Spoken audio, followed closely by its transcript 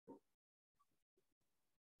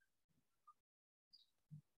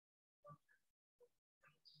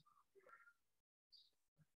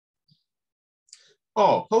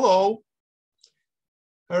Oh, hello.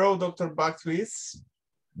 Hello, Dr. Beckwith,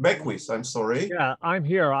 I'm sorry. Yeah, I'm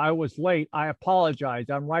here. I was late. I apologize.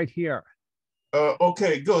 I'm right here.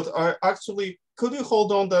 Okay, good. Actually, could you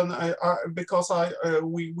hold on then? Because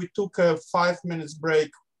we took a 5 minutes break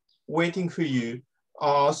waiting for you.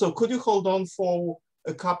 So could you hold on for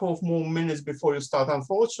a couple of more minutes before you start?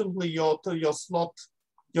 Unfortunately, your slot,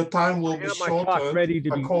 your time will be shortened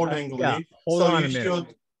accordingly. Hold on a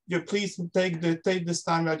minute. You please take this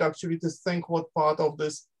time actually to think what part of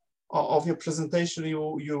this of your presentation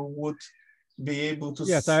you would be able to.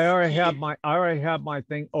 Yes, I already have my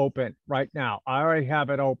thing open right now. I already have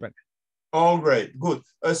it open. Oh, great, good.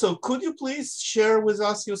 So could you please share with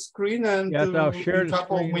us your screen and yes, I'll share the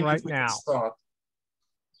screen right now. Start.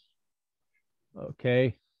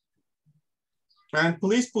 Okay. And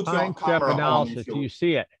please put your camera analysis. Do you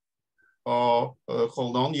see it? Hold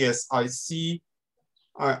on. Yes, I see.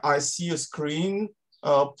 I see a screen.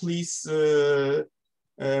 Please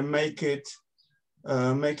make it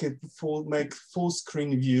full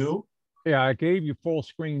screen view. Yeah, I gave you full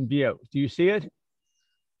screen view. Do you see it?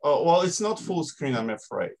 Well, it's not full screen, I'm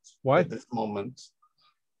afraid. What? At this moment.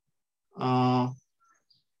 Try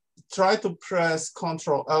to press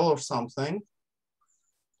Control L or something.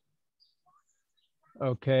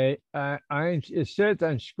 Okay, it says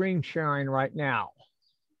I'm screen sharing right now.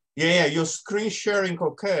 Yeah, your screen sharing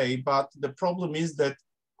okay, but the problem is that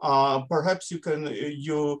perhaps you can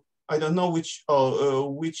I don't know which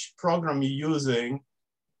program you're using,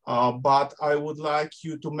 but I would like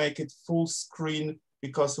you to make it full screen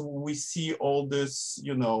because we see all this,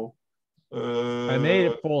 you know. I made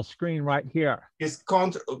it full screen right here.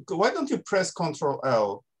 Why don't you press Control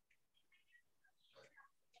L?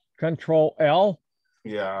 Control L?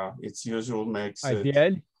 Yeah, it's usual makes it. I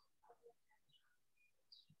did.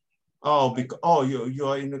 Oh, you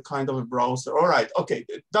are in a kind of a browser. All right, okay,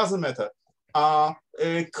 it doesn't matter.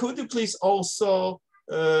 Could you please also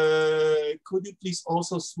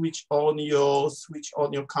switch on your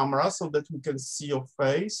camera so that we can see your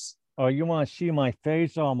face? Oh, you want to see my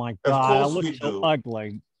face? Oh my God, I look so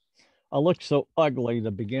ugly. I look so ugly to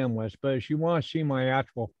begin with, but if you want to see my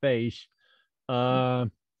actual face,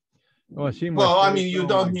 well, I mean, you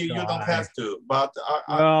don't have to, but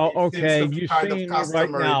well, okay, you see me right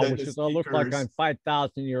now, which is I look like I'm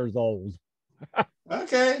 5,000 years old.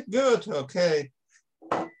 Okay, good. Okay.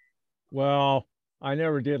 Well, I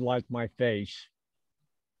never did like my face.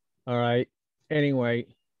 All right. Anyway,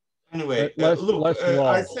 look,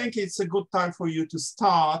 I think it's a good time for you to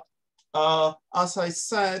start. As I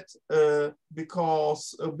said,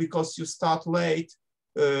 because you start late,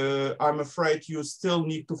 I'm afraid you still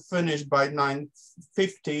need to finish by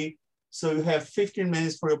 9:50. So you have 15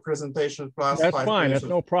 minutes for your presentation plus 5 minutes. That's fine. That's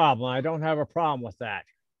no problem. I don't have a problem with that.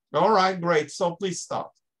 All right, great. So please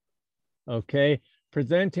start. Okay,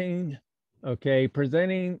 presenting. Okay,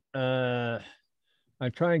 presenting. I'm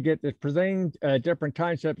trying to get this presenting different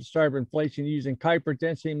concepts of starve inflation using Kuiper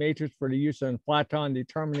density matrix for the use of Platon,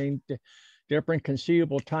 determining different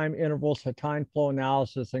conceivable time intervals for time flow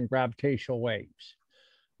analysis and gravitational waves.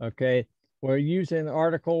 Okay, we're using an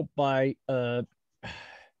article by I'm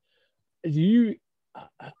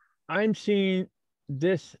seeing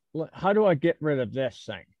this. How do I get rid of this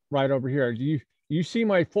thing right over here? Do you see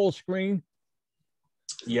my full screen?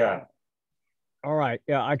 Yeah. All right.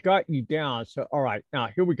 Yeah, I got you down. So, all right. Now,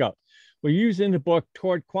 here we go. We're using the book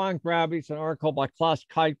Toward Quantum Gravity. It's an article by Klaus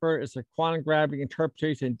Kuiper. It's a quantum gravity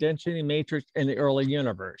interpretation density matrix in the early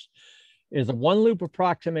universe. It's a one-loop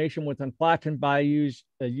approximation with unflattened values.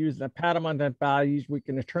 Using the pattern values, we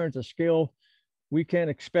can, in terms of scale, we can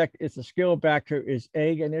expect it's a scale vector is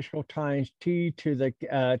A initial times T to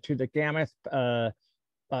the gamma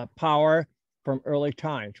power from early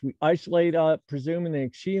times. We isolate presuming an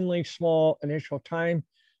exceedingly small initial time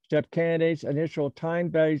step candidates, initial time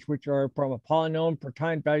values, which are from a polynomial for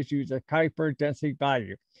time values use a Kuiper density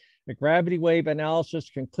value. The gravity wave analysis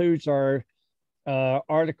concludes our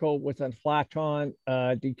article with a Platon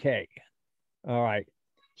decay. All right.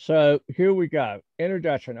 So here we go.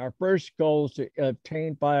 Introduction. Our first goal is to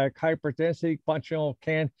obtain by a Kuiper density function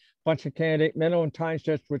candidate minimum time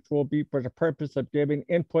steps, which will be for the purpose of giving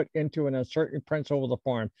input into an uncertain principle of the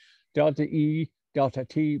form delta E delta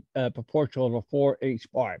T proportional to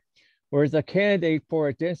 4H bar. Whereas the candidate for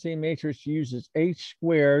a density matrix uses H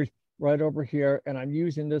squared right over here, and I'm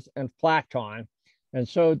using this in Platon. And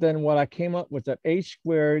so then what I came up with that H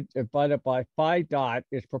squared divided by phi dot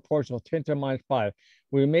is proportional 10 to the minus 5.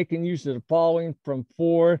 We're making use of the following from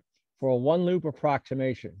 4 for a one loop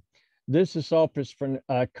approximation. This itself is from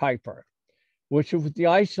Kuiper, which if we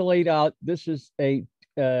isolate out, this is a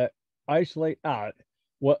isolate out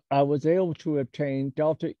what I was able to obtain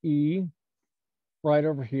delta E right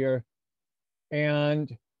over here.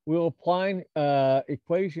 And we'll apply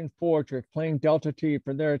equation 4 to explain delta T.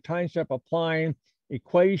 From there, time step applying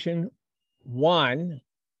equation 1.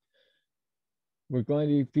 We're going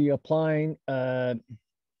to be applying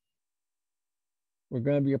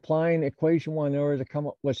equation 1 in order to come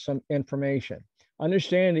up with some information.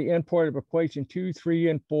 Understand the import of equation 2, 3,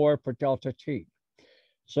 and 4 for delta T.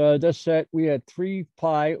 So this set, we had 3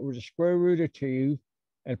 pi over the square root of 2,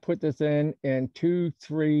 and put this in 2,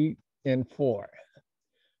 3, and 4.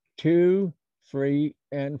 2, 3,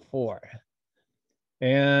 and 4.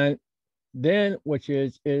 And then, which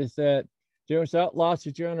is that there was that loss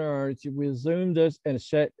of general energy. We zoom this and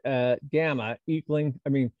set gamma equaling,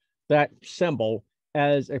 that symbol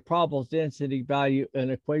as a probable density value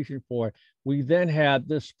in equation 4. We then have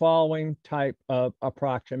this following type of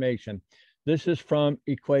approximation. This is from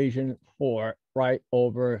equation 4 right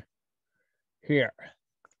over here.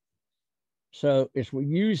 So as we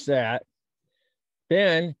use that,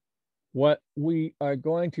 then what we are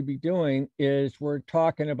going to be doing is we're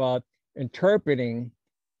talking about interpreting.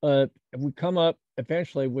 If we come up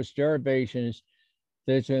eventually with derivations,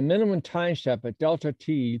 there's a minimum time step at delta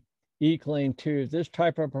T equaling to this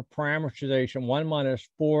type of a parameterization, 1 minus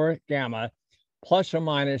 4 gamma plus or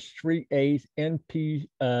minus 3/8 NP.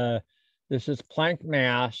 This is Planck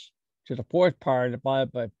mass to the 4th power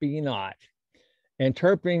divided by B naught.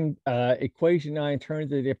 Interpreting equation 9 in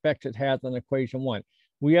terms of the effects it has on equation 1.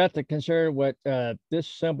 We have to consider what this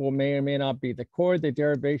symbol may or may not be. The core of the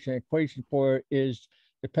derivation equation 4 is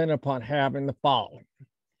dependent upon having the following.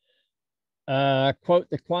 Quote,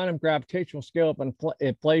 the quantum gravitational scale of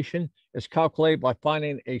inflation is calculated by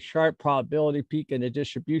finding a sharp probability peak in the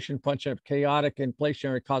distribution function of chaotic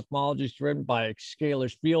inflationary cosmologies driven by a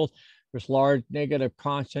scalar field with large negative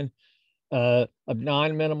constant of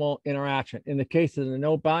non-minimal interaction. In the case of the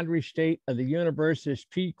no boundary state of the universe, this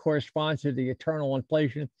P corresponds to the eternal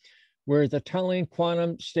inflation, whereas the tunneling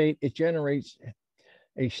quantum state, it generates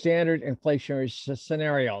a standard inflationary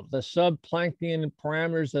scenario. The sub-Planckian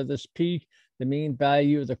parameters of this P, the mean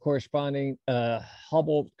value of the corresponding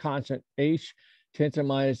Hubble constant H, 10 to the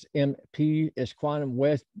minus MP is quantum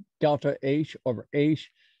width delta H over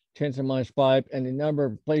H, 10 to the minus 5, and the number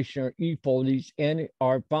of inflationary e-folds N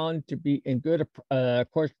are found to be in good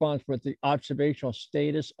corresponds with the observational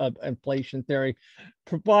status of inflation theory,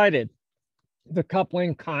 provided the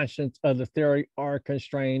coupling constants of the theory are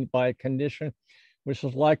constrained by a condition which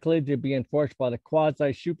is likely to be enforced by the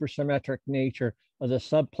quasi-supersymmetric nature of the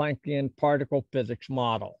sub-Planckian particle physics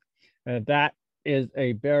model. And that is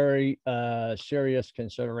a very serious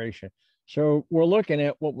consideration. So we're looking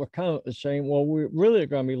at what we're kind of saying, well, we're really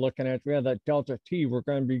going to be looking at, we have that delta T, we're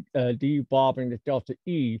going to be de-evolving the delta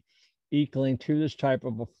E equaling to this type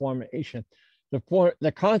of a formation.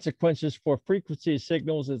 The consequences for frequency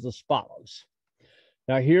signals is as follows.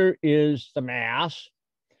 Now here is the mass,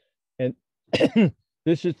 and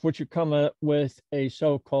this is what you come up with a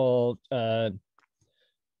so-called,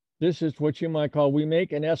 this is what you might call, we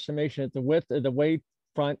make an estimation at the width of the wave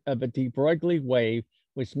front of a de Broglie wave,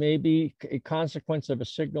 which may be a consequence of a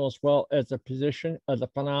signal as well as the position of the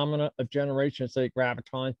phenomena of generation, say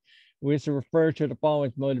graviton. We used to refer to the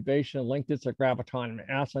following motivation, linkage of graviton,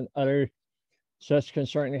 mass, and other such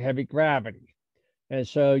concerning heavy gravity. And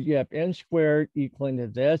so you have n squared equaling to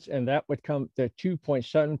this, and that would come to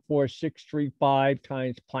 2.74635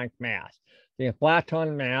 times Planck mass. The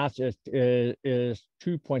inflaton mass is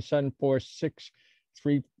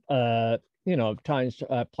 2.7463 times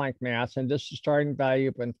Planck mass, and this is starting value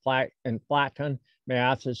of inflaton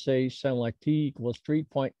mass is say something like T equals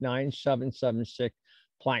 3.9776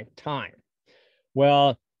 Planck time.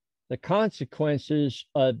 Well, the consequences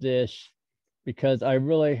of this, because I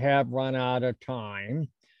really have run out of time,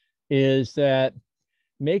 is that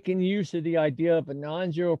making use of the idea of a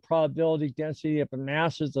non-zero probability density of the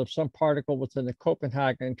masses of some particle within the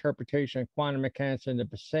Copenhagen interpretation of quantum mechanics in the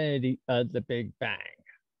vicinity of the Big Bang.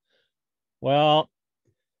 Well,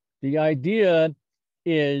 the idea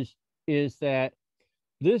is that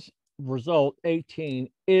this result 18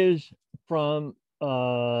 is from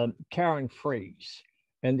Karen Fries.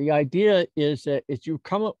 And the idea is that if you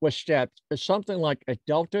come up with steps, it's something like a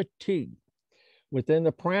delta T within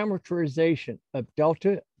the parameterization of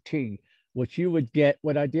delta T, which you would get,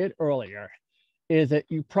 what I did earlier, is that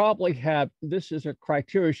you probably have, this is a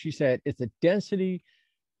criteria, she said, it's a density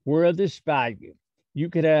where this value, you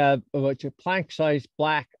could have a bunch of Planck-sized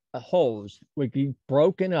black holes would be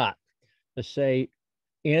broken up to say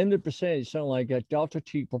in the percentage, something like a delta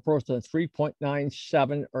T proportional to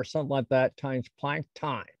 3.97 or something like that times Planck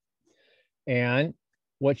time. And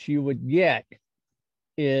what you would get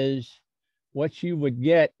is, what you would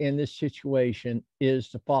get in this situation is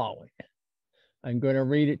the following. I'm going to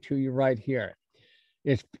read it to you right here.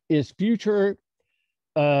 Is future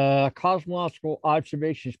cosmological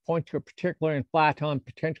observations point to a particular and flat-on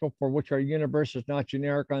potential for which our universe is not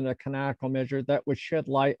generic on a canonical measure that would shed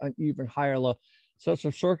light on even higher level. Such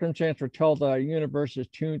a circumstance would tell that our universe is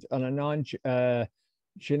tuned on a non-generic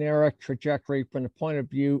trajectory from the point of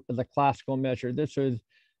view of the classical measure. This would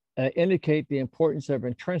indicate the importance of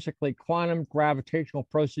intrinsically quantum gravitational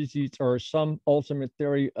processes or some ultimate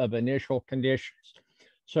theory of initial conditions.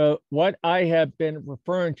 So what I have been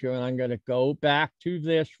referring to, and I'm going to go back to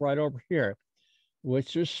this right over here,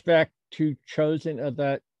 with respect to chosen of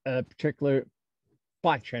that particular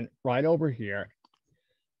function right over here,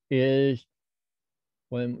 is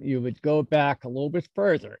when you would go back a little bit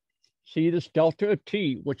further. See this delta of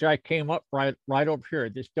t, which I came up right over here.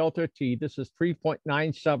 This delta of t, this is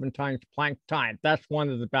 3.97 times Planck time. That's one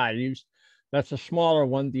of the values. That's a smaller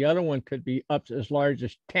one. The other one could be up to as large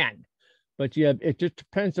as 10. But you have, it just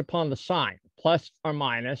depends upon the sign, plus or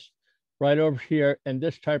minus, right over here, and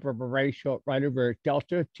this type of a ratio right over here,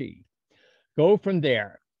 delta of t. Go from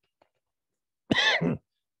there. And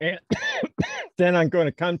then I'm going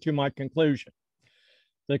to come to my conclusion.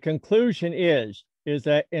 The conclusion is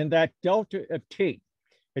that in that delta of t,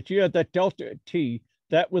 if you have that delta of t,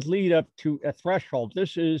 that would lead up to a threshold.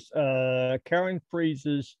 This is Karen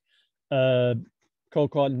Fries's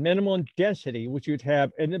so-called minimum density, which you'd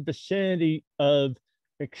have in the vicinity of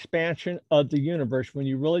expansion of the universe when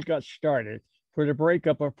you really got started for the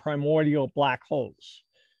breakup of primordial black holes.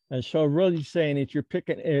 And so really saying that you're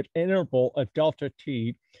picking an interval of delta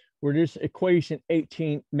t where this equation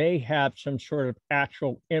 18 may have some sort of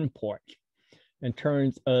actual import in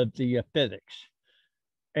terms of the physics.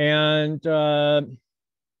 And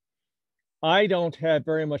I don't have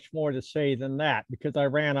very much more to say than that because I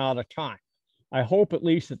ran out of time. I hope at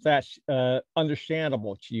least that that's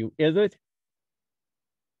understandable to you. Is it?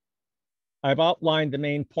 I've outlined the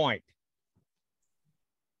main point.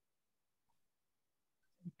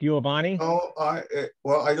 Giovanni? Oh,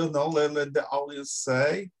 well, I don't know. Let the audience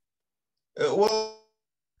say.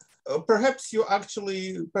 Perhaps you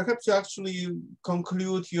actually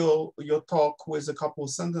conclude your talk with a couple of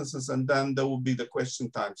sentences, and then there will be the question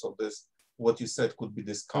time. So this, what you said, could be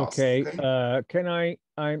discussed. Okay. Can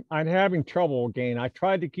I'm having trouble again. I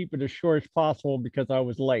tried to keep it as short as possible because I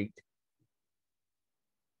was late.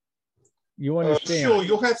 You understand? Sure,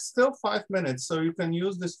 you have still 5 minutes, so you can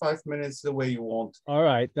use this 5 minutes the way you want. All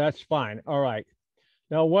right, that's fine. All right.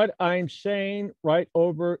 Now, what I'm saying right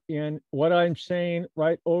over in here, what I'm saying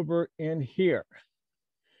right over in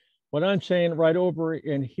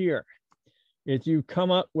here is you come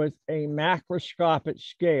up with a macroscopic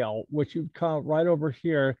scale, which you come right over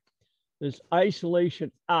here, this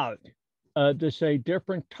isolation out to say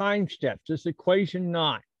different time steps. This equation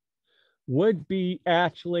 9 would be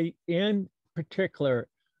actually in particular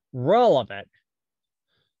relevant.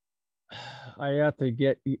 I have to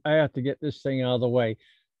get this thing out of the way.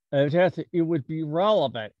 It would be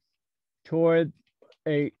relevant toward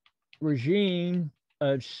a regime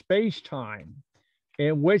of space-time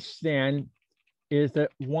in which then is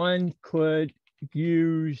that one could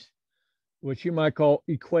use what you might call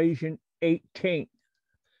equation 18.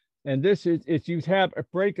 And this is if you have a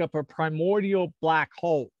breakup of primordial black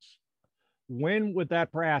holes. When would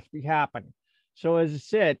that perhaps be happening? So as I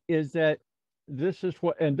said, is that this is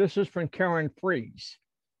what, and this is from Karen Fries,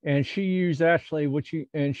 and she used actually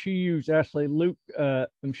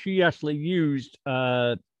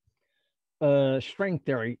string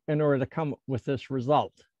theory in order to come up with this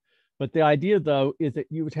result. But the idea, though, is that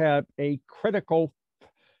you would have a critical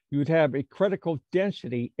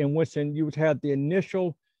density in which then you would have the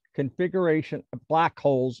initial configuration of black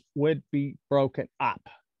holes would be broken up.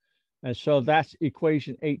 And so that's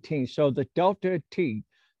equation 18. So the delta T,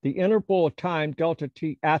 the interval of time delta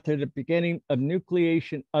T after the beginning of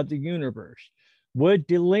nucleation of the universe, would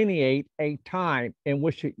delineate a time in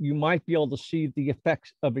which you might be able to see the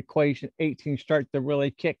effects of equation 18 start to really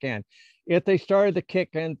kick in. If they started to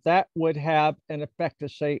kick in, that would have an effect to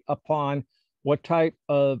say upon what type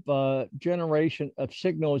of generation of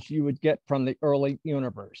signals you would get from the early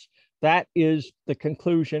universe. That is the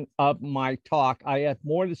conclusion of my talk. I have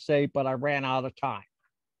more to say, but I ran out of time.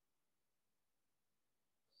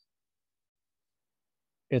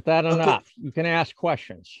 Is that enough? Okay. You can ask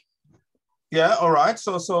questions. Yeah, all right.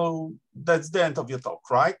 So that's the end of your talk,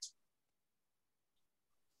 right?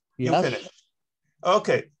 Yes. You finished.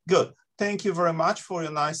 Okay, good. Thank you very much for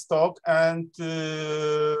your nice talk. And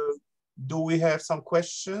Do we have some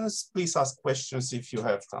questions? Please ask questions if you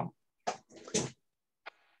have some.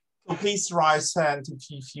 So please raise hand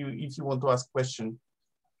if you want to ask a question.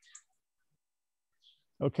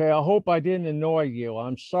 Okay, I hope I didn't annoy you.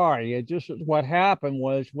 I'm sorry. It just what happened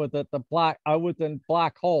was with the black. I was in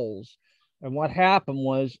black holes, and what happened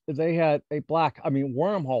was they had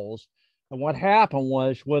wormholes. And what happened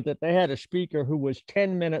was with it, they had a speaker who was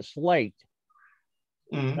 10 minutes late.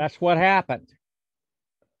 Mm. That's what happened.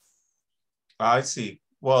 I see.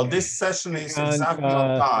 Well, this session is exactly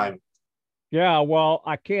on time. Yeah, well,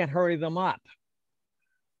 I can't hurry them up.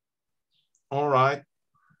 All right.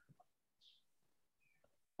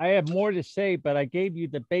 I have more to say, but I gave you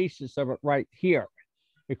the basis of it right here.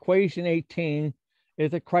 Equation 18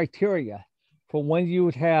 is a criteria for when you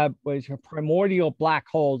would have primordial black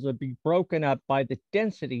holes that be broken up by the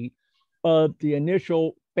density of the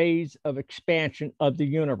initial phase of expansion of the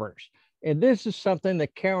universe. And this is something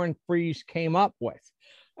that Karen Fries came up with.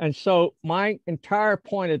 And so my entire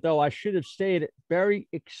point, although I should have stated it very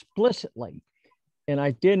explicitly, and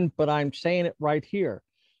I didn't, but I'm saying it right here,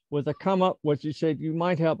 was to come up with, you said you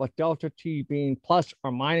might have a delta T being plus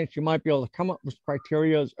or minus. You might be able to come up with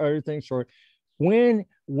criteria, other things. Or when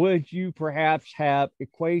would you perhaps have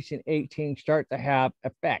equation 18 start to have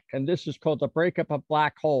effect? And this is called the breakup of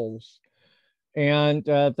black holes. And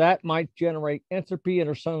that might generate entropy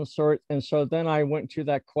or some sort. And so then I went to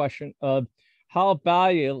that question of how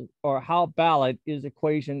valuable or how valid is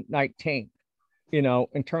equation 19,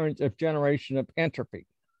 in terms of generation of entropy.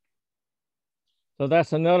 So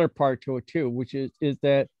that's another part to it too, which is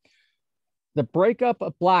that the breakup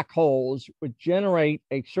of black holes would generate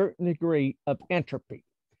a certain degree of entropy.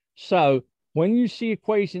 So when you see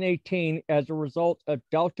equation 18 as a result of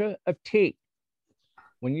delta of T,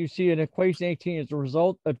 when you see an equation 18 as a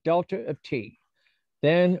result of delta of T,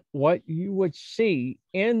 then what you would see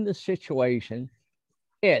in the situation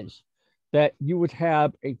is that you would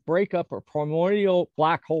have a breakup of primordial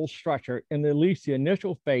black hole structure in at least the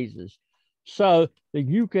initial phases, so that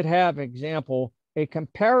you could have, example, a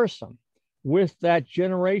comparison with that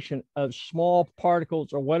generation of small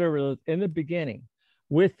particles or whatever in the beginning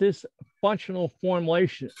with this functional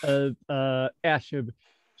formulation of S.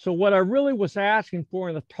 So what I really was asking for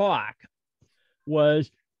in the talk was,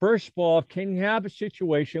 first of all, can you have a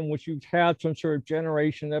situation which you have some sort of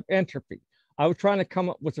generation of entropy? I was trying to come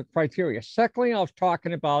up with a criteria. Secondly, I was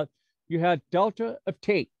talking about you had delta of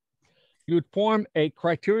T. You would form a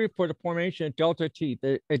criteria for the formation of delta T,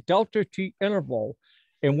 a delta T interval,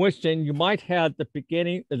 in which then you might have the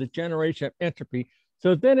beginning of the generation of entropy.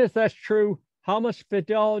 So then if that's true, how much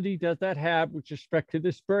fidelity does that have with respect to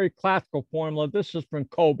this very classical formula? This is from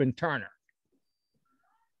Kolb and Turner.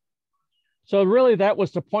 So really that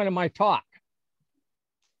was the point of my talk.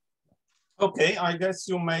 Okay, I guess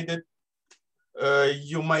you made it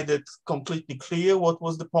completely clear what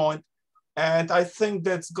was the point. And I think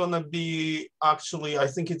that's gonna be actually, I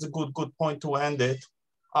think it's a good point to end it.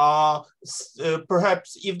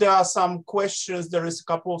 Perhaps if there are some questions, there is a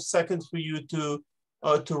couple of seconds for you to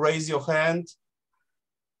raise your hand.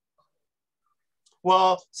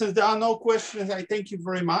 Well, since there are no questions, I thank you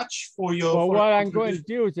very much for your. Well, what I'm going to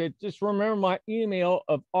do is just remember my email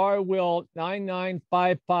of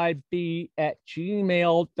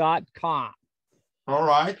rwill9955b@gmail.com. All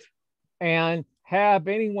right. And have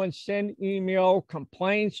anyone send email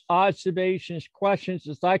complaints, observations, questions.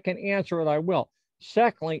 As I can answer it, I will.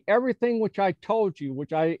 Secondly, everything which I told you,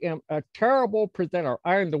 which I am a terrible presenter.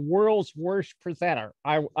 I am the world's worst presenter.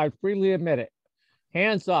 I freely admit it.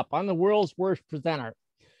 Hands up, I'm the world's worst presenter.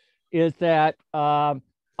 Is that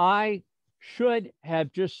I should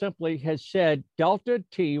have just simply has said delta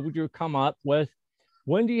T, would you come up with,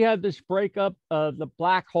 when do you have this breakup of the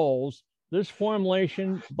black holes? This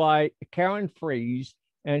formulation by Karen Fries,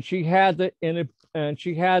 and she has it in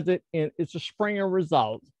it's a Springer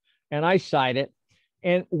result, and I cite it.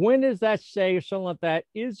 And when does that say, or something like that,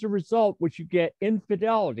 is the result which you get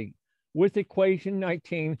infidelity with equation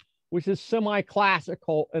 19, which is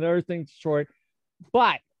semi-classical and everything sort,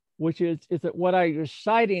 but which is that what I was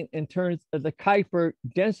citing in terms of the Kuiper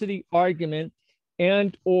density argument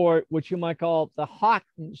and or what you might call the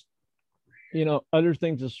Hawkins, other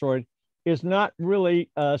things of sort, is not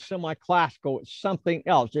really semi-classical. It's something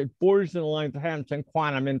else. It borders in the lines of having some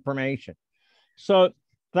quantum information. So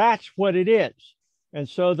that's what it is. And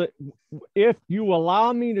so that if you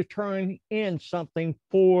allow me to turn in something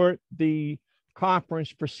for the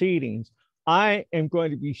conference proceedings, I am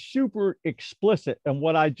going to be super explicit in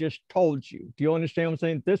what I just told you. Do you understand what I'm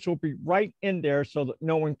saying? This will be right in there so that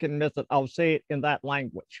no one can miss it. I'll say it in that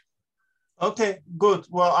language. Okay, good.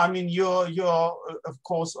 Well, I mean, you're of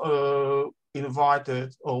course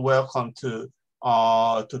invited or welcome to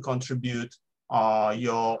contribute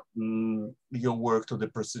your work to the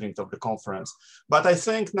proceedings of the conference. But I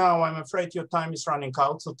think now I'm afraid your time is running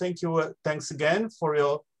out. So thank you. Thanks again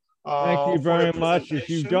Thank you for your very much. If you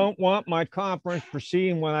presentation. don't want my conference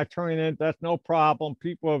proceeding when I turn it in, that's no problem.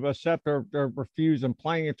 People have accepted or refused and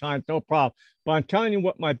plenty of times, no problem. But I'm telling you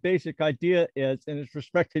what my basic idea is, and it's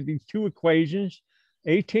respect to these two equations,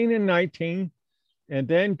 18 and 19, and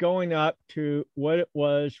then going up to what it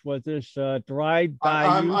was this derived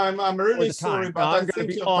value I'm for really the time. sorry, Now but I'm I going to think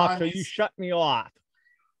be your off, time so is. you shut me off.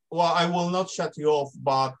 Well, I will not shut you off,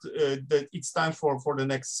 but it's time for the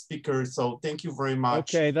next speaker. So thank you very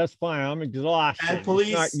much. Okay, that's fine. I'm exhausted. And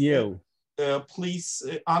please, it's not you. Please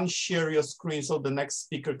unshare your screen so the next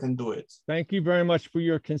speaker can do it. Thank you very much for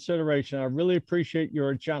your consideration. I really appreciate you're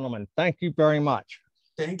a gentleman. Thank you very much.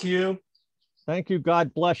 Thank you. Thank you.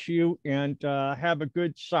 God bless you, and have a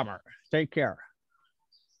good summer. Take care.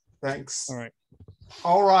 Thanks. All right.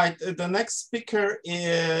 All right. The next speaker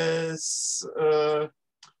is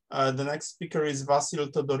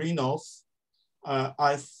Vasil Todorinov.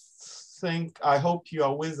 I hope you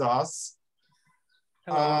are with us.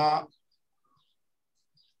 Hello.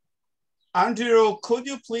 Andrew, could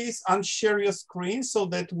you please unshare your screen so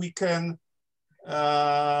that we can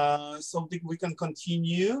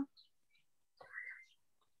continue?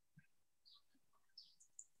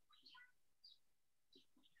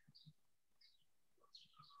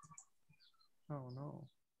 Oh no.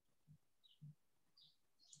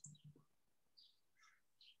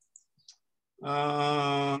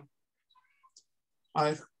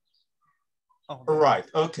 Right.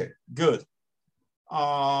 Okay. Good.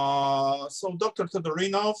 So Dr.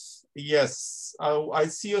 Todorinov, yes, I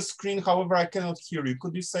see your screen. However, I cannot hear you.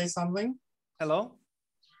 Could you say something? Hello.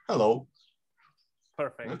 Hello.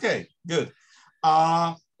 Perfect. Okay. Good.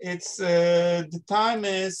 It's the time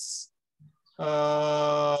is.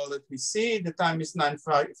 Let me see. The time is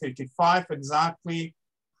 9:55 exactly.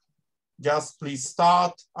 Just please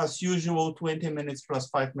start as usual. 20 minutes plus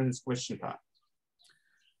 5 minutes question time.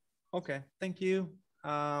 Okay. Thank you.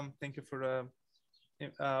 Thank you for the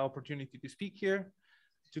opportunity to speak here.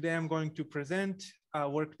 Today, I'm going to present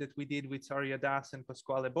work that we did with Saria Das and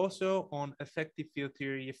Pasquale Bosso on effective field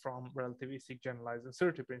theory from relativistic generalized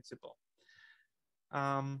uncertainty principle.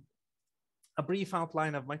 A brief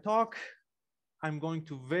outline of my talk. I'm going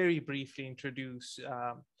to very briefly introduce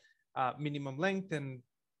minimum length and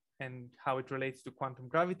how it relates to quantum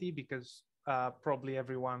gravity, because probably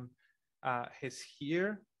everyone has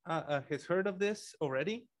heard of this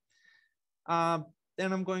already.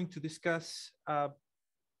 Then I'm going to discuss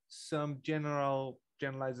some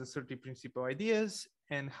generalized uncertainty principle ideas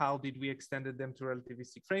and how did we extended them to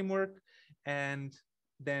relativistic framework, and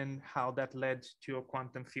then how that led to a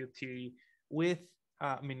quantum field theory with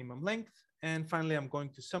minimum length. And finally, I'm going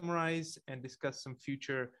to summarize and discuss some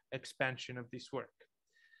future expansion of this work.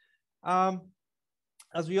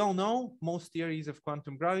 As we all know, most theories of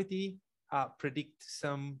quantum gravity predict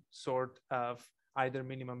some sort of either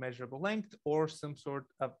minimum measurable length or some sort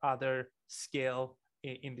of other scale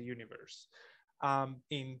in the universe.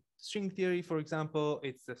 In string theory, for example,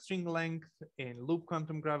 it's the string length. In loop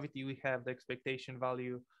quantum gravity, we have the expectation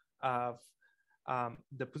value of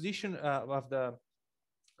the position of the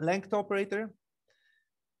length operator.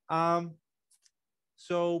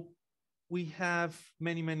 So we have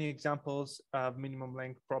many examples of minimum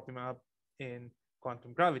length propping up in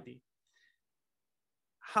quantum gravity.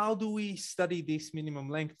 How do we study this minimum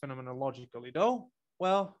length phenomenologically though?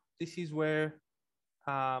 Well, this is where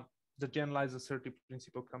the generalized uncertainty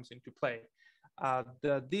principle comes into play.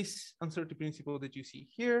 This uncertainty principle that you see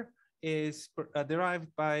here is derived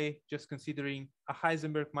by just considering a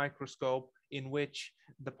Heisenberg microscope in which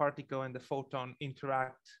the particle and the photon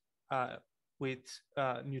interact with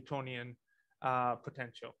Newtonian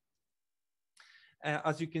potential.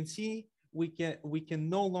 As you can see, we can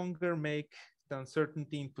no longer make the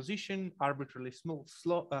uncertainty in position arbitrarily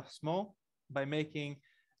small by making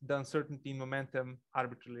the uncertainty in momentum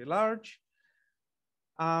arbitrarily large.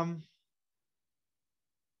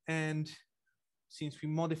 And since we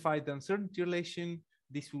modified the uncertainty relation,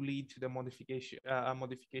 this will lead to the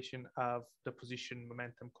modification of the position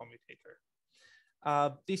momentum commutator.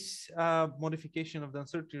 This modification of the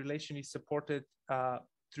uncertainty relation is supported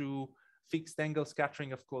through fixed angle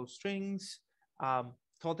scattering of closed strings,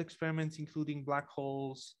 thought experiments, including black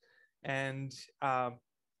holes, and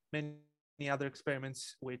many other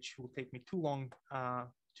experiments, which will take me too long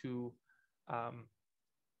to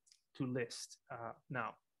list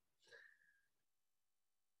now.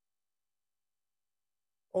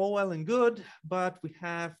 all well and good, but we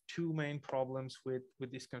have two main problems with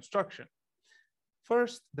this construction.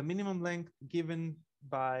 First, the minimum length given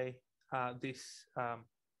by this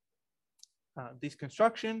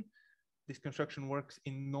construction. This construction works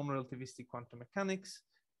in non-relativistic quantum mechanics,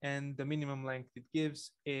 and the minimum length it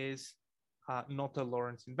gives is not a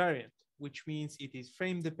Lorentz invariant, which means it is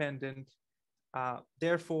frame dependent.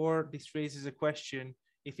 Therefore, this raises a question: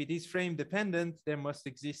 if it is frame dependent, there must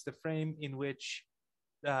exist a frame in which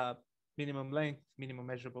minimum length, minimum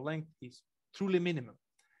measurable length, is truly minimum,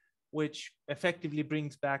 which effectively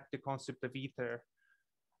brings back the concept of ether,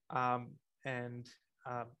 and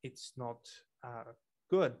it's not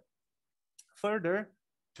good. Further,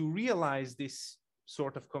 to realize this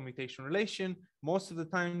sort of commutation relation, most of the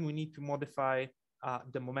time we need to modify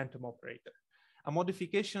the momentum operator. A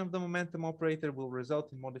modification of the momentum operator will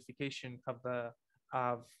result in modification of the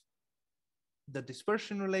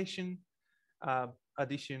dispersion relation,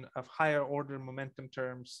 addition of higher order momentum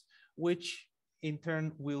terms, which in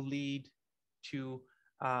turn will lead to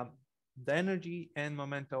the energy and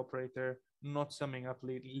momentum operator not summing up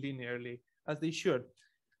linearly as they should.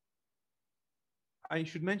 I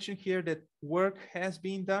should mention here that work has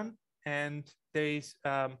been done, and there is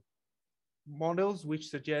models which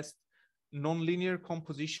suggest nonlinear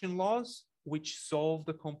composition laws which solve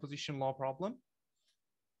the composition law problem.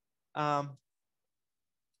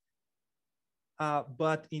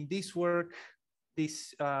 But in this work,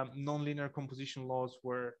 these nonlinear composition laws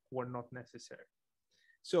were not necessary.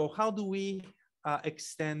 So how do we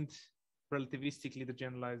extend relativistically the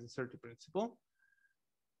generalized uncertainty principle?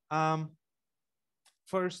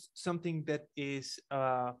 First, something that is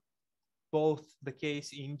both the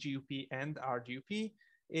case in GUP and RGUP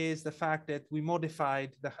is the fact that we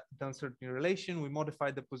modified the uncertainty relation, we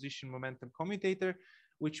modified the position momentum commutator,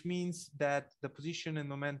 which means that the position and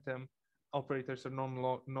momentum operators are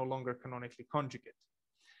no longer canonically conjugate.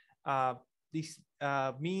 This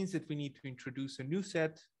means that we need to introduce a new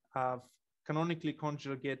set of canonically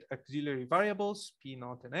conjugate auxiliary variables,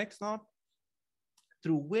 P0 and X0,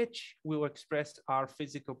 through which we will express our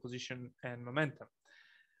physical position and momentum.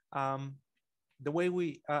 The way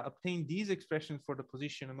we obtain these expressions for the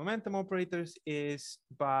position and momentum operators is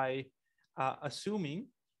by assuming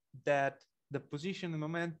that the position and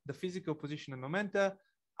moment, the physical position and momenta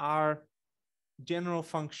are general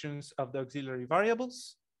functions of the auxiliary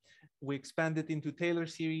variables. We expand it into Taylor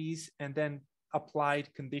series and then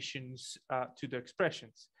applied conditions to the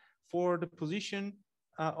expressions. For the position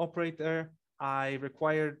operator, I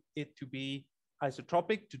required it to be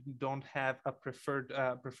isotropic, to don't have a preferred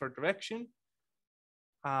direction,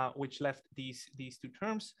 which left these two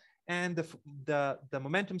terms. And the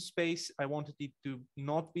momentum space, I wanted it to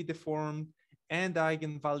not be deformed, and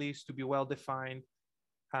eigenvalues to be well defined,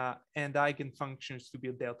 and eigenfunctions to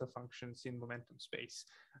be delta functions in momentum space.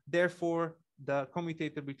 Therefore, the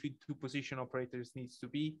commutator between two position operators needs to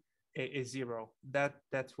be a zero.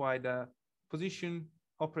 That's why the position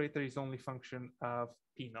operator is only function of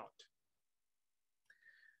P0.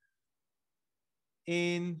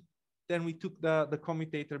 Then we took the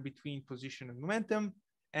commutator between position and momentum,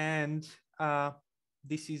 and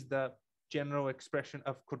this is the general expression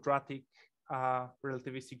of quadratic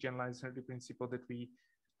relativistic generalized uncertainty principle that we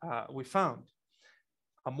found.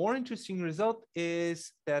 A more interesting result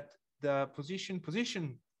is that the position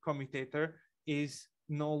commutator is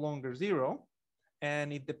no longer zero,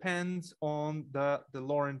 and it depends on the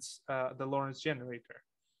Lorentz generator.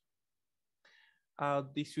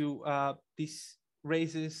 This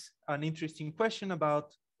raises an interesting question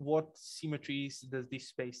about what symmetries does this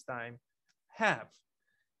space-time have,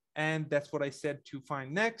 and that's what I said to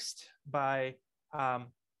find next by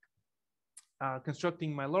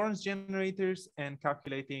constructing my Lorentz generators and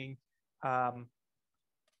calculating the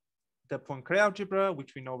Poincare algebra,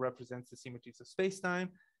 which we know represents the symmetries of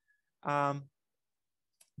space-time.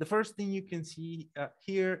 The first thing you can see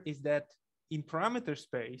here is that in parameter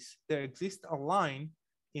space, there exists a line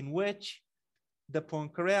in which the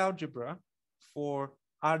Poincare algebra for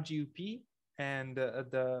RGUP and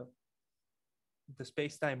the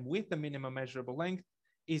space-time with the minimum measurable length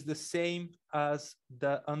is the same as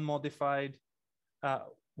the unmodified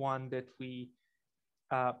one that we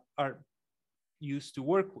are used to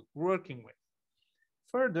working with.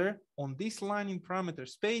 Further, on this line in parameter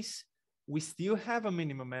space, we still have a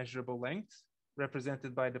minimum measurable length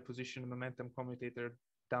represented by the position and momentum commutator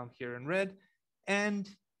down here in red, and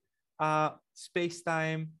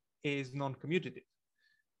space-time is non-commutative.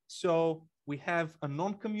 So we have a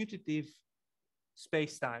non-commutative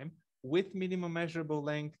space-time with minimum measurable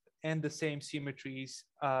length and the same symmetries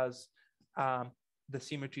as the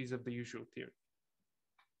symmetries of the usual theory.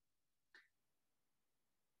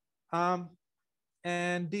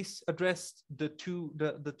 And this addressed the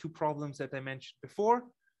two problems that I mentioned before.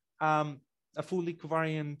 A fully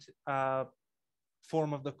covariant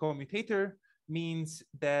form of the commutator means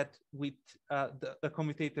that with the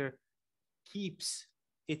commutator keeps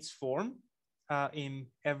its form in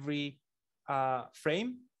every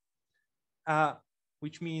frame,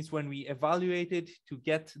 which means when we evaluate it to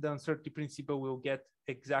get the uncertainty principal, we'll get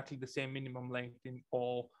exactly the same minimum length in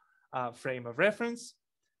all frame of reference.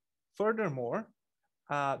 Furthermore,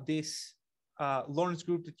 this Lorentz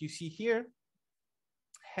group that you see here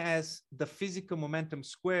has the physical momentum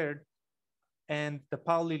squared and the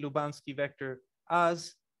Pauli-Lubansky vector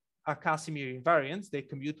as a Casimir invariance. They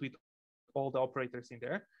commute with all the operators in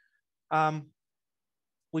there,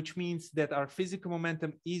 which means that our physical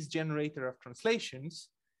momentum is generator of translations.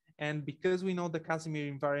 And because we know the Casimir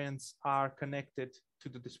invariants are connected to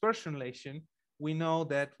the dispersion relation, we know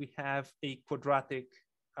that we have a quadratic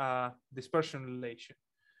dispersion relation,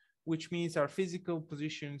 which means our physical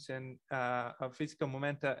positions and our physical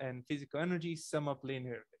momenta and physical energy sum up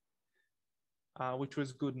linearly, which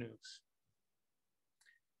was good news.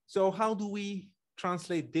 So how do we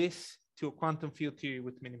translate this to a quantum field theory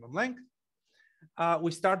with minimum length?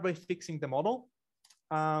 We start by fixing the model.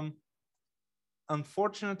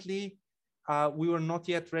 Unfortunately, we were not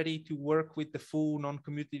yet ready to work with the full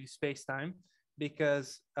non-commutative spacetime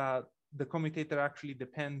because the commutator actually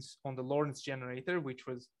depends on the Lorentz generator, which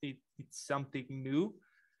was it's something new.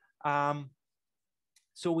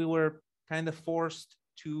 So we were kind of forced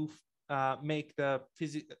to make the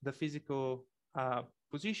physical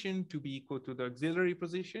position to be equal to the auxiliary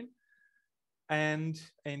position. And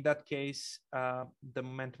in that case, the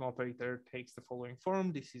momentum operator takes the following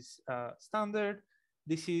form. This is standard.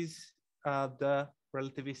 This is the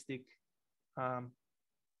relativistic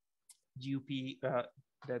GUP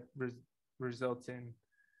that results in,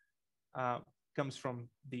 comes from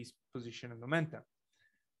these position and momentum.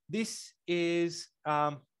 This is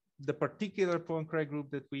the particular Poincare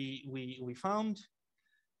group that we found.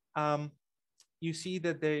 You see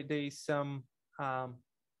that there is some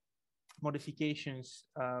modifications,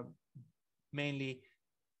 mainly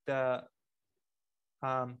the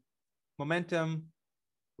momentum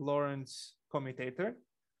Lorentz commutator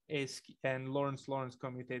is, and Lorentz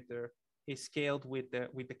commutator is scaled with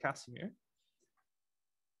the Casimir.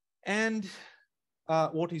 And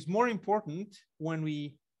what is more important, when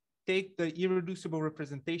we take the irreducible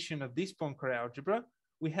representation of this Poincare algebra,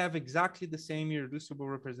 we have exactly the same irreducible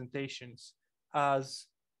representations as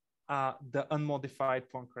the unmodified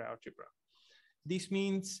Poincare algebra. This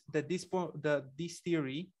means that this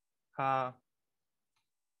theory and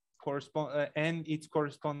its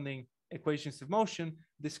corresponding equations of motion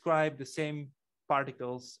describe the same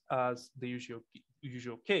particles as the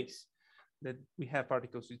usual case, that we have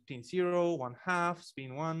particles with spin 0, 1/2,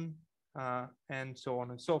 spin 1, and so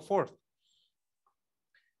on and so forth.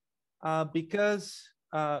 Because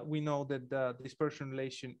we know that the dispersion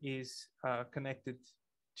relation is connected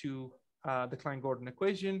to the Klein-Gordon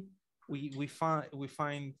equation, we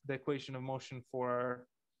find the equation of motion for our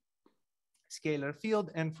scalar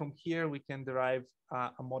field, and from here we can derive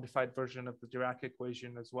a modified version of the Dirac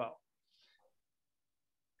equation as well.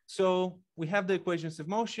 So we have the equations of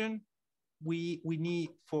motion. We need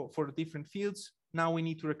for the different fields. Now we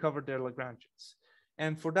need to recover their Lagrangians,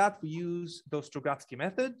 and for that we use the Ostrogatsky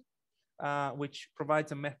method, which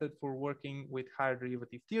provides a method for working with higher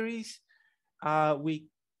derivative theories.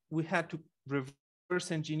 We had to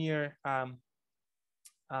reverse engineer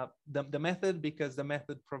the method, because the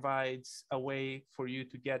method provides a way for you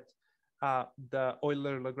to get the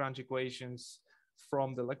Euler-Lagrange equations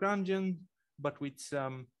from the Lagrangian, but with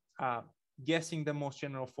some guessing the most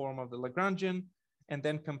general form of the Lagrangian, and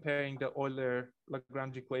then comparing the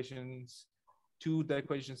Euler-Lagrange equations to the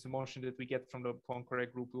equations of motion that we get from the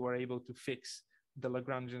Poincare group. We were able to fix the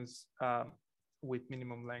Lagrangians with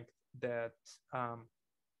minimum length that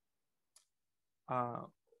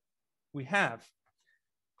we have.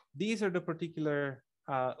 These are the particular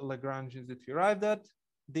Lagrangians that we arrived at.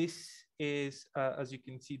 This is, as you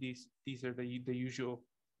can see, these are the usual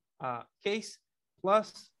case,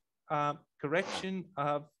 plus correction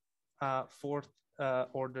of fourth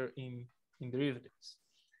order in derivatives.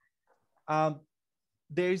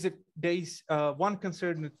 There is one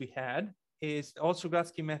concern that we had, is the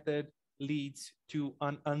Ostrogatsky method leads to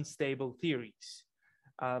unstable theories,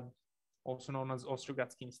 also known as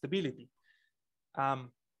Ostrogatsky instability.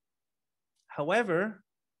 However,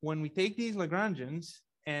 when we take these Lagrangians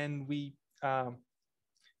and we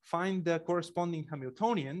find the corresponding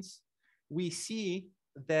Hamiltonians, we see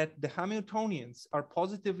that the Hamiltonians are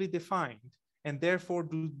positively defined and therefore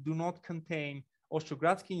do not contain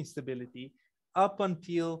Ostrogradsky instability up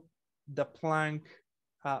until the Planck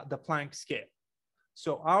scale.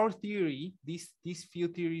 So our theory, these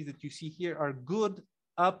field theories that you see here are good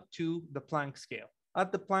up to the Planck scale.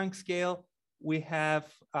 At the Planck scale, we have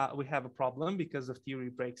a problem because the theory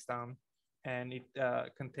breaks down and it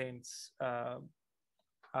contains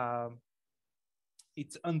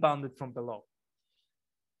it's unbounded from below.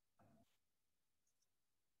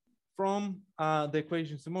 From the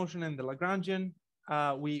equations of motion and the Lagrangian,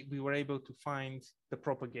 we were able to find the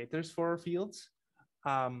propagators for our fields.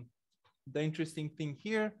 The interesting thing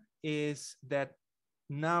here is that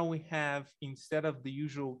now we have, instead of the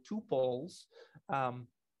usual 2 poles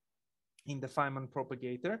in the Feynman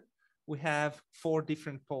propagator, we have 4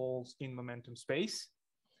 different poles in momentum space,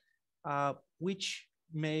 which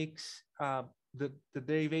makes the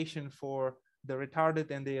derivation for the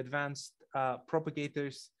retarded and the advanced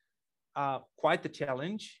propagators quite a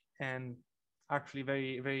challenge and actually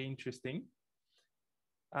very, very interesting.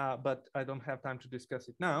 But I don't have time to discuss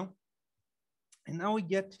it now. And now we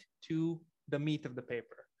get to the meat of the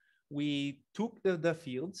paper. We took the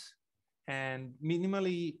fields and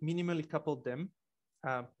minimally coupled them,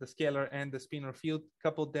 the scalar and the spinor field,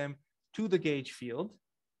 coupled them to the gauge field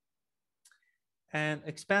and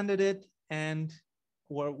expanded it, and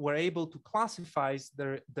were able to classify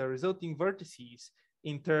the resulting vertices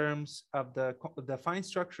in terms of the fine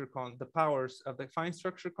structure, the powers of the fine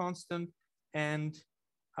structure constant and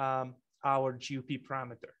our GUP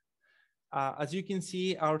parameter. As you can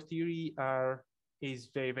see, our theory is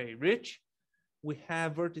very, very rich. We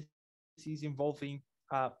have vertices involving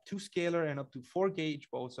 2 scalar and up to 4 gauge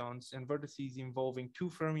bosons, and vertices involving 2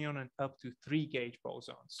 fermion and up to 3 gauge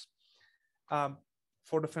bosons.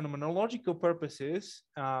 For the phenomenological purposes,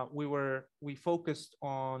 we focused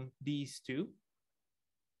on these 2.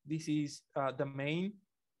 This is the main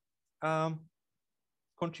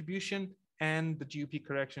contribution and the GUP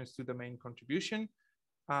corrections to the main contribution.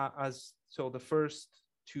 So the first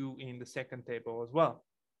 2 in the second table as well.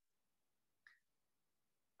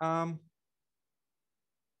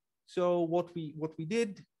 So what we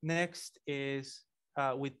did next is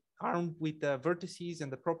armed with the vertices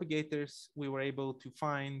and the propagators, we were able to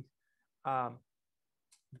find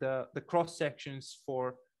the cross sections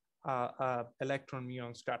for electron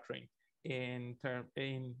muon scattering in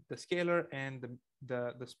the scalar and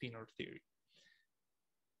the spinor theory.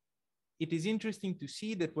 It is interesting to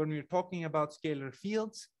see that when we're talking about scalar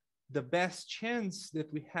fields, the best chance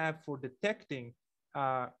that we have for detecting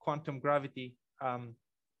quantum gravity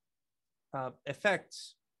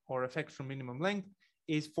effects or effects from minimum length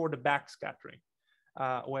is for the backscattering,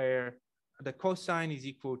 where the cosine is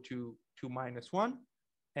equal to -1,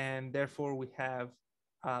 and therefore we have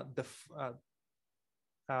the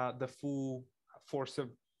full force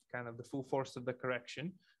of the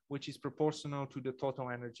correction, which is proportional to the total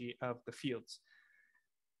energy of the fields.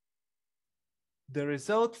 The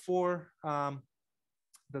result for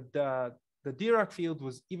the Dirac field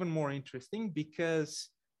was even more interesting because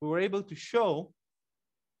we were able to show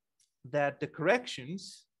that the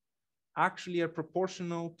corrections actually are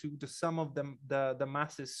proportional to the sum of the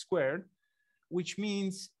masses squared, which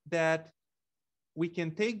means that we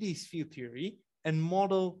can take this field theory and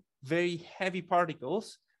model very heavy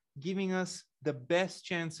particles, giving us the best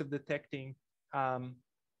chance of detecting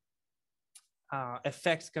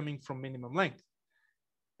effects coming from minimum length.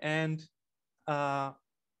 And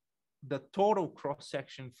the total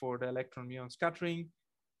cross-section for the electron muon scattering,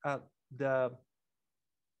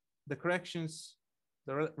 the corrections,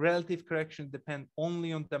 the relative corrections depend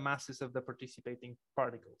only on the masses of the participating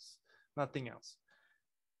particles, nothing else.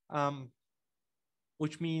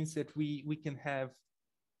 Which means that we can have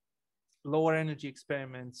lower energy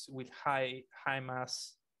experiments with high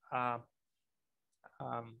mass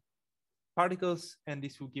particles, and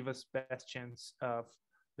this will give us best chance of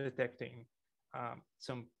detecting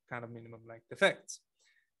some kind of minimum length effects.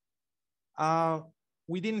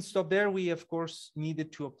 We didn't stop there. We, of course,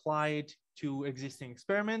 needed to apply it to existing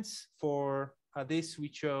experiments. For this, we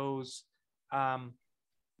chose the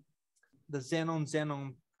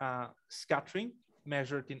xenon-xenon scattering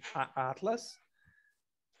measured in Atlas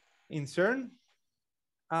in CERN.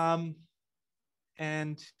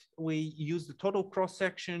 And we used the total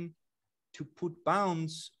cross-section to put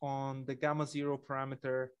bounds on the gamma zero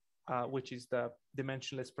parameter, which is the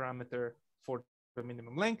dimensionless parameter for the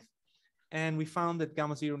minimum length. And we found that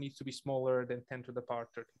gamma zero needs to be smaller than 10 to the power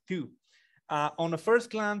 32. On a first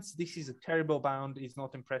glance, this is a terrible bound. It's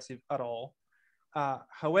not impressive at all.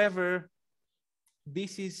 However,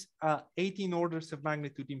 this is 18 orders of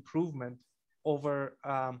magnitude improvement over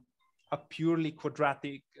a purely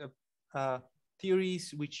quadratic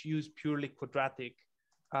theories which use purely quadratic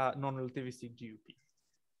non-relativistic GUP.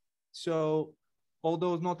 So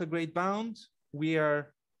although not a great bound, we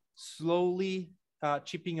are slowly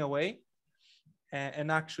chipping away.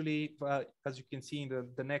 And actually, as you can see in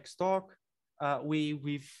the next talk,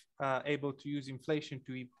 we've able to use inflation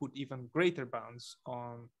to put even greater bounds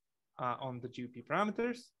on the GUP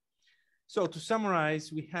parameters. So to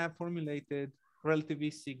summarize, we have formulated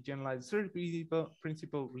relativistic generalized assertive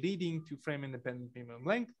principle leading to frame-independent minimum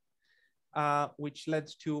length, which led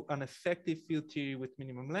to an effective field theory with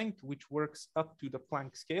minimum length, which works up to the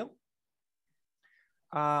Planck scale.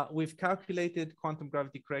 We've calculated quantum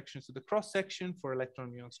gravity corrections to the cross-section for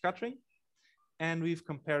electron-muon scattering, and we've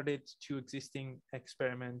compared it to existing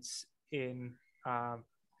experiments in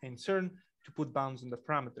CERN to put bounds on the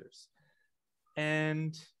parameters.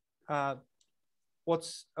 And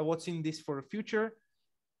what's in this for the future?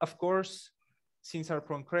 Of course, since our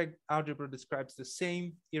Poincare algebra describes the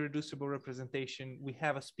same irreducible representation, we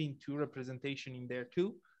have a spin 2 representation in there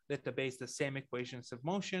too that obeys the same equations of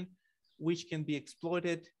motion, which can be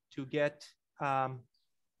exploited to get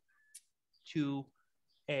to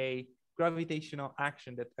a gravitational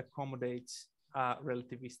action that accommodates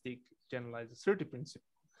relativistic generalized assertive principle.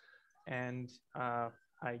 And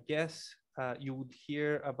I guess you would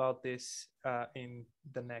hear about this in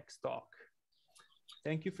the next talk.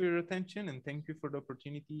 Thank you for your attention, and thank you for the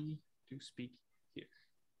opportunity to speak here.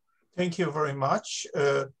 Thank you very much.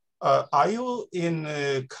 Are you in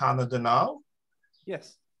Canada now?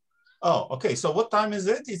 Yes. Oh, okay. So what time is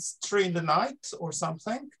it? It's 3 in the night or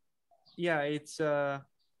something? Yeah, it's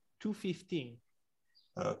 2:15.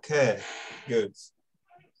 Okay, good,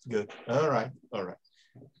 good. All right, all right.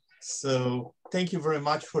 So thank you very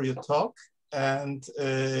much for your talk. And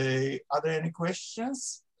are there any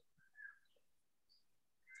questions?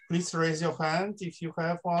 Please raise your hand if you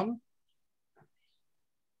have one.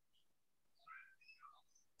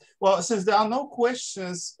 Well, since there are no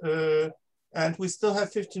questions and we still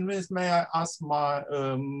have 15 minutes, may I ask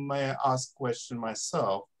question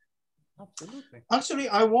myself? Absolutely. Actually,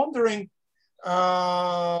 I'm wondering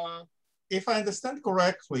if I understand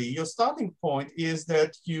correctly, your starting point is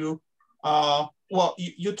that you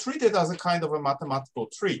you treat it as a kind of a mathematical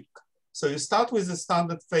trick. So you start with the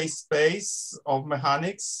standard phase space of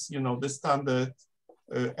mechanics, you know, the standard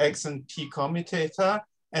X and P commutator,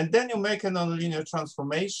 and then you make a nonlinear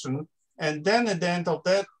transformation. And then at the end of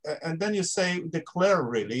that, and then you declare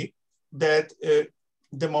really that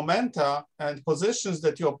the momenta and positions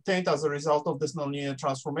that you obtained as a result of this nonlinear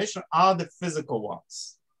transformation are the physical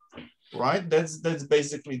ones, right? That's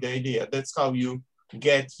basically the idea. That's how you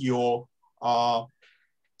get your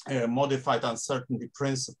modified uncertainty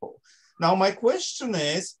principle. Now, my question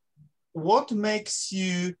is, what makes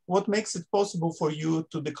it possible for you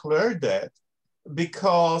to declare that?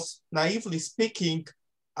 Because naively speaking,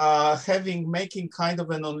 making kind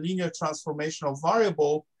of a nonlinear transformation of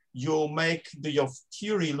variable, you make your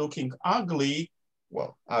theory looking ugly,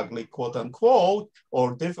 well, ugly quote unquote,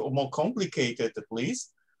 or more complicated at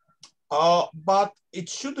least. But it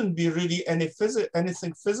shouldn't be really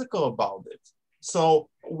anything physical about it. So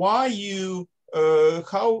why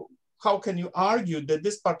how can you argue that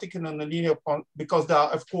this particular nonlinear, because there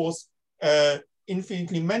are of course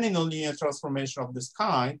infinitely many nonlinear transformations of this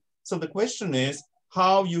kind. So the question is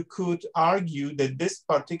how you could argue that this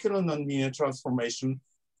particular nonlinear transformation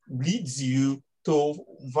leads you to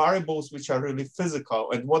variables which are really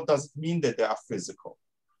physical, and what does it mean that they are physical?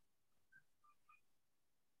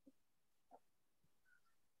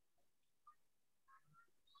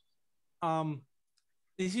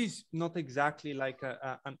 This is not exactly like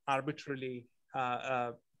an arbitrarily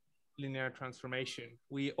linear transformation.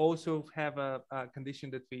 We also have a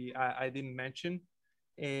condition that I didn't mention,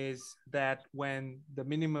 is that when the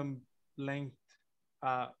minimum length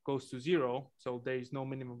goes to 0, so there is no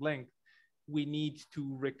minimum length, we need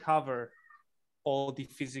to recover all the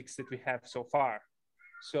physics that we have so far.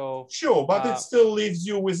 So sure, but it still leaves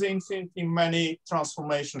you with infinitely many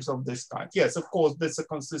transformations of this kind. Yes, of course, that's a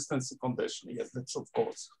consistency condition. Yes, that's of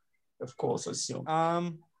course assumed.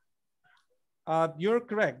 You're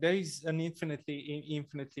correct. There is an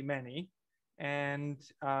infinitely many, and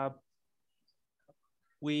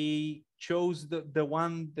we chose the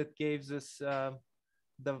one that gives us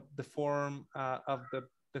the form of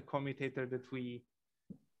the commutator that we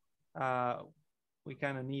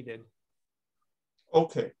kind of needed.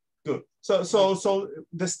 Okay, good. So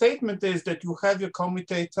the statement is that you have your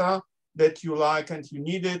commutator that you like and you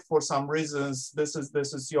need it for some reasons. This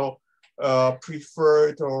is your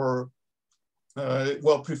preferred or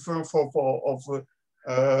preferred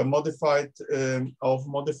modified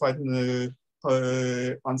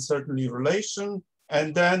uncertainty relation,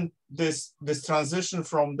 and then this transition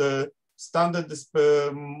from the standard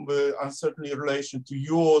uncertainty relation to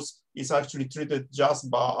yours is actually treated just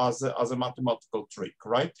as a mathematical trick,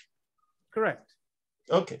 right? Correct.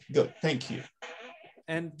 Okay, good. Thank you.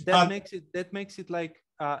 And that makes it like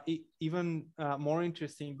even more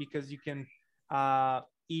interesting, because you can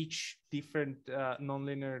each different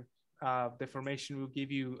nonlinear deformation will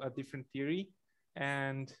give you a different theory,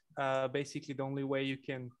 and basically the only way you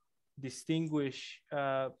can distinguish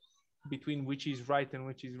between which is right and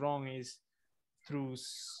which is wrong is through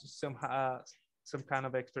some kind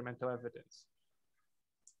of experimental evidence.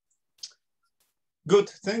 Good,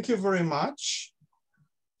 thank you very much.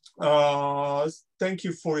 Thank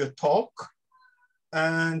you for your talk.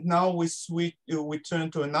 And now we turn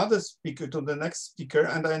to another speaker, to the next speaker,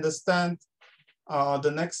 and I understand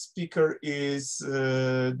the next speaker is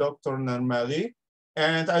Dr. Nermeli.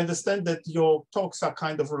 And I understand that your talks are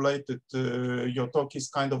kind of related, your talk is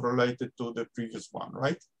kind of related to the previous one,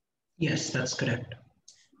 right? Yes, that's correct.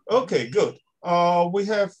 Okay, good. We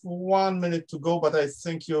have 1 minute to go, but I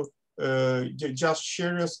think you just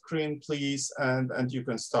share your screen, please, and you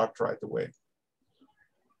can start right away.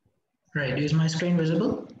 Right, is my screen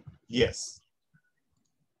visible? Yes.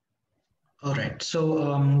 All right,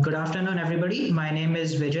 so good afternoon, everybody. My name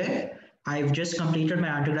is Vijay. I've just completed my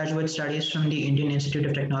undergraduate studies from the Indian Institute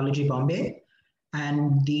of Technology, Bombay.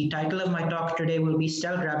 And the title of my talk today will be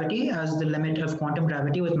Stellar Gravity as the Limit of Quantum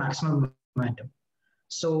Gravity with Maximum Momentum.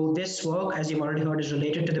 So this work, as you've already heard, is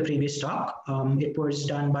related to the previous talk. It was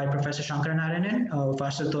done by Professor Shankaranarayanan,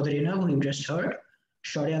 Vasil Todorina, who you just heard,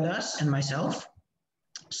 Shaurya Das, and myself.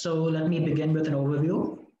 So let me begin with an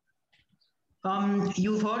overview.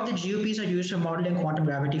 You've heard that GOPs are used for modeling quantum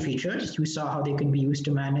gravity features. You saw how they can be used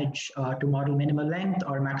to manage, to model minimal length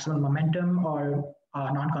or maximum momentum or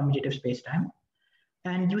non-commutative spacetime.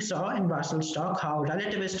 And you saw in Vasil's talk how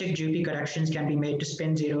relativistic GOP corrections can be made to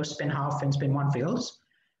spin 0, spin half, and spin 1 fields.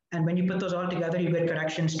 And when you put those all together, you get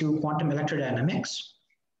corrections to quantum electrodynamics.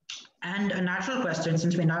 And a natural question,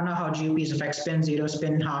 since we now know how GOPs affect spin 0,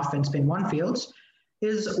 spin half, and spin 1 fields,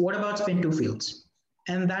 is what about spin 2 fields?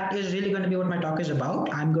 And that is really going to be what my talk is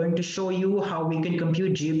about. I'm going to show you how we can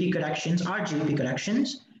compute GOP corrections, our GOP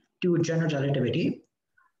corrections, to general relativity.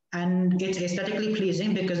 And it's aesthetically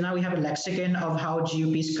pleasing because now we have a lexicon of how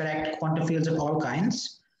GOPs correct quantum fields of all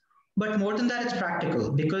kinds. But more than that, it's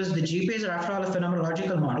practical because the GOPs are, after all, a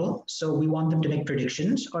phenomenological model. So we want them to make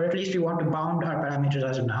predictions, or at least we want to bound our parameters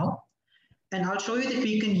as of now. And I'll show you that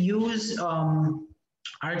we can use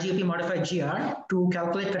our GOP modified GR to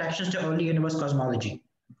calculate corrections to early universe cosmology.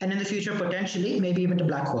 And in the future, potentially, maybe even to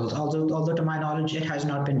black holes, although to my knowledge, it has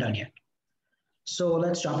not been done yet. So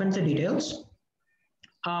let's jump into the details.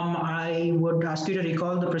 I would ask you to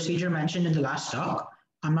recall the procedure mentioned in the last talk.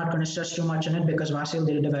 I'm not going to stress too much on it because Vasil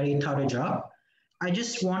did a very thorough job. I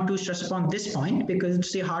just want to stress upon this point because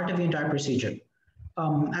it's the heart of the entire procedure.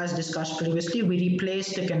 As discussed previously, we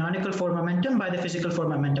replaced the canonical form momentum by the physical form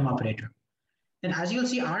momentum operator. And as you'll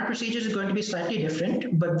see, our procedure is going to be slightly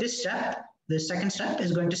different, but this step, the second step,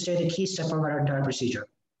 is going to stay the key step of our entire procedure.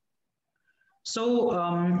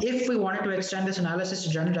 So if we wanted to extend this analysis to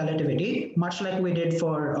general relativity, much like we did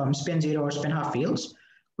for spin 0 or spin half fields,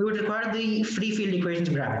 we would require the free field equations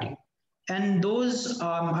of gravity. And those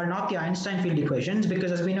are not the Einstein field equations,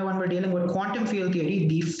 because as we know, when we're dealing with quantum field theory,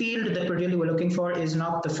 the field that we're looking for is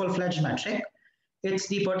not the full-fledged metric. It's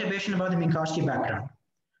the perturbation about the Minkowski background.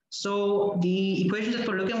 So the equations that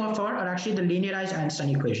we're looking for are actually the linearized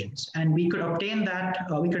Einstein equations. And we could obtain that,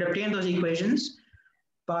 those equations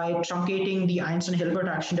by truncating the Einstein-Hilbert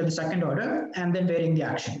action to the second order and then varying the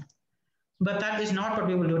action. But that is not what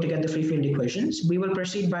we will do to get the free field equations. We will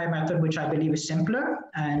proceed by a method which I believe is simpler,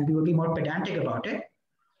 and we will be more pedantic about it.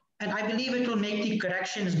 And I believe it will make the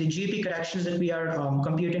corrections, the GP corrections that we are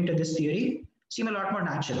computing to this theory, seem a lot more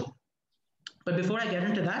natural. But before I get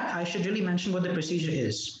into that, I should really mention what the procedure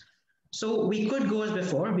is. So we could go as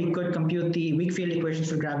before. We could compute the weak field equations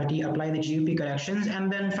for gravity, apply the GOP corrections,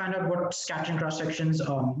 and then find out what scattering cross-sections,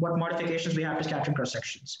 what modifications we have to scattering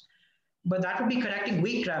cross-sections. But that would be correcting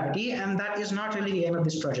weak gravity, and that is not really the aim of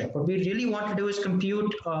this project. What we really want to do is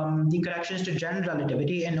compute the corrections to general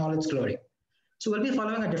relativity in all its glory. So we'll be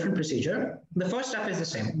following a different procedure. The first step is the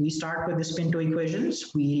same. We start with the spin 2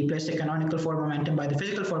 equations. We replace the canonical form momentum by the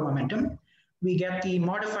physical form momentum. We get the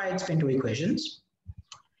modified spin 2 equations.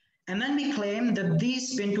 And then we claim that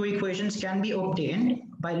these spin 2 equations can be obtained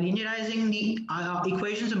by linearizing the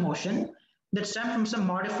equations of motion that stem from some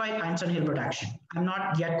modified Einstein-Hilbert action. I'm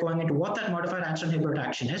not yet going into what that modified Einstein-Hilbert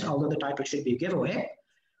action is, although the title should be a giveaway.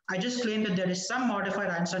 I just claim that there is some modified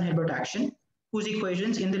Einstein-Hilbert action whose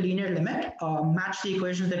equations in the linear limit match the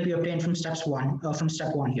equations that we obtained from step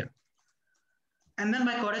one here. And then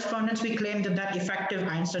by correspondence, we claim that that effective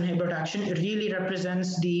Einstein-Hilbert action really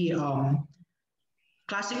represents the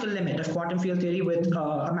classical limit of quantum field theory with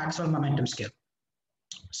a maximum momentum scale.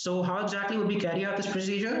 So how exactly would we carry out this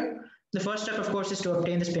procedure? The first step, of course, is to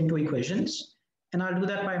obtain the spin 2 equations. And I'll do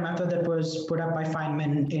that by a method that was put up by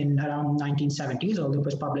Feynman in around 1970s, although it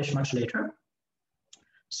was published much later.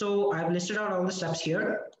 So I've listed out all the steps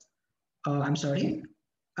here. I'm sorry.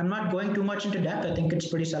 I'm not going too much into depth. I think it's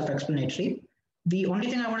pretty self-explanatory. The only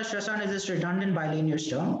thing I want to stress on is this redundant bilinear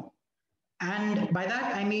term. And by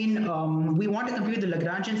that, I mean, we want to compute the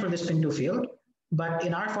Lagrangian for the spin 2 field. But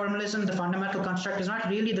in our formalism, the fundamental construct is not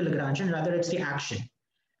really the Lagrangian, rather it's the action.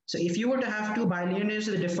 So if you were to have two bilinears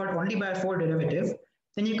that differ only by a 4 derivative,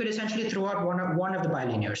 then you could essentially throw out one of the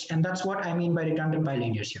bilinears. And that's what I mean by redundant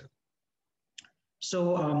bilinears here.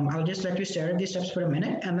 So I'll just let you stare at these steps for a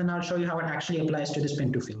minute, and then I'll show you how it actually applies to the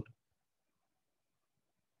spin 2 field.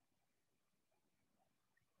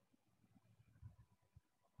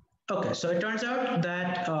 Okay, so it turns out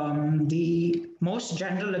that the most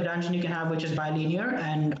general Lagrangian you can have, which is bilinear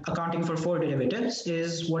and accounting for 4 derivatives,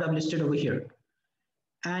 is what I've listed over here.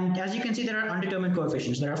 And as you can see, there are undetermined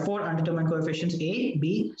coefficients. There are 4 undetermined coefficients, A,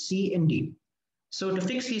 B, C, and D. So to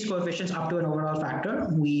fix these coefficients up to an overall factor,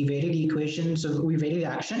 we vary the equations, we vary the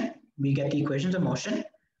action, we get the equations of motion.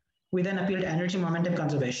 We then appeal to energy momentum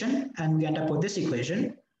conservation, and we end up with this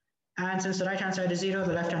equation. And since the right-hand side is 0,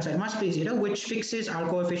 the left-hand side must be 0, which fixes our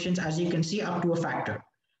coefficients, as you can see, up to a factor.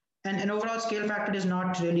 And an overall scale factor is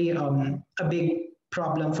not really a big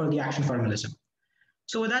problem for the action formalism.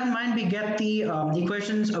 So with that in mind, we get the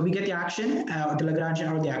equations, we get the action, the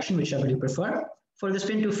Lagrangian or the action, whichever you prefer, for the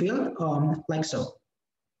spin 2 field, like so.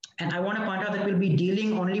 And I want to point out that we'll be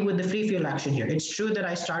dealing only with the free field action here. It's true that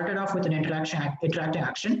I started off with an interacting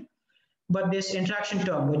action, but this interaction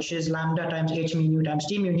term, which is lambda times h mu nu times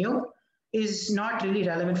t mu nu, is not really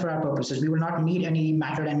relevant for our purposes. We will not need any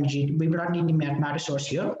matter energy. We will not need any matter source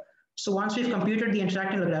here. So once we've computed the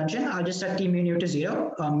interacting Lagrangian, I'll just set t mu nu to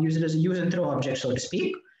 0, use it as a use and throw object, so to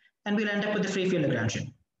speak, and we'll end up with the free field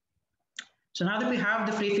Lagrangian. So now that we have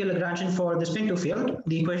the free field Lagrangian for the spin 2 field,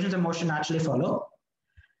 the equations of motion naturally follow.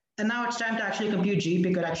 And now it's time to actually compute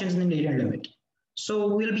GUP corrections in the linear limit.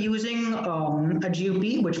 So we'll be using a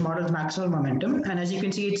GUP, which models maximal momentum. And as you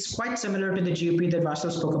can see, it's quite similar to the GUP that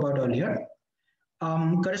Vasil spoke about earlier.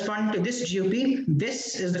 Corresponding to this GUP,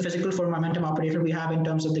 this is the physical form momentum operator we have in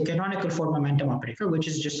terms of the canonical form momentum operator, which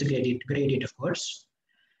is just a gradient, of course.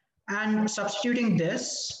 And substituting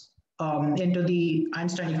this into the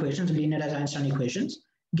Einstein equations, linearized Einstein equations,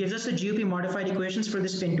 gives us the GUP modified equations for the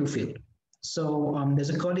spin 2 field. So there's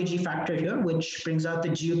a curly G factor here, which brings out the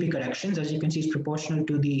GUP corrections. As you can see, it's proportional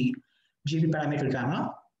to the GUP parameter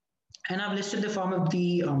gamma. And I've listed the form of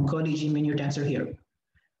the curly G mu tensor here.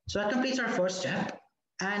 So that completes our first step.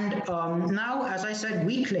 And now, as I said,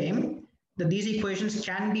 we claim that these equations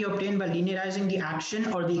can be obtained by linearizing the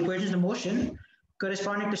action or the equations of motion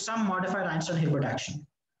corresponding to some modified Einstein-Hilbert action.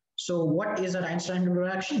 So what is that Einstein-Hilbert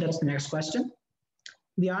action? That's the next question.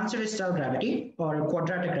 The answer is cell gravity, or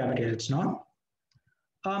quadratic gravity as it's known.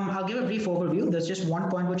 I'll give a brief overview. There's just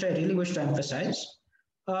one point which I really wish to emphasize.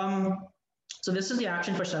 So this is the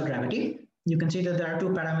action for cell gravity. You can see that there are 2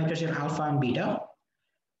 parameters here, alpha and beta.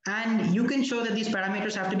 And you can show that these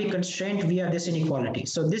parameters have to be constrained via this inequality.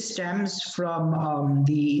 So this stems from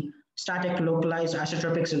the static localized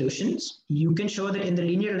isotropic solutions. You can show that in the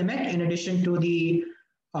linear limit, in addition to the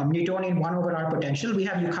Newtonian 1 over r potential, we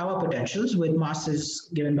have Yukawa potentials with masses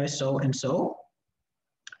given by so and so.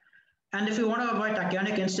 And if we want to avoid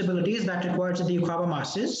tachyonic instabilities, that requires that the Yukawa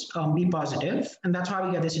masses be positive, and that's how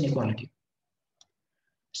we get this inequality.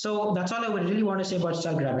 So that's all I would really want to say about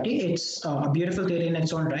cell gravity. It's a beautiful theory in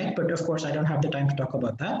its own right, but of course I don't have the time to talk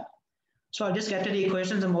about that. So I'll just get to the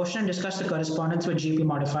equations of motion and discuss the correspondence with GUP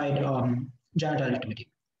modified general relativity.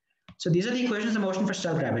 So these are the equations of motion for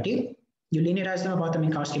cell gravity. You linearize them about the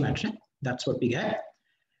Minkowski metric. That's what we get.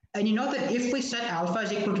 And you know that if we set alpha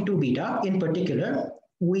is equal to 2 beta, in particular,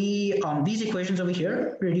 we these equations over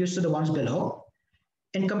here reduce to the ones below.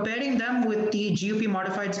 And comparing them with the GUP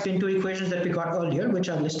modified spin 2 equations that we got earlier, which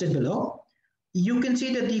are listed below, you can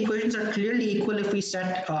see that the equations are clearly equal if we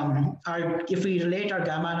set if we relate our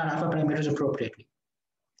gamma and our alpha parameters appropriately.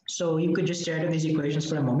 So you could just stare at these equations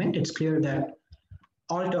for a moment. It's clear that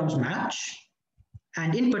all terms match.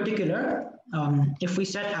 And in particular, if we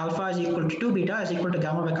set alpha is equal to 2 beta is equal to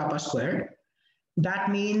gamma by kappa squared,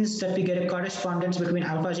 That means that we get a correspondence between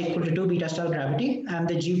alpha is equal to 2 beta star gravity and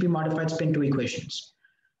the GP modified spin 2 equations.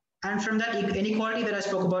 And from that inequality that I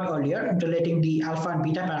spoke about earlier, relating the alpha and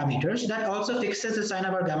beta parameters, that also fixes the sign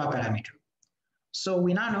of our gamma parameter. So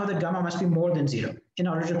we now know that gamma must be more than 0 in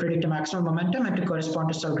order to predict a maximum momentum and to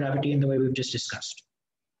correspond to cell gravity in the way we've just discussed.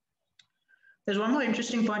 There's one more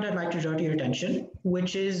interesting point I'd like to draw to your attention,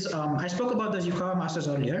 which is I spoke about those Yukawa masses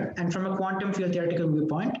earlier, and from a quantum field theoretical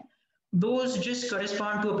viewpoint, those just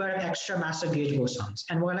correspond to a pair of extra massive gauge bosons.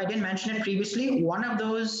 And while I didn't mention it previously, one of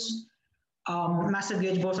those massive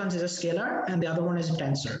gauge bosons is a scalar and the other one is a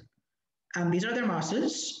tensor. And these are their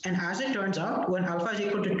masses. And as it turns out, when alpha is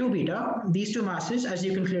equal to 2 beta, these two masses, as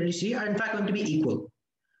you can clearly see, are in fact going to be equal.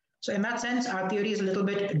 So in that sense, our theory is a little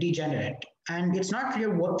bit degenerate. And it's not clear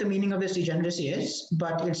what the meaning of this degeneracy is,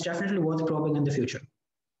 but it's definitely worth probing in the future.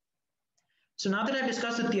 So now that I've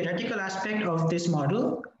discussed the theoretical aspect of this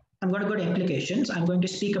model, I'm going to go to implications. I'm going to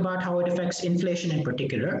speak about how it affects inflation in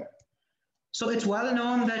particular. So it's well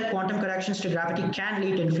known that quantum corrections to gravity can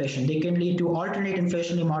lead to inflation. They can lead to alternate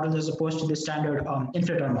inflationary models as opposed to the standard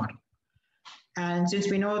inflaton model. And since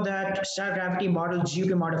we know that star gravity models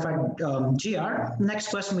GUP modified GR, next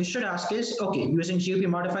question we should ask is, okay, using GUP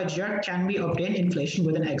modified GR, can we obtain inflation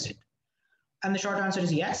with an exit? And the short answer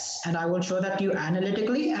is yes. And I will show that to you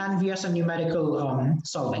analytically and via some numerical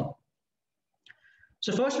solving.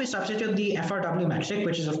 So first we substitute the FRW metric,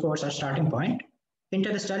 which is of course our starting point,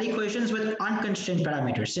 into the Stell equations with unconstrained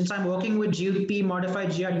parameters. Since I'm working with GUP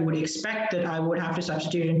modified GR, you would expect that I would have to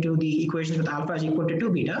substitute into the equations with alpha is equal to 2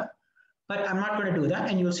 beta, but I'm not going to do that,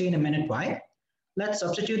 and you'll see in a minute why. Let's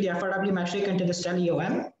substitute the FRW metric into the Stell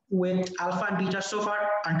EOM with alpha and beta so far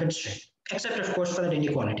unconstrained, except of course for that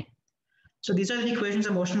inequality. So these are the equations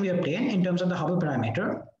of motion we obtain in terms of the Hubble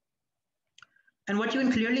parameter. And what you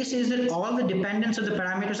can clearly see is that all the dependence of the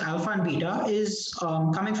parameters alpha and beta is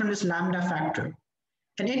coming from this lambda factor.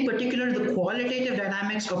 And in particular, the qualitative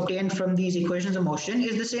dynamics obtained from these equations of motion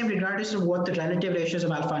is the same regardless of what the relative ratios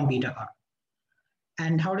of alpha and beta are.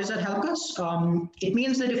 And how does that help us? It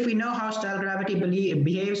means that if we know how Stell gravity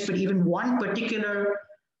behaves for even one particular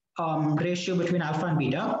ratio between alpha and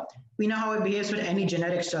beta, we know how it behaves for any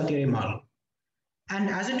generic Stell theory model. And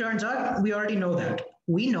as it turns out, we already know that.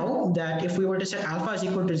 We know that if we were to set alpha is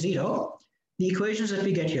equal to 0, the equations that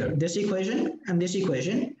we get here, this equation and this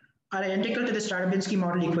equation, are identical to the Starobinsky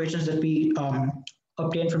model equations that we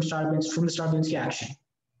obtained from the Starobinsky action.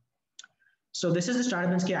 So this is the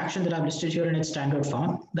Starobinsky action that I've listed here in its standard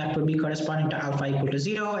form. That would be corresponding to alpha equal to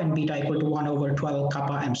 0 and beta equal to 1 over 12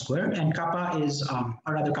 kappa m squared. And kappa is,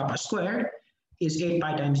 or rather kappa squared, is 8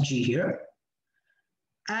 pi times g here.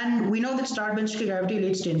 And we know that Starobinsky gravity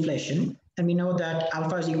leads to inflation. And we know that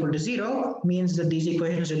alpha is equal to 0 means that these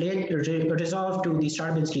equations resolve to the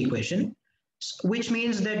Starobinsky equation, which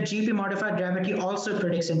means that GP modified gravity also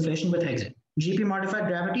predicts inflation with exit. GP modified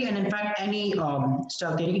gravity, and in fact, any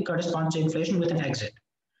Stell theory corresponds to inflation with an exit.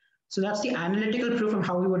 So that's the analytical proof of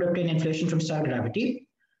how we would obtain inflation from Stell gravity.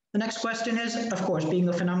 The next question is, of course, being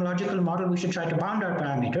a phenomenological model, we should try to bound our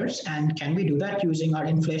parameters. And can we do that using our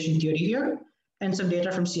inflation theory here and some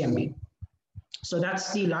data from CMB? So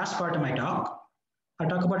that's the last part of my talk. I'll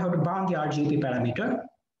talk about how to bound the RGP parameter.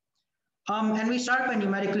 And we start by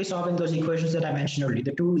numerically solving those equations that I mentioned earlier,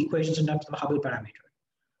 the two equations in terms of the Hubble parameter.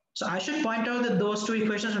 So I should point out that those two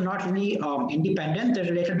equations are not really independent. They're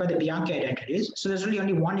related by the Bianchi identities. So there's really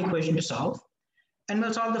only one equation to solve. And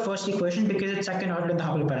we'll solve the first equation because it's second order in the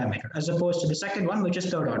Hubble parameter, as opposed to the second one, which is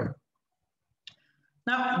third order.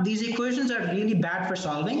 Now, these equations are really bad for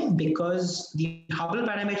solving because the Hubble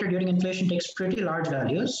parameter during inflation takes pretty large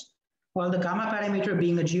values, while the gamma parameter,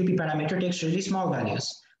 being a GUP parameter, takes really small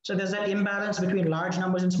values. So there's that imbalance between large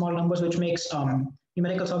numbers and small numbers, which makes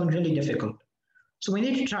numerical solving really difficult. So we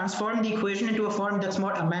need to transform the equation into a form that's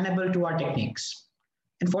more amenable to our techniques.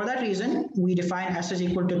 And for that reason, we define S is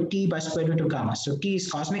equal to T by square root of gamma. So T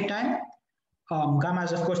is cosmic time. Gamma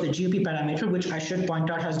is, of course, the GUP parameter, which I should point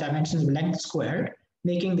out has dimensions of length squared,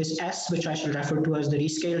 making this S, which I should refer to as the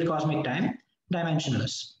rescaled cosmic time,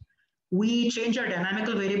 dimensionless. We change our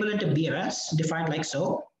dynamical variable into BFS, defined like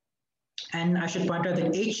so. And I should point out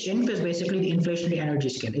that H_inf is basically the inflationary energy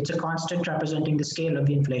scale. It's a constant representing the scale of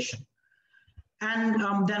the inflation.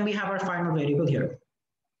 And then we have our final variable here.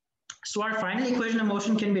 So our final equation of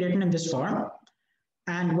motion can be written in this form.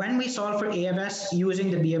 And when we solve for AFS using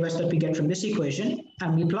the BFS that we get from this equation,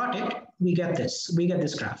 and we plot it, we get this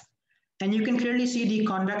graph. And you can clearly see the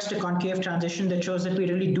convex to concave transition that shows that we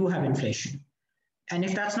really do have inflation. And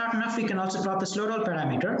if that's not enough, we can also plot the slow roll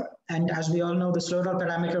parameter. And as we all know, the slow roll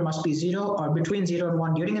parameter must be 0 or between 0 and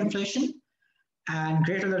 1 during inflation. and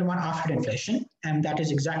greater than 1 after inflation. And that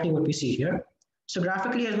is exactly what we see here. So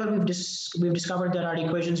graphically as well, we've discovered that our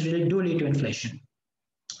equations really do lead to inflation.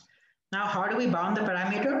 Now, how do we bound the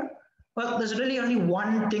parameter? Well, there's really only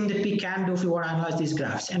one thing that we can do if we want to analyze these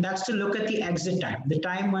graphs, and that's to look at the exit time, the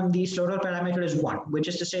time when the total parameter is 1, which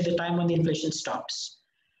is to say the time when the inflation stops.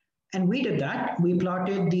 And we did that. We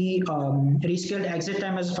plotted the rescaled exit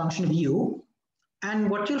time as a function of u. And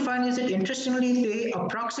what you'll find is that, interestingly, they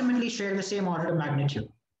approximately share the same order of magnitude.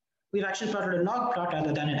 We've actually plotted a log plot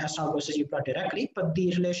rather than an S0 versus U plot directly, but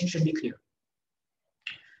the relation should be clear.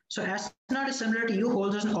 So S0 is similar to U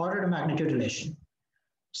holds as an order of magnitude relation.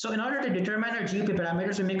 So in order to determine our GUP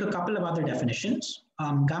parameters, we make a couple of other definitions.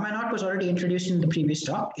 Gamma naught was already introduced in the previous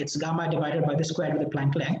talk. It's gamma divided by the square of the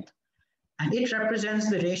Planck length. And it represents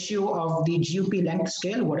the ratio of the GUP length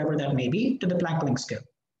scale, whatever that may be, to the Planck length scale.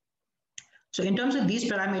 So in terms of these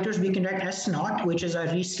parameters, we can write S0, which is our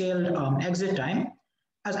rescaled exit time,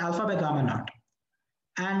 as alpha by gamma naught.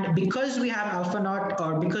 And because we have alpha naught,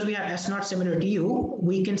 or because we have S0 similar to U,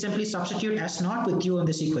 we can simply substitute S0 with U in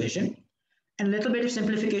this equation. And a little bit of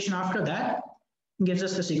simplification after that gives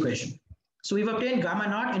us this equation. So we've obtained gamma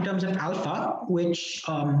naught in terms of alpha, which,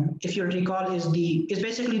 if you recall, is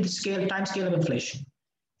basically the time scale of inflation.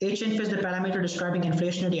 H-inf is the parameter describing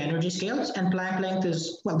inflationary energy scales, and Planck length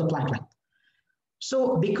is, well, the Planck length.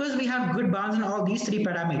 So because we have good bounds in all these 3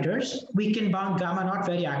 parameters, we can bound gamma naught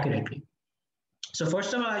very accurately. So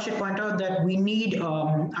first of all, I should point out that we need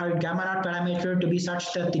our gamma naught parameter to be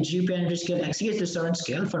such that the GUP energy scale exceeds the CERN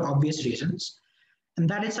scale for obvious reasons. And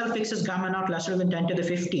that itself fixes gamma naught lesser than 10 to the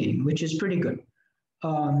 15, which is pretty good.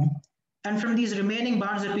 And from these remaining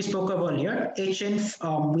bounds that we spoke of earlier, H-inf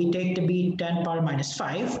we take to be 10 power minus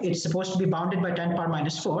 5. It's supposed to be bounded by 10 power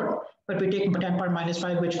minus 4, but we take 10 power minus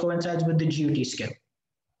 5, which coincides with the GUT scale.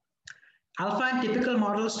 Alpha in typical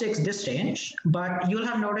models takes this range, but you'll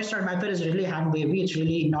have noticed our method is really hand-wavy. It's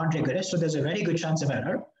really non-rigorous, so there's a very good chance of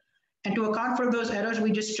error. And to account for those errors,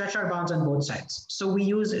 we just stretch our bounds on both sides. So we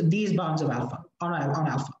use these bounds of alpha, on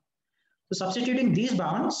alpha. So substituting these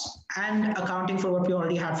bounds and accounting for what we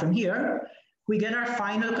already have from here, we get our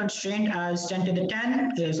final constraint as 10 to the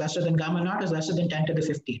 10 is lesser than gamma naught is lesser than 10 to the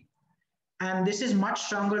 15. And this is much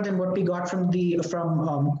stronger than what we got from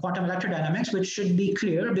quantum electrodynamics, which should be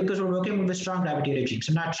clear because we're working with a strong gravity regime.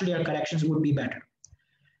 So naturally, our corrections would be better.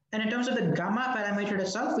 And in terms of the gamma parameter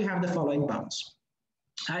itself, we have the following bounds.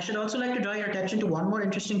 I should also like to draw your attention to one more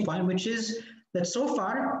interesting point, which is that so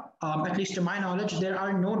far, at least to my knowledge, there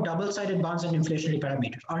are no double-sided bounds in inflationary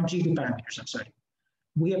parameters, or GUP parameters, I'm sorry.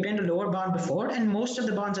 We obtained a lower bound before, and most of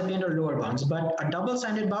the bounds obtained are lower bounds, but a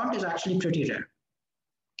double-sided bound is actually pretty rare.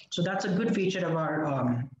 So that's a good feature of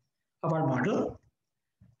our model.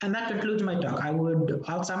 And that concludes my talk.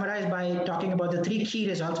 I'll summarize by talking about the 3 key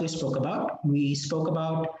results we spoke about. We spoke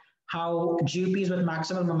about how GUPs with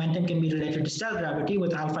maximal momentum can be related to stellar gravity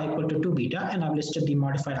with alpha equal to 2 beta, and I've listed the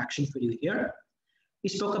modified action for you here. We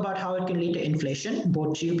spoke about how it can lead to inflation,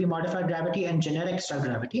 both GUP modified gravity and generic stellar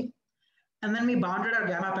gravity. And then we bounded our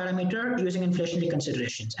gamma parameter using inflationary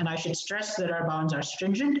considerations. And I should stress that our bounds are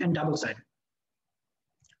stringent and double-sided.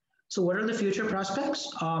 So what are the future prospects?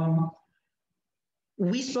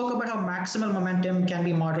 We spoke about how maximal momentum can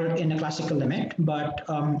be modeled in a classical limit, but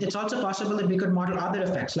it's also possible that we could model other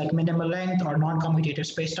effects like minimal length or non-commutative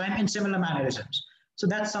spacetime in similar mannerisms. So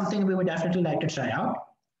that's something we would definitely like to try out.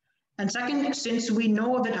 And second, since we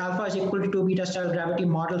know that alpha is equal to 2 beta stellar gravity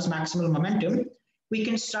models maximal momentum, we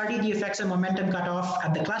can study the effects of momentum cutoff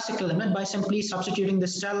at the classical limit by simply substituting the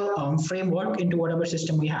Stell framework into whatever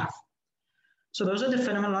system we have. So those are the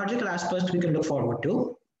phenomenological aspects we can look forward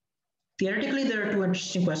to. Theoretically, there are 2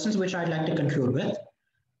 interesting questions which I'd like to conclude with.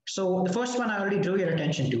 So the first one I already drew your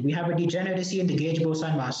attention to. We have a degeneracy in the gauge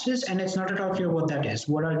boson masses, and it's not at all clear what that is.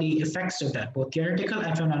 What are the effects of that, both theoretical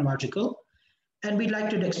and phenomenological? And we'd like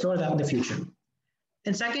to explore that in the future.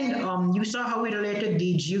 And second, you saw how we related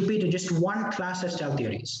the GUP to just one class of Stell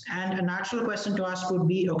theories. And a natural question to ask would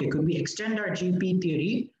be, okay, could we extend our GUP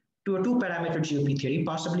theory to a 2-parameter GUP theory,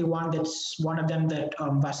 possibly one of them that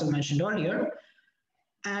Vasil mentioned earlier?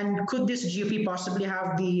 And could this GUP possibly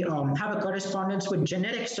have a correspondence with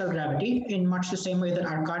generic stellar gravity in much the same way that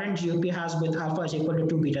our current GUP has with alpha is equal to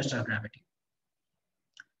 2 beta stellar gravity?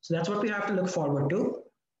 So that's what we have to look forward to.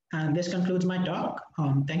 And this concludes my talk.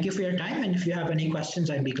 Thank you for your time. And if you have any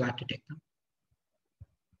questions, I'd be glad to take them.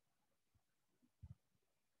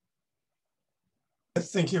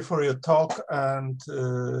 Thank you for your talk. And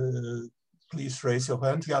please raise your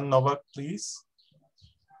hand. Jan Novak, please.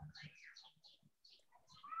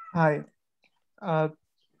 Hi. Are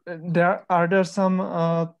there some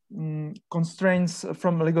constraints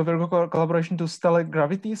from LIGO-Virgo collaboration to stellar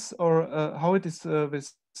gravities, or how it is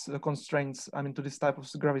with constraints, I mean, to this type of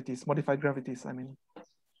gravities, modified gravities, I mean?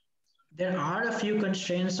 There are a few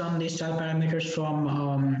constraints on these style parameters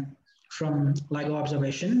from LIGO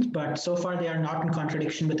observations, but so far they are not in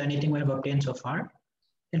contradiction with anything we have obtained so far.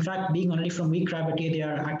 In fact, being only from weak gravity, they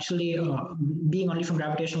are actually, being only from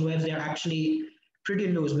gravitational waves, they are actually pretty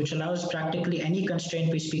loose, which allows practically any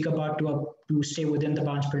constraint we speak about to stay within the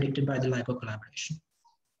bounds predicted by the LIGO collaboration.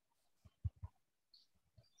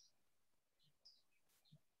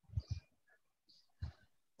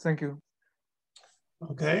 Thank you.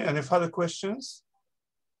 Okay, any further questions?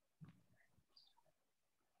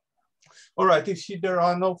 All right, if there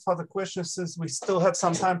are no further questions, since we still have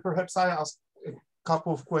some time, perhaps I ask a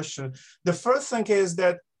couple of questions. The first thing is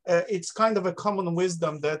that it's kind of a common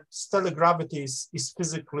wisdom that stellar gravity is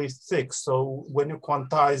physically thick. So when you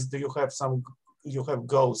quantize, you have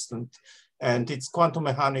ghosts, and it's quantum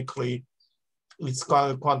mechanically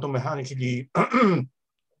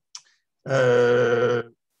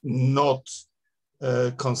not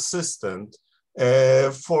consistent.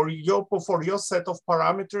 For your set of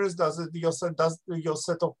parameters, does your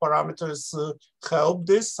set of parameters help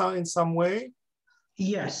this in some way?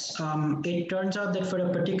 Yes, it turns out that for a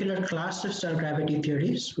particular class of stellar gravity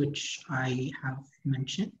theories, which I have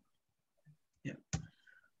mentioned,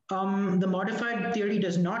 the modified theory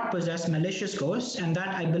does not possess malicious ghosts, and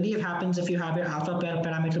that I believe happens if you have your alpha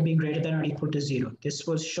parameter being greater than or equal to 0. This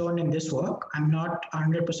was shown in this work. I'm not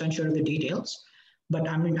 100% sure of the details, but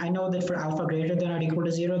I know that for alpha greater than or equal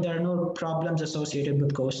to 0, there are no problems associated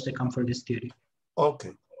with ghosts that come for this theory.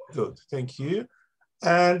 Okay, good, thank you.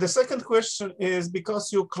 And the second question is,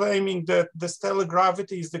 because you're claiming that the stellar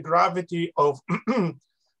gravity is the gravity of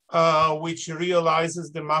which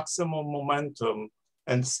realizes the maximum momentum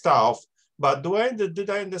and stuff, but did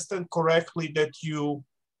I understand correctly that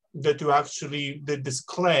this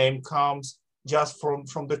claim comes just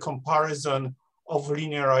from the comparison of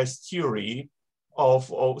linearized theory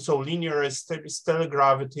so linearized stellar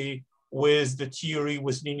gravity with the theory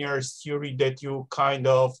with linearized theory that you kind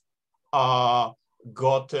of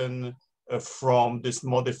gotten from this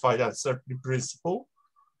modified uncertainty principle?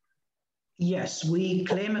 Yes, we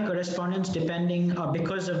claim a correspondence depending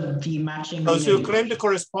because of the matching. So you claim the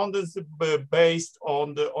correspondence based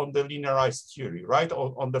on the linearized theory, right?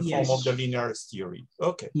 On the form of the linearized theory.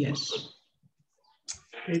 Okay. Yes.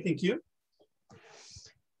 Okay, thank you.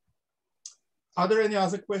 Are there any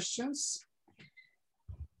other questions?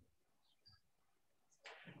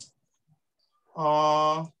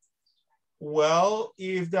 Well,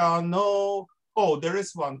 if there are no, there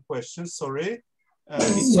is one question, sorry.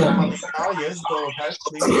 Yes, go ahead,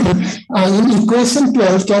 please. In equation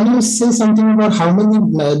 12, can you say something about how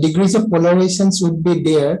many degrees of polarizations would be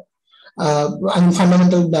there? And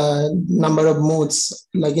fundamental number of modes,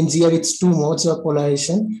 like in ZR, it's 2 modes of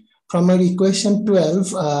polarization. From our equation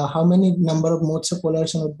 12, how many number of modes of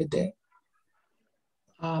polarization would be there?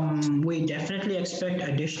 We definitely expect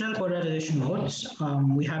additional polarization modes.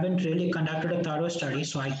 We haven't really conducted a thorough study,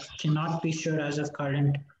 so I cannot be sure as of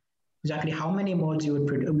current exactly how many modes you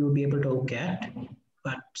would be able to get,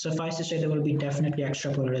 but suffice to say there will be definitely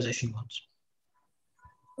extra polarization modes.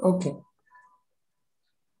 Okay.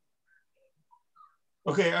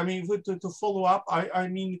 Okay, I mean, to follow up, I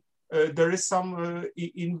mean, there is some,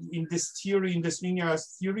 in this theory, in this linear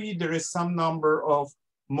theory, there is some number of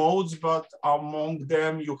modes, but among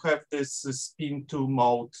them you have this spin 2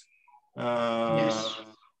 mode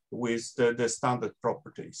with the standard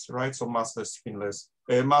properties, right? So massless, spinless,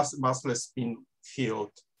 massless spin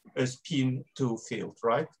field, spin 2 field,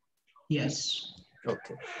 right? Yes.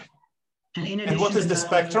 Okay. And what is the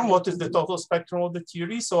spectrum? What is the total spectrum of the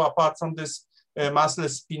theory? So apart from this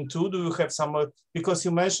massless spin 2, do you have some, because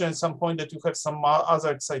you mentioned at some point that you have some other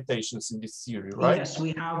excitations in this theory, right? Yes,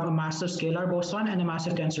 we have a massive scalar boson and a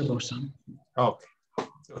massive tensor boson. Okay,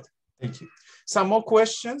 good, thank you. Some more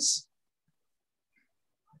questions?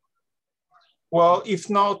 Well, if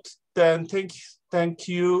not, then thank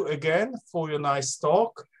you again for your nice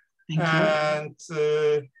talk. And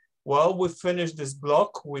well, we finished this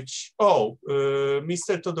block, which,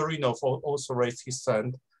 Mr. Todorinov also raised his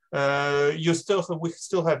hand. We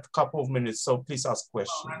still have a couple of minutes, so please ask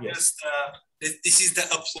questions. Yes. This is the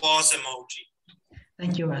applause emoji.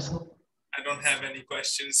 Thank you, Russell. I don't have any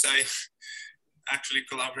questions. I actually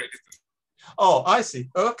collaborated. Oh, I see.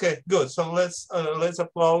 Okay, good. So let's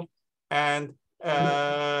applaud and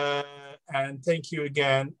thank you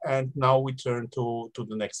again. And now we turn to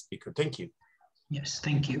the next speaker. Thank you. Yes,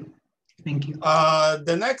 thank you. Thank you.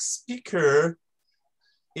 The next speaker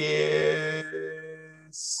is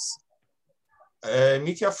It's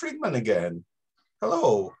Mitya Friedman again.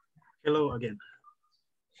 Hello. Hello again.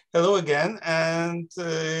 Hello again. And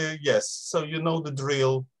yes, so you know the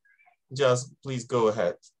drill. Just please go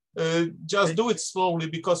ahead. Just do it slowly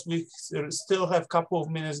because we still have a couple of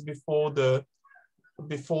minutes before the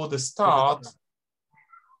start.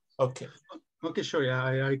 Okay. Okay, sure.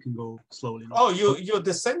 Yeah, I can go slowly. Oh, you're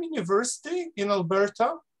the same university in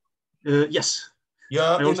Alberta? Yes.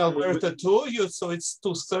 Yeah, in Alberta too. So it's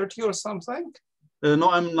 2:30 or something. No,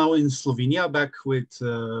 I'm now in Slovenia, back with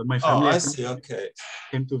my family. Oh, I see. Okay.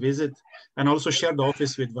 Came to visit, and also shared the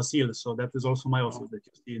office with Vasil. So that is also my office that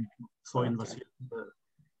you saw in Vasil.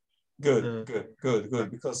 Good.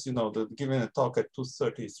 Because you know, giving a talk at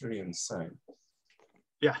 2:30 is really insane.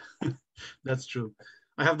 Yeah, that's true.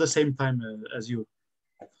 I have the same time as you.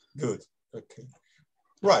 Good. Okay.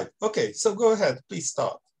 Right. Okay. So go ahead. Please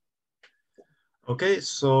start. Okay.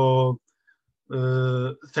 So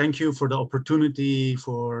thank you for the opportunity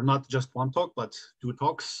for not just one talk, but two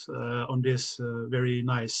talks on this very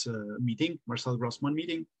nice meeting, Marcel Grossman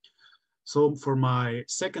meeting. So for my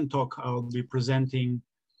second talk, I'll be presenting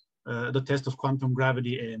the test of quantum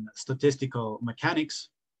gravity in statistical mechanics,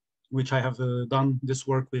 which I have done this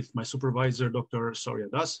work with my supervisor, Dr. Surya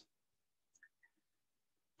Das.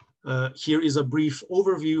 Here is a brief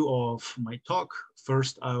overview of my talk.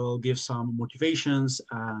 First, I will give some motivations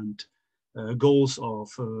and goals of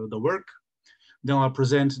the work. Then I'll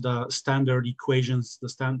present the standard equations, the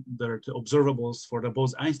standard observables for the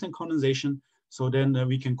Bose-Einstein condensation. So then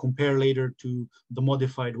we can compare later to the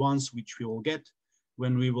modified ones, which we will get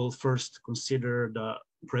when we will first consider the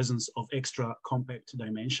presence of extra compact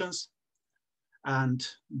dimensions. And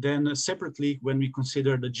then separately, when we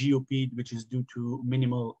consider the GOP, which is due to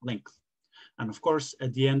minimal length. And of course,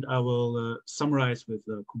 at the end, I will summarize with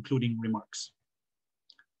concluding remarks.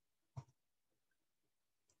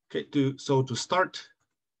 Okay, so to start,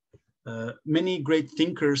 many great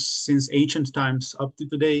thinkers since ancient times up to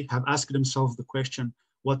today have asked themselves the question,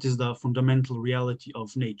 what is the fundamental reality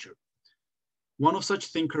of nature? One of such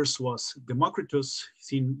thinkers was Democritus,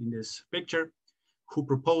 seen in this picture, who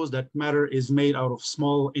proposed that matter is made out of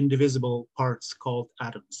small indivisible parts called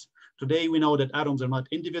atoms. Today we know that atoms are not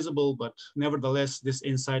indivisible, but nevertheless this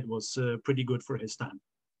insight was pretty good for his time.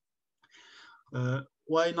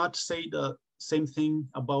 Why not say the same thing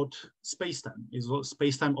about space-time? Is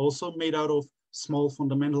space-time also made out of small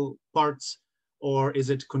fundamental parts, or is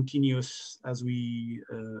it continuous as we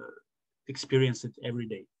experience it every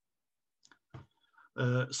day?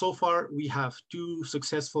 So far, we have two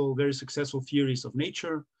very successful theories of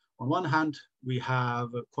nature. On one hand, we have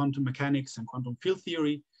quantum mechanics and quantum field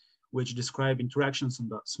theory, which describe interactions on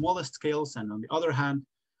the smallest scales. And on the other hand,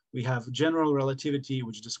 we have general relativity,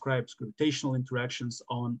 which describes gravitational interactions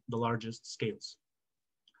on the largest scales.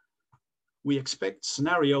 We expect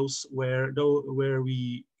scenarios where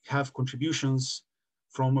we have contributions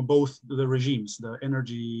from both the regimes, the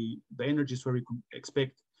energies where we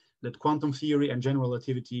expect that quantum theory and general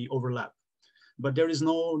relativity overlap. But there is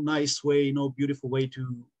no nice way, no beautiful way to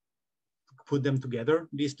put them together,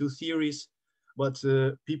 these two theories. But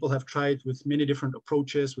people have tried with many different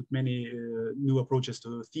approaches, with many new approaches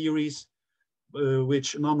to theories,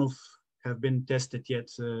 which none of have been tested yet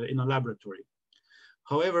in a laboratory.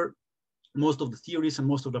 However, most of the theories and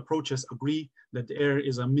most of the approaches agree that there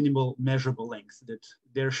is a minimal measurable length, that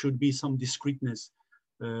there should be some discreteness,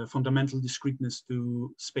 fundamental discreteness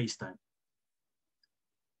to space-time.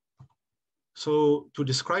 So to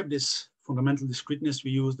describe this fundamental discreteness,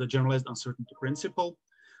 we use the generalized uncertainty principle.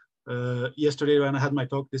 Yesterday when I had my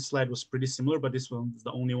talk, this slide was pretty similar, but this one is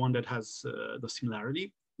the only one that has the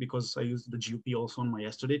similarity because I used the GOP also on my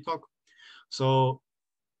yesterday talk. So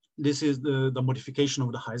this is the modification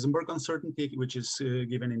of the Heisenberg uncertainty, which is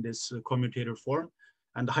given in this commutator form.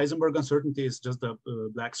 And the Heisenberg uncertainty is just the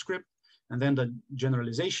black script. And then the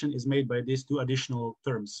generalization is made by these two additional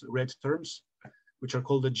terms, red terms, which are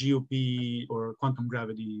called the GOP or quantum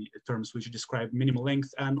gravity terms, which describe minimal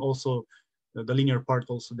length, and also the linear part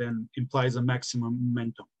also then implies a maximum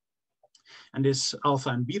momentum. And these alpha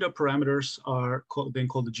and beta parameters are then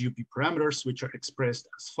called the GOP parameters, which are expressed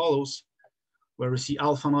as follows, where we see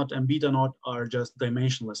alpha naught and beta naught are just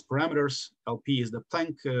dimensionless parameters. LP is the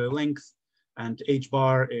Planck length, and H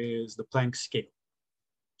bar is the Planck scale.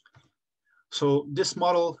 So this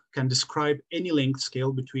model can describe any length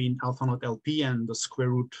scale between alpha naught LP and the square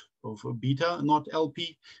root of beta naught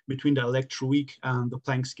LP between the electroweak and the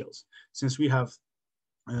Planck scales. Since we have,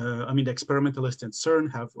 the experimentalists at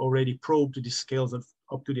CERN have already probed these scales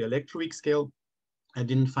up to the electroweak scale. I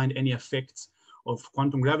didn't find any effects of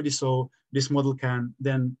quantum gravity. So this model can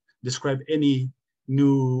then describe any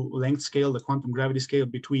new length scale, the quantum gravity scale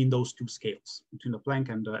between those two scales, between the Planck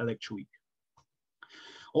and the electroweak.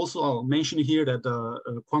 Also, I'll mention here that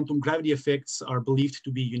the quantum gravity effects are believed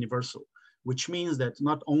to be universal, which means that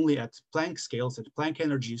not only at Planck scales, at Planck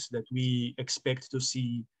energies, that we expect to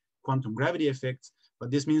see quantum gravity effects, but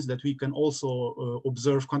this means that we can also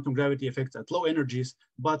observe quantum gravity effects at low energies,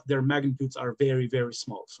 but their magnitudes are very, very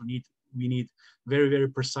small. So we need very, very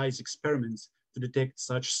precise experiments to detect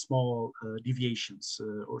such small deviations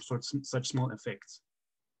or such small effects.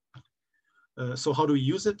 So how do we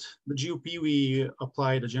use it? The GOP, we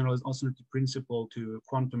apply the generalized uncertainty principle to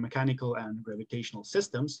quantum mechanical and gravitational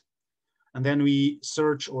systems. And then we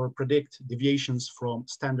search or predict deviations from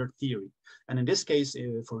standard theory. And in this case,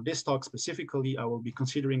 for this talk specifically, I will be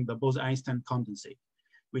considering the Bose-Einstein condensate,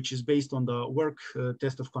 which is based on the work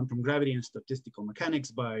test of quantum gravity and statistical mechanics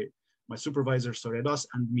by my supervisor, Soredas,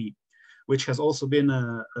 and me, which has also been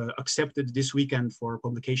accepted this weekend for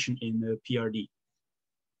publication in PRD.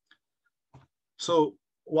 So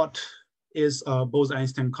what is a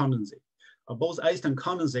Bose-Einstein condensate? A Bose-Einstein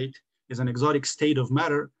condensate is an exotic state of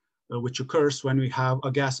matter which occurs when we have a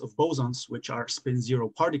gas of bosons, which are spin zero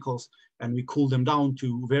particles, and we cool them down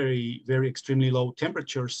to very, very extremely low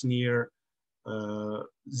temperatures near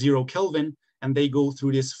 0 Kelvin, and they go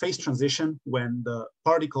through this phase transition when the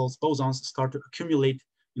particles, bosons, start to accumulate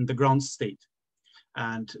in the ground state.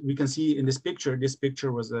 And we can see in this picture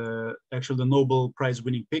was actually the Nobel Prize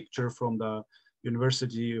winning picture from the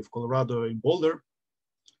University of Colorado in Boulder,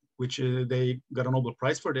 which they got a Nobel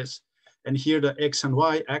Prize for this. And here the X and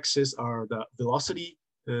Y axis are the velocity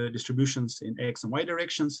distributions in X and Y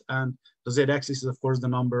directions. And the Z axis is of course the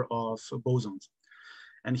number of bosons.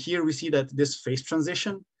 And here we see that this phase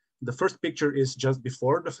transition, the first picture is just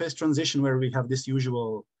before the phase transition where we have this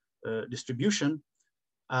usual distribution.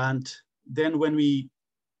 And then when we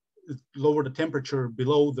lower the temperature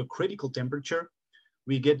below the critical temperature,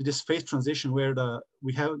 we get this phase transition where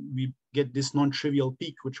we get this non-trivial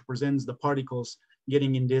peak, which represents the particles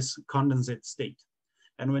getting in this condensate state.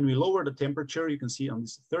 And when we lower the temperature, you can see on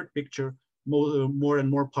this third picture, more and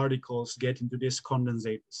more particles get into this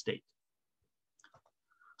condensate state.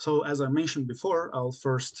 So as I mentioned before, I'll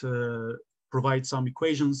first provide some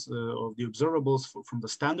equations of the observables from the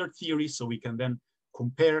standard theory, so we can then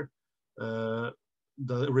compare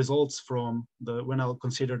the results from when I'll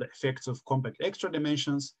consider the effects of compact extra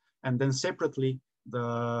dimensions, and then separately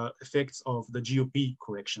the effects of the GOP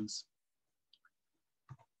corrections.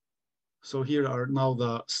 So here are now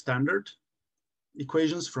the standard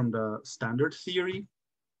equations from the standard theory.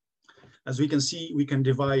 As we can see, we can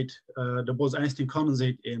divide the Bose-Einstein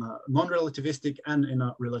condensate in a non-relativistic and in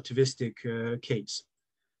a relativistic case.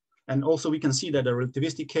 And also we can see that the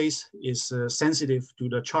relativistic case is sensitive to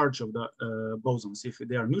the charge of the bosons. If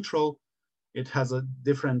they are neutral, it has a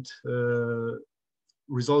different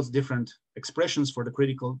results, different expressions for the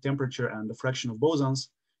critical temperature and the fraction of bosons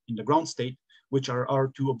in the ground state, which are our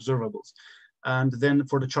two observables. And then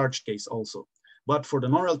for the charged case also. But for the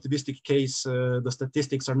non-relativistic case, the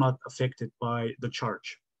statistics are not affected by the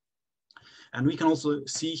charge. And we can also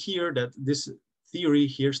see here that this theory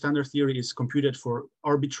here, standard theory, is computed for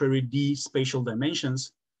arbitrary d spatial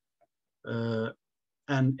dimensions.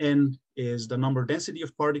 And n is the number density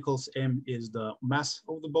of particles, m is the mass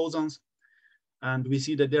of the bosons. And we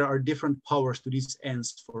see that there are different powers to these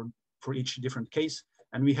n's for each different case.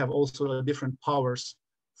 And we have also different powers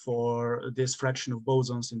for this fraction of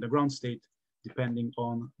bosons in the ground state, depending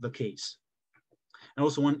on the case. And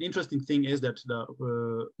also one interesting thing is that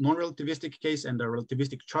the non-relativistic case and the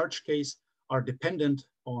relativistic charge case are dependent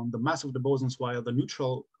on the mass of the bosons, while the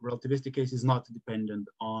neutral relativistic case is not dependent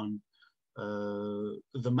on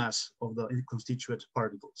the mass of the constituent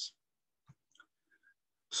particles.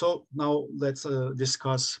 So now let's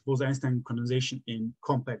discuss Bose-Einstein condensation in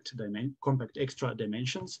compact extra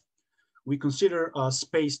dimensions. We consider a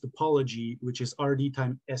space topology, which is RD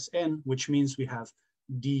times Sn, which means we have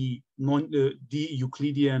d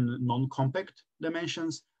Euclidean non-compact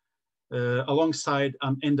dimensions alongside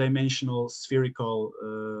an n-dimensional spherical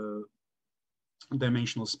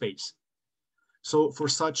dimensional space. So for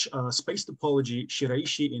such a space topology,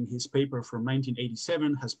 Shiraishi in his paper from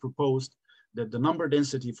 1987 has proposed that the number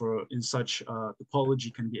density in such a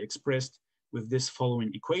topology can be expressed with this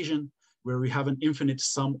following equation, where we have an infinite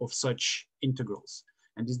sum of such integrals.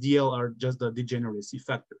 And these DL are just the degeneracy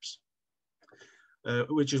factors,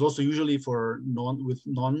 which is also usually for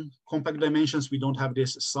non-compact dimensions. We don't have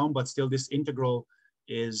this sum, but still this integral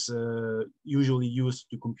is usually used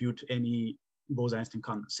to compute any Bose-Einstein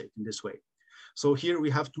condensate in this way. So here we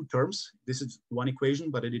have two terms. This is one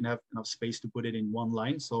equation, but I didn't have enough space to put it in one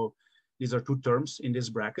line. So These are two terms in this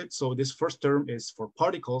bracket. So this first term is for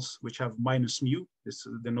particles, which have minus mu. This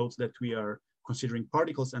denotes that we are considering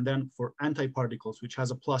particles, and then for antiparticles, which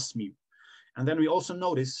has a plus mu. And then we also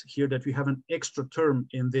notice here that we have an extra term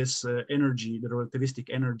in this energy, the relativistic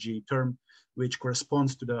energy term, which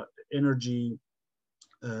corresponds to the energy,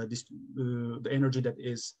 the energy that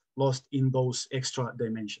is lost in those extra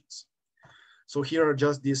dimensions. So here are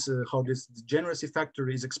just this, how this degeneracy factor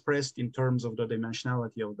is expressed in terms of the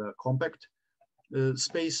dimensionality of the compact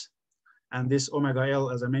space. And this omega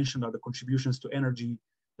L, as I mentioned, are the contributions to energy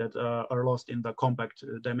that are lost in the compact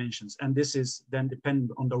dimensions. And this is then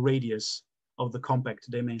dependent on the radius of the compact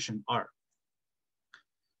dimension R.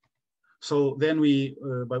 So then we,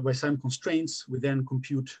 by some constraints, we then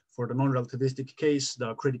compute for the non-relativistic case,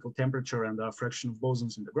 the critical temperature and the fraction of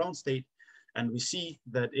bosons in the ground state. And we see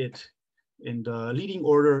that it, in the leading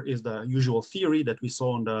order, is the usual theory that we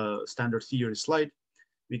saw on the standard theory slide.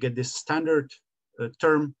 We get this standard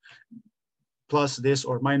term plus this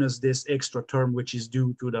or minus this extra term, which is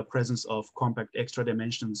due to the presence of compact extra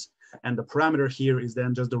dimensions. And the parameter here is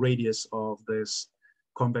then just the radius of this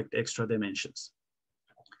compact extra dimensions.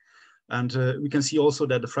 And we can see also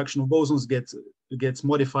that the fraction of bosons gets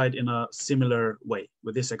modified in a similar way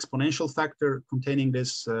with this exponential factor containing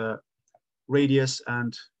this radius,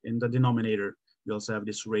 and in the denominator, we also have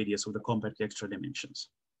this radius of the compact extra dimensions.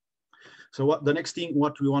 So what the next thing,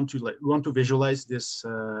 what we want to visualize this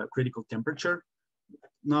critical temperature.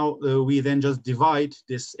 Now we then just divide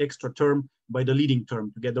this extra term by the leading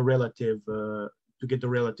term to get the relative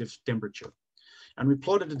temperature. And we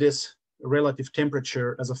plotted this relative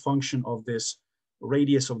temperature as a function of this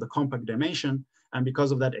radius of the compact dimension. And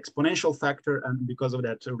because of that exponential factor and because of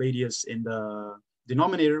that radius in the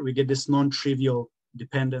denominator, we get this non-trivial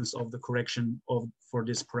dependence of the correction for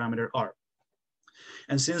this parameter R.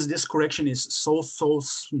 And since this correction is so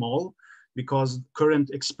small, because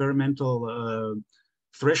current experimental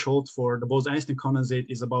threshold for the Bose-Einstein condensate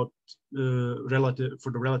is about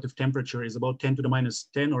for the relative temperature is about 10 to the minus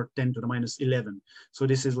 10 or 10 to the minus 11. So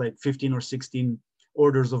this is like 15 or 16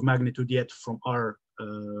 orders of magnitude yet from our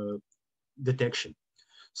detection.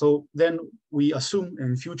 So then we assume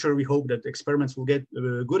in future, we hope that experiments will get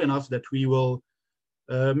good enough that we will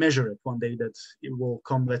measure it one day, that it will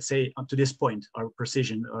come, let's say, up to this point, our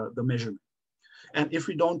precision, the measurement. And if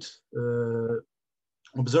we don't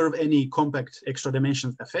observe any compact extra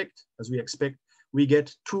dimensions effect, as we expect, we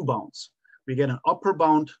get two bounds. We get an upper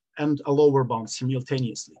bound and a lower bound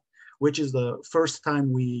simultaneously, which is the first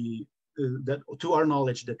time we, that to our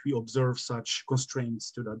knowledge, that we observe such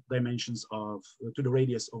constraints to the dimensions of, to the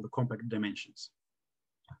radius of the compact dimensions.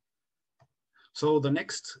 So the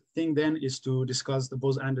next thing then is to discuss the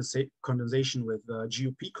Bose-Einstein condensation with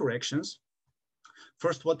GUP corrections.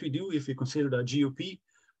 First, what we do if we consider the GUP,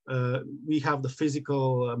 we have the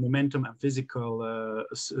physical momentum and physical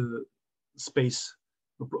space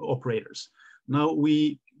operators. Now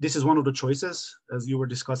this is one of the choices, as you were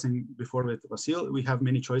discussing before with Vasil. We have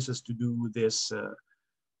many choices to do this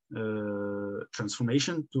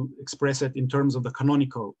transformation, to express it in terms of the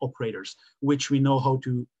canonical operators, which we know how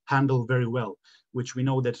to handle very well, which we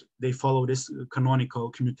know that they follow this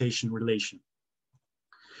canonical commutation relation.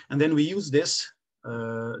 And then we use this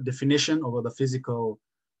definition of the physical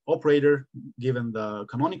operator given the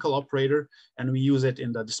canonical operator, and we use it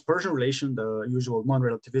in the dispersion relation, the usual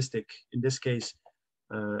non-relativistic, in this case,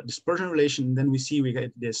 dispersion relation. And then we see we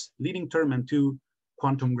get this leading term and two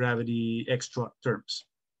quantum gravity extra terms.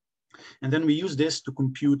 And then we use this to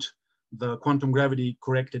compute the quantum gravity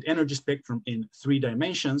corrected energy spectrum in 3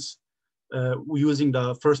 dimensions using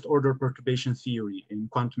the first order perturbation theory in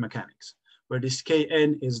quantum mechanics, where this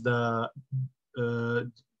Kn is the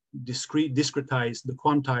discretized, the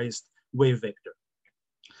quantized wave vector.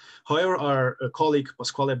 However, our colleague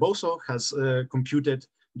Pasquale Boso has computed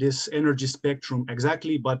this energy spectrum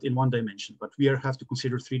exactly, but in 1 dimension. But we have to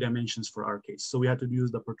consider 3 dimensions for our case. So we have to use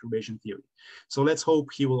the perturbation theory. So let's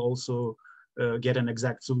hope he will also get an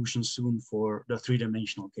exact solution soon for the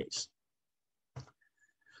 3-dimensional case.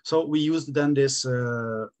 So we used then this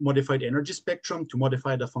modified energy spectrum to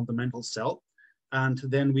modify the fundamental cell. And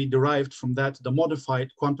then we derived from that the modified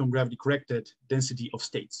quantum gravity corrected density of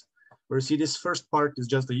states. Where you see this first part is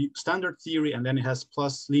just the standard theory, and then it has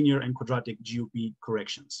plus linear and quadratic GUP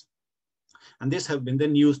corrections. And this have been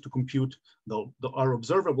then used to compute our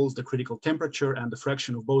observables, the critical temperature and the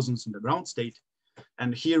fraction of bosons in the ground state.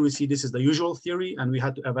 And here we see this is the usual theory, and we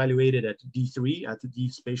had to evaluate it at D3, at the D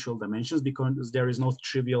spatial dimensions, because there is no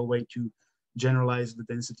trivial way to generalize the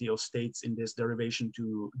density of states in this derivation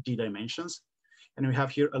to D dimensions. And we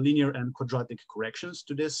have here a linear and quadratic corrections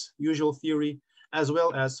to this usual theory. as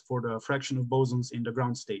well as for the fraction of bosons in the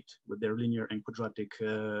ground state with their linear and quadratic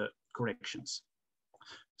corrections.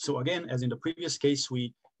 So again, as in the previous case,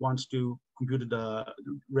 we want to compute the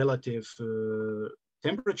relative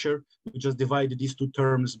temperature. We just divide these two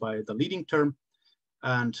terms by the leading term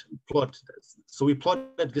and plot this. So we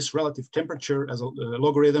plotted this relative temperature as a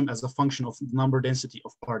logarithm as a function of the number density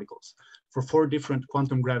of particles for 4 different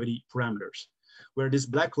quantum gravity parameters, where this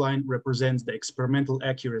black line represents the experimental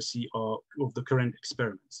accuracy of the current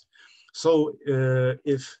experiments. So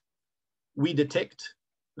if we detect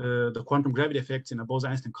the quantum gravity effects in a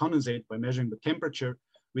Bose-Einstein condensate by measuring the temperature,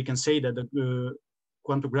 we can say that the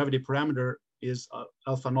quantum gravity parameter is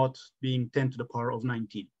alpha naught being 10 to the power of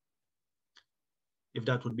 19, if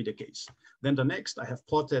that would be the case. Then the next, I have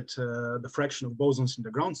plotted the fraction of bosons in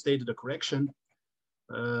the ground state, the correction,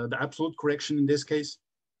 the absolute correction in this case,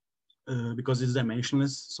 because it's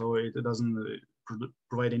dimensionless, so it doesn't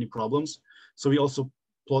provide any problems. So we also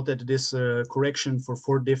plotted this correction for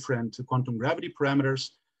 4 different quantum gravity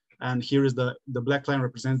parameters. And here is the black line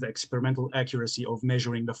represents the experimental accuracy of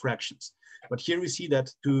measuring the fractions. But here we see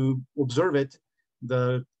that to observe it,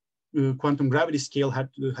 the quantum gravity scale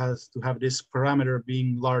has to have this parameter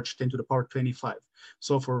being large, 10 to the power 25.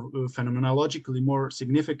 So for phenomenologically more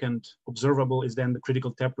significant observable is then the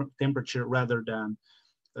critical temperature rather than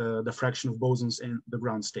the fraction of bosons in the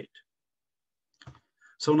ground state.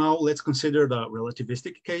 So now let's consider the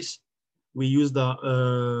relativistic case. We use the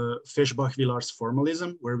Feshbach-Villars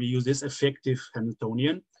formalism, where we use this effective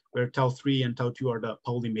Hamiltonian, where tau3 and tau2 are the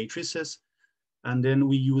Pauli matrices. And then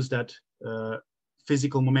we use that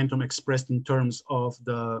physical momentum expressed in terms of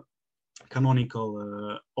the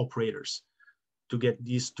canonical operators to get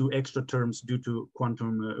these 2 extra terms due to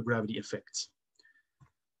quantum gravity effects.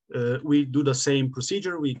 We do the same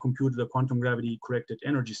procedure. We compute the quantum gravity corrected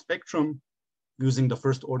energy spectrum using the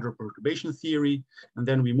first order perturbation theory, and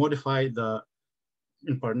then we modify the,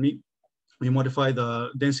 we modify the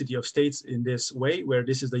density of states in this way, where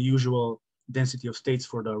this is the usual density of states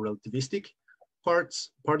for the relativistic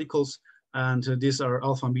particles, and these are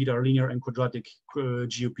alpha and beta are linear and quadratic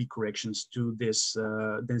GOP corrections to this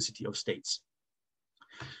density of states.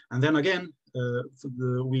 And then again,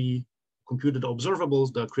 we computed the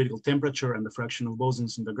observables, the critical temperature and the fraction of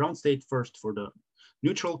bosons in the ground state first for the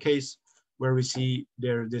neutral case, where we see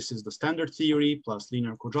there, this is the standard theory plus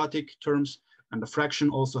linear quadratic terms, and the fraction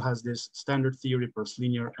also has this standard theory plus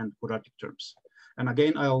linear and quadratic terms. And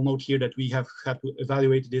again, I'll note here that we have had to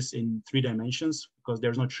evaluate this in 3 dimensions because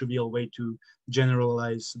there's no trivial way to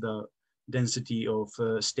generalize the density of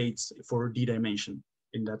states for D dimension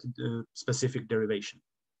in that specific derivation.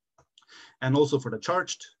 And also for the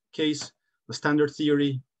charged case, the standard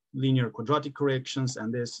theory, linear quadratic corrections,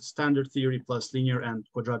 and this standard theory plus linear and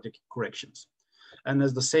quadratic corrections. And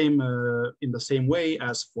as the same in the same way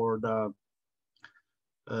as for the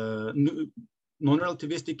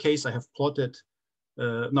non-relativistic case, I have plotted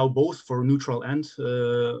now both for neutral and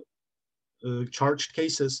charged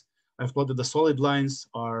cases. I've plotted the solid lines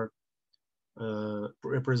are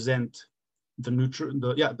represent the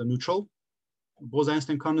neutral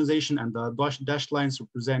Bose-Einstein condensation, and the dashed lines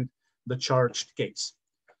represent the charged case.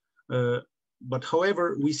 But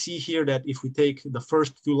however, we see here that if we take the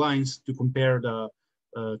first 2 lines to compare the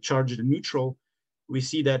charged and neutral, we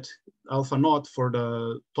see that alpha naught for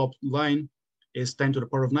the top line is 10 to the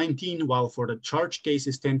power of 19, while for the charged case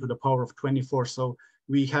is 10 to the power of 24. So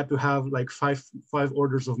we had to have like five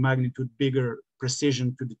orders of magnitude bigger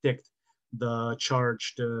precision to detect the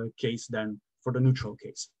charged case than for the neutral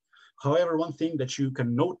case. However, one thing that you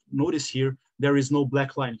can notice here, there is no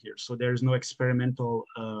black line here. So there is no experimental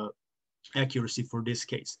accuracy for this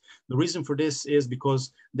case. The reason for this is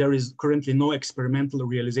because there is currently no experimental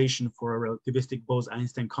realization for a relativistic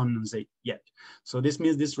Bose-Einstein condensate yet. So this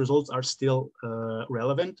means these results are still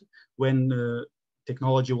relevant when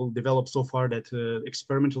technology will develop so far that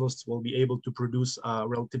experimentalists will be able to produce a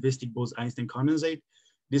relativistic Bose-Einstein condensate.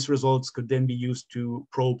 These results could then be used to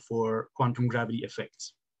probe for quantum gravity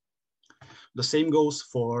effects. The same goes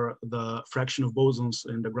for the fraction of bosons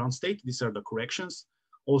in the ground state. These are the corrections.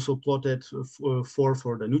 Also plotted 4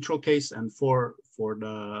 for the neutral case and 4 for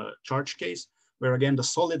the charged case, where again the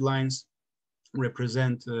solid lines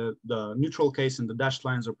represent the neutral case and the dashed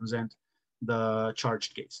lines represent the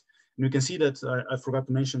charged case. And you can see that I forgot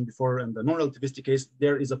to mention before, in the non-relativistic case,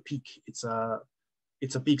 there is a peak. It's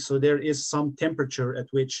a peak. So there is some temperature at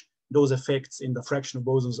which those effects in the fraction of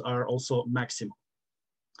bosons are also maximal.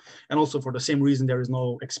 And also for the same reason, there is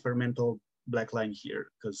no experimental black line here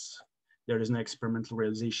because there is no experimental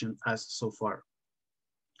realization as so far.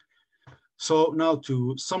 So now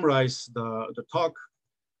to summarize the talk,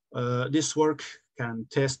 this work can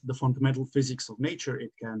test the fundamental physics of nature.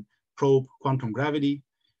 It can probe quantum gravity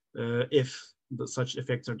if such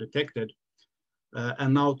effects are detected.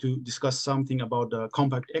 And now to discuss something about the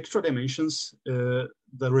compact extra dimensions, the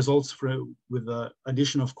results with the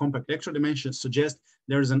addition of compact extra dimensions suggest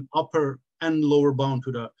there is an upper and lower bound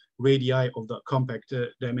to the radii of the compact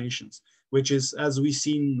dimensions, which is, as we've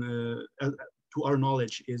seen, to our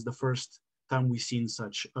knowledge, is the first time we've seen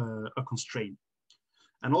such a constraint.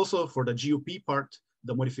 And also for the GOP part,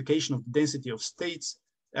 the modification of the density of states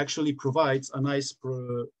actually provides a nice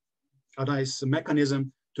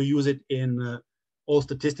mechanism to use it in all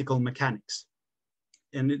statistical mechanics.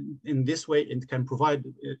 And in this way, it can provide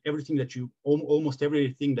everything that almost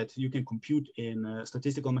everything that you can compute in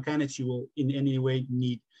statistical mechanics, you will in any way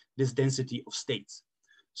need this density of states.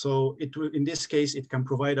 So in this case, it can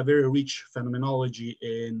provide a very rich phenomenology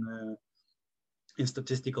in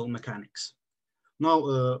statistical mechanics.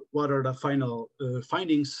 Now, what are the final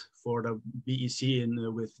findings for the BEC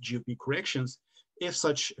with GOP corrections? If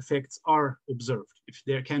such effects are observed, if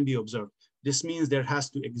there can be observed, this means there has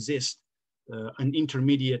to exist an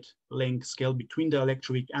intermediate length scale between the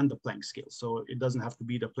electroweak and the Planck scale. So it doesn't have to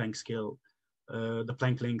be the Planck scale, the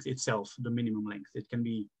Planck length itself, the minimum length. It can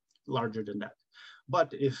be larger than that.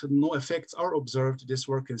 But if no effects are observed, this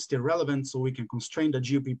work is still relevant, so we can constrain the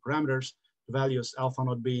GOP parameters, values alpha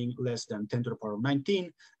naught being less than 10 to the power of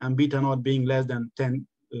 19 and beta naught being less than 10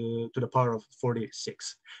 to the power of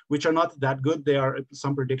 46, which are not that good. They are,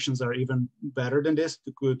 some predictions are even better than this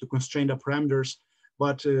to constrain the parameters.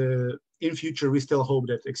 But in future, we still hope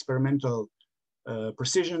that experimental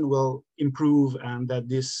precision will improve and that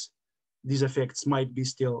these effects might be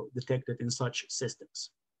still detected in such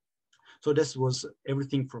systems. So this was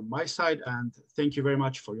everything from my side, and thank you very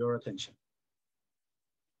much for your attention.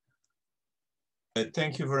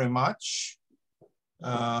 Thank you very much.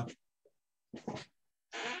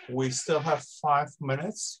 We still have 5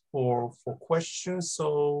 minutes for questions,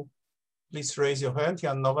 so please raise your hand.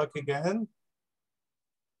 Jan Novak again.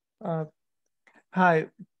 Hi,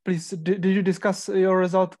 please, did you discuss your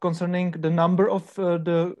result concerning the number of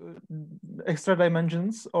the extra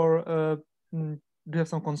dimensions, or do you have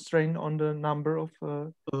some constraint on the number of?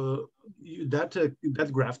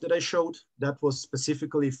 That graph that I showed, that was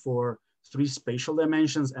specifically for 3 spatial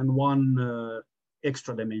dimensions and 1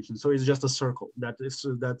 extra dimension. So it's just a circle. That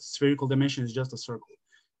spherical dimension is just a circle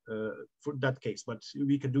for that case. But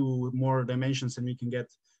we could do more dimensions and we can get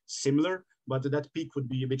similar, but that peak would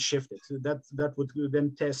be a bit shifted. That would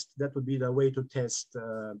then test, that would be the way to test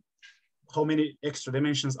how many extra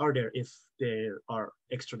dimensions are there if there are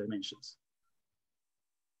extra dimensions.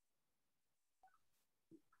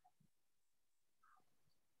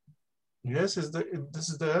 Yes, this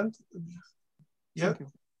is the end? Yeah.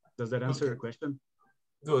 Does that answer your question?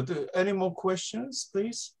 Good. Any more questions,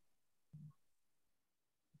 please?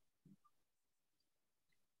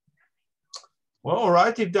 Well, all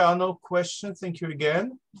right. If there are no questions, thank you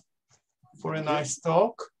again for a nice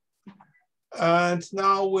talk. And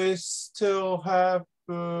now we still have,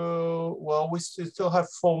 well, we still have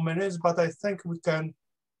 4 minutes, but I think we can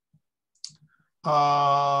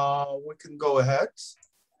go ahead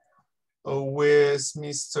with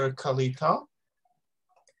Mr. Kalita.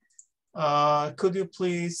 Could you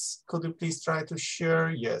please try to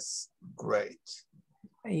share? Yes, great.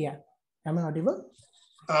 Yeah, am I audible?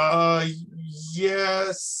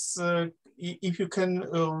 Yes, if you can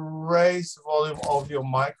raise volume of your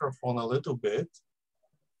microphone a little bit.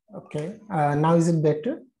 Okay, now is it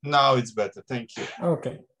better? Now it's better, thank you.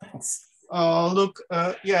 Okay, thanks. Look,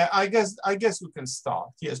 yeah, I guess we can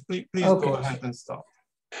start. Yes, please okay. Go ahead and start.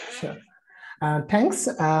 Sure. Thanks.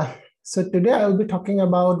 So today I will be talking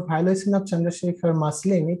about violation of Chandrasekhar mass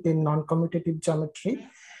limit in non-commutative geometry.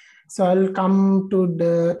 So I'll come to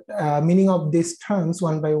the meaning of these terms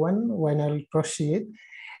one by one when I'll proceed.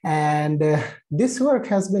 And this work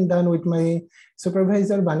has been done with my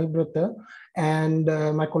supervisor Banibrata and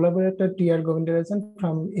my collaborator T.R. Govindarajan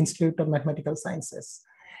from Institute of Mathematical Sciences.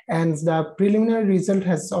 And the preliminary result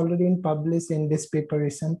has already been published in this paper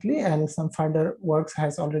recently, and some further works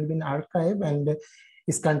has already been archived and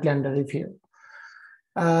is currently under review.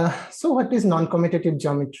 So what is non-commutative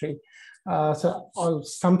geometry?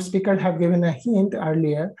 Some speakers have given a hint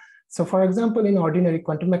earlier. So for example, in ordinary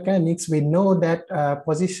quantum mechanics, we know that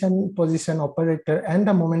position operator and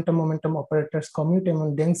the momentum operators commute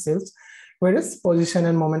among themselves, whereas position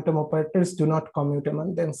and momentum operators do not commute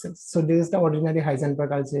among themselves. So this is the ordinary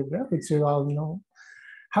Heisenberg algebra, which we all know.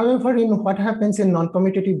 However, in what happens in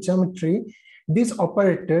non-commutative geometry, these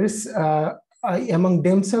operators among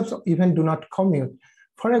themselves even do not commute.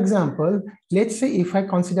 For example, let's say if I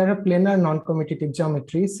consider a planar non-commutative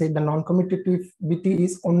geometry, say the non-commutativity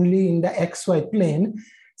is only in the xy plane,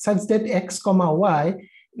 such that x comma y,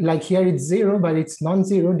 like here it's 0, but it's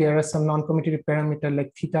non-zero. There are some non-commutative parameter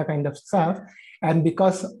like theta kind of stuff. And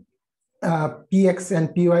because px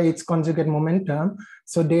and py, it's conjugate momentum,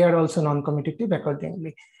 so they are also non-commutative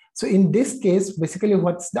accordingly. So in this case, basically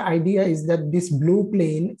what's the idea is that this blue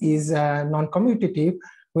plane is non-commutative,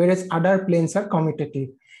 whereas other planes are commutative.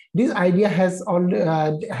 This idea has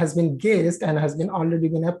been guessed and has been already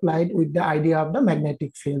been applied with the idea of the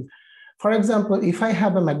magnetic field. For example, if I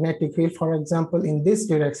have a magnetic field, for example, in this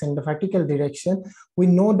direction, the vertical direction, we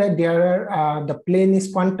know that there are the plane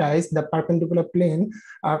is quantized, the perpendicular plane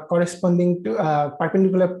corresponding to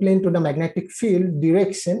perpendicular plane to the magnetic field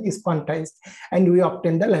direction is quantized, and we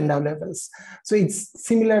obtain the Landau levels. So it's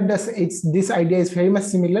similar. This idea is very much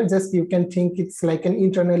similar. Just you can think it's like an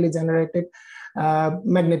internally generated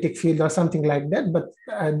magnetic field or something like that. But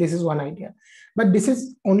this is one idea. But this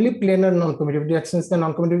is only planar non-commutativity, since the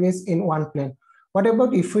non-commutativity is in one plane. What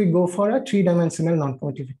about if we go for a three-dimensional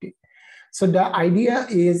non-commutativity? So the idea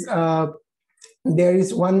is there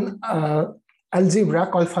is one algebra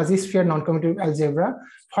called fuzzy sphere non-commutative algebra,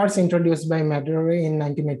 first introduced by Madore in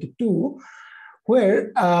 1982,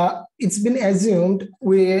 where it's been assumed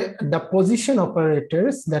with the position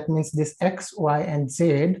operators, that means this x, y, and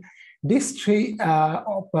z, these three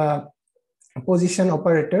position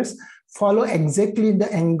operators follow exactly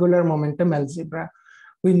the angular momentum algebra.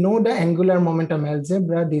 We know the angular momentum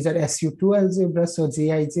algebra, these are SU2 algebra, so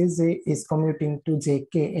Jij is commuting to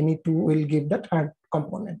Jk, any two will give the third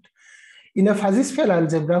component. In a fuzzy sphere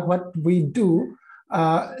algebra, what we do,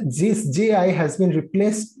 this Ji has been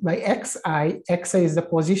replaced by Xi. Xi is the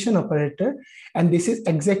position operator, and this is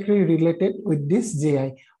exactly related with this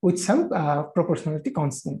Ji with some proportionality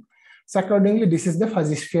constant. So accordingly, this is the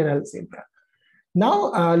fuzzy sphere algebra.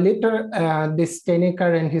 Now, later, this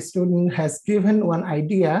Teneker and his student has given one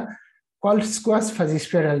idea called squash fuzzy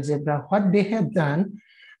sphere algebra. What they have done,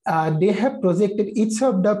 they have projected each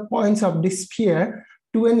of the points of the sphere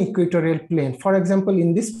to an equatorial plane. For example,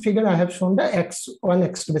 in this figure, I have shown the x1,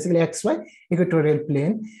 x2, basically xy equatorial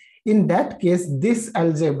plane. In that case, this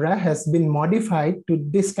algebra has been modified to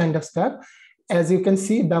this kind of stuff. As you can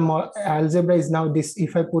see, the algebra is now this,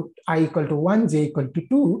 if I put I equal to 1, j equal to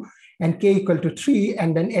 2, and k equal to 3,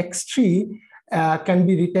 and then x3 can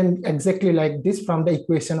be written exactly like this from the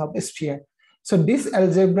equation of the sphere. So this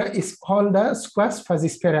algebra is called the squash fuzzy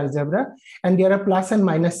sphere algebra, and there are plus and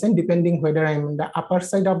minus sign depending whether I'm in the upper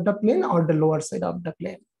side of the plane or the lower side of the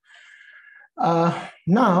plane.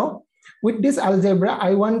 Now, with this algebra,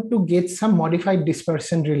 I want to get some modified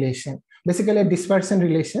dispersion relation, basically a dispersion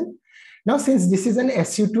relation. Now, since this is an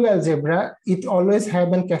SU2 algebra, it always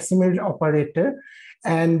have a Casimir operator.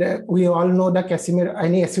 And we all know the Casimir,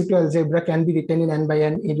 any SU2 algebra can be written in n by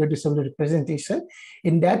n irreducible representation.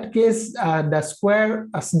 In that case,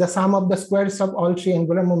 the sum of the squares of all three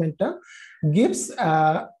angular momenta gives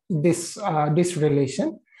this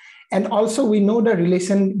relation. And also we know the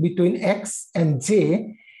relation between x and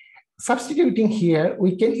j. Substituting here,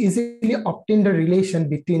 we can easily obtain the relation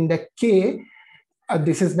between the k,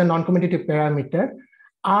 this is the non-commutative parameter,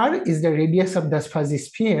 R is the radius of the fuzzy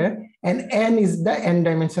sphere, and n is the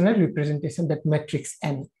n-dimensional representation, that matrix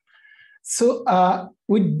n. So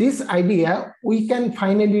with this idea, we can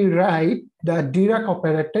finally write the Dirac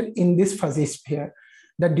operator in this fuzzy sphere.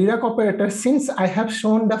 The Dirac operator, since I have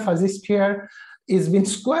shown the fuzzy sphere is been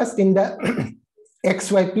squashed in the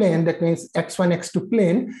xy plane, that means x1, x2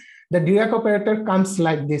 plane, the Dirac operator comes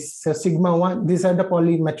like this. So sigma 1, these are the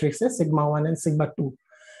Pauli matrices, sigma 1 and sigma 2.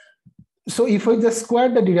 So if we just square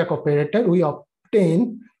the Dirac operator, we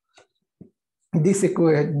obtain this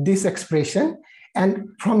expression.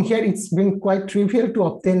 And from here, it's been quite trivial to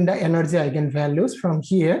obtain the energy eigenvalues from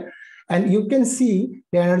here. And you can see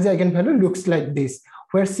the energy eigenvalue looks like this,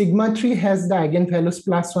 where sigma 3 has the eigenvalues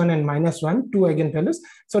 +1 and -1, two eigenvalues.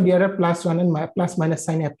 So there are +1 and plus minus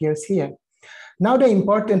sign appears here. Now the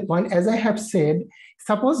important point, as I have said,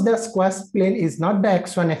 suppose the squashed plane is not the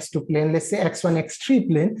x1, x2 plane, let's say x1, x3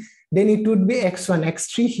 plane, then it would be x1,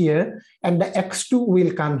 x3 here, and the x2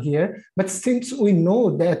 will come here. But since we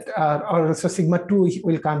know that, or also sigma 2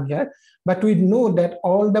 will come here, but we know that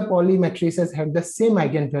all the Pauli matrices have the same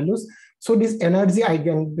eigenvalues. So these energy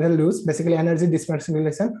eigenvalues, basically energy dispersion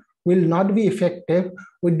relation, will not be effective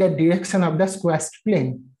with the direction of the squashed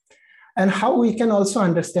plane. And how we can also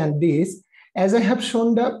understand this, as I have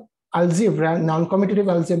shown the algebra, non-commutative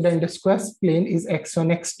algebra in the squashed plane is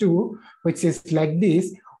x1, x2, which is like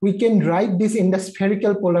this. We can write this in the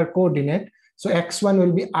spherical polar coordinate. So x1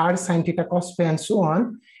 will be r sine theta cos phi and so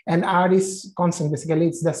on. And r is constant, basically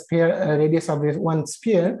it's the sphere radius of one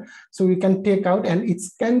sphere. So we can take out, and it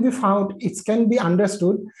can be found, it can be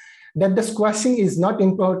understood that the squashing is not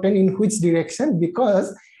important in which direction,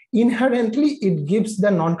 because inherently it gives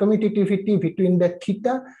the non-commutativity between the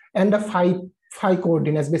theta and the phi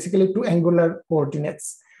coordinates, basically two angular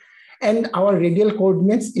coordinates. And our radial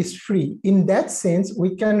coordinates is free. In that sense,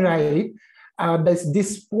 we can write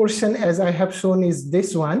this portion as I have shown is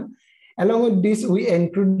this one. Along with this, we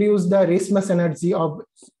introduce the rest mass energy of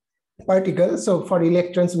particles. So for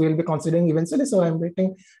electrons, we will be considering eventually. So I'm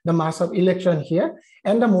writing the mass of electron here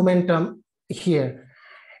and the momentum here.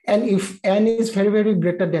 And if n is very, very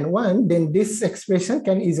greater than 1, then this expression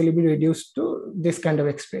can easily be reduced to this kind of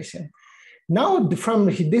expression. Now, from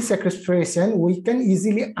this expression, we can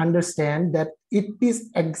easily understand that it is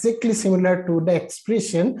exactly similar to the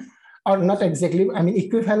expression, or not exactly, I mean,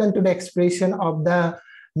 equivalent to the expression of the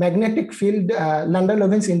magnetic field,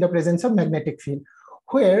 Landau-Lorentz in the presence of magnetic field,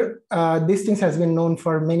 where these things has been known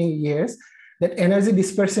for many years, that energy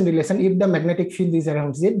dispersion relation, if the magnetic field is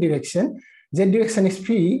around z direction is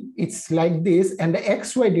p, it's like this, and the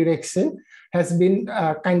xy direction has been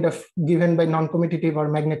kind of given by non-commutative or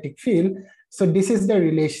magnetic field. So this is the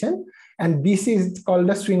relation, and this is called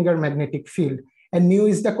the Swinger magnetic field, and mu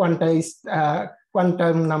is the quantized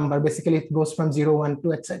quantum number. Basically, it goes from 0, 1,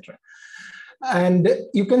 2, etc. And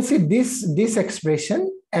you can see this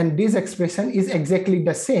expression and this expression is exactly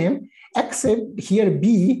the same, except here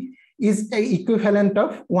B is the equivalent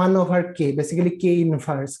of 1 over K, basically K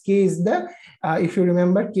inverse. K is the, if you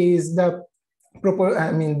remember, K is the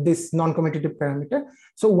this non-commutative parameter.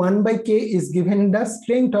 So 1 by K is given the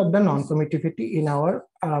strength of the non-commutativity in our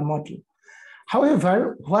model.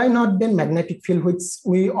 However, why not then magnetic field, which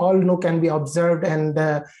we all know can be observed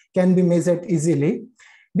and can be measured easily?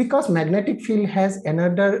 Because magnetic field has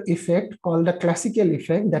another effect called the classical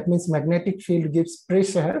effect. That means magnetic field gives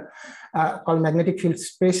pressure, called magnetic field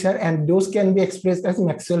pressure, and those can be expressed as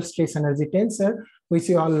Maxwell stress energy tensor, which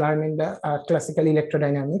you all learn in the classical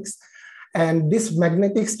electrodynamics. And this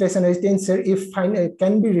magnetic stress energy tensor, if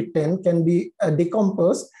can be written, can be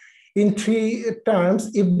decomposed in 3 terms.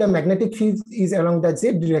 If the magnetic field is along the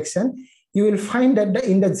z direction, you will find that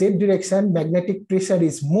in the z direction, magnetic pressure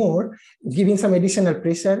is more, giving some additional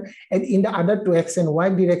pressure, and in the other 2 x and y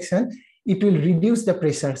direction, it will reduce the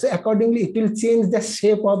pressure. So accordingly, it will change the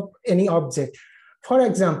shape of any object. For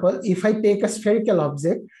example, if I take a spherical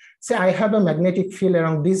object, say I have a magnetic field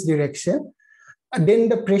along this direction, then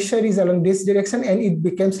the pressure is along this direction and it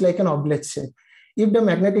becomes like an oblate shape. If the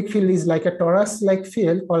magnetic field is like a torus-like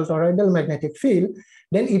field called toroidal magnetic field,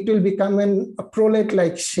 then it will become a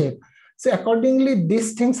prolate-like shape. So accordingly,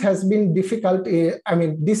 these things has been difficult.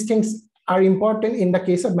 These things are important in the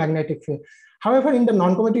case of magnetic field. However, in the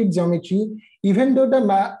non-commutative geometry, even though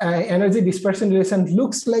the energy dispersion relation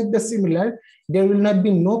looks like the similar, there will not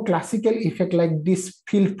be no classical effect like this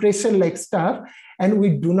field pressure-like stuff, and we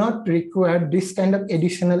do not require this kind of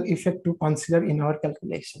additional effect to consider in our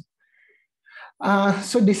calculation.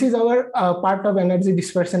 So this is our part of energy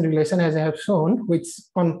dispersion relation, as I have shown, which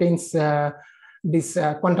contains these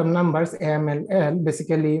quantum numbers m and l.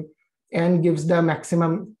 Basically, n gives the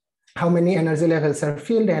maximum how many energy levels are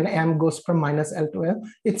filled, and m goes from minus l to l.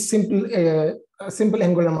 It's simple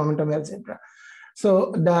angular momentum algebra.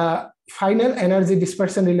 So the final energy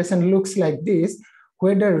dispersion relation looks like this,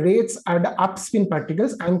 where the rates are the up spin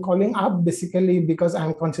particles. I'm calling up basically because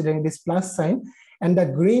I'm considering this plus sign, and the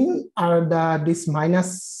green are this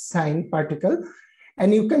minus sign particle.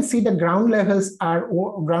 And you can see the ground levels have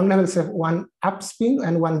 1 up spin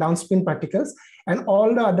and 1 down spin particles, and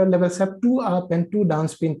all the other levels have 2 up and 2 down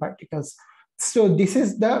spin particles. So this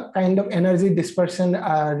is the kind of energy dispersion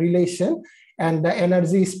relation, and the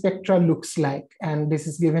energy spectra looks like, and this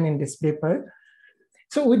is given in this paper.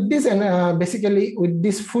 So with this, basically with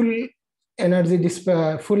this full energy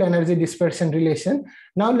dispersion relation,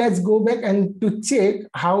 now let's go back and to check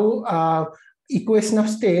how equation of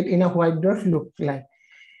state in a white dwarf look like.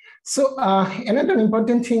 So another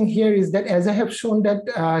important thing here is that, as I have shown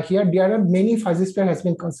that here there are many fuzzy spheres has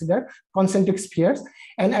been considered, concentric spheres,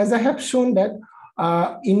 and as I have shown that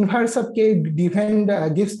inverse of K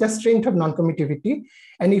gives the strength of non-commutativity.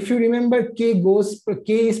 And if you remember, K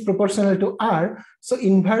is proportional to R. So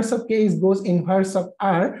inverse of K goes inverse of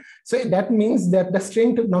R. So that means that the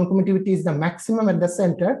strength of non-commutativity is the maximum at the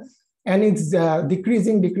center, and it's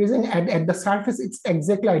decreasing, and at the surface, it's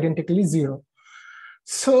exactly identically 0.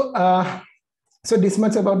 So, so this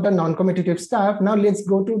much about the non-commutative stuff. Now let's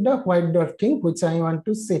go to the white dwarf thing, which I want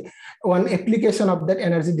to say, one application of that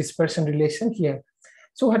energy dispersion relation here.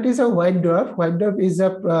 So what is a white dwarf? White dwarf is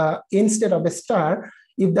a instead of a star,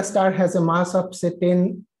 if the star has a mass of say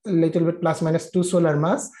 10 little bit plus minus 2 solar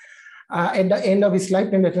mass, at the end of its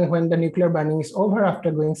lifetime, when the nuclear burning is over,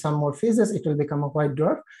 after going some more phases, it will become a white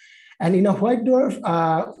dwarf. And in a white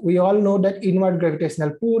dwarf, we all know that inward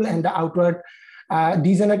gravitational pull and the outward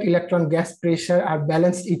degenerate electron gas pressure are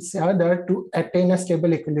balanced each other to attain a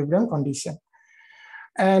stable equilibrium condition.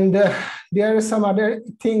 And there is some other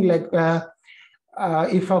thing like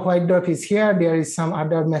if a white dwarf is here, there is some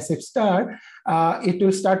other massive star, it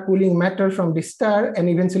will start pulling matter from the star and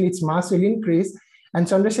eventually its mass will increase. And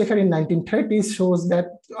Chandrasekhar in 1930s shows that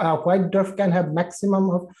white dwarf can have maximum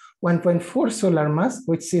of 1.4 solar mass,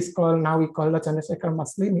 which is called, now we call the Chandrasekhar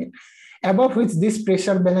mass limit, above which this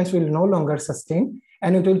pressure balance will no longer sustain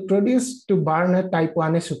and it will produce to burn a type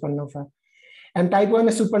 1a supernova. And type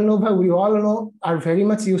 1a supernova, we all know, are very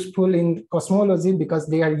much useful in cosmology because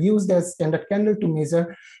they are used as standard candle to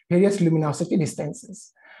measure various luminosity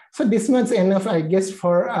distances. So this much enough, I guess,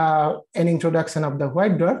 for an introduction of the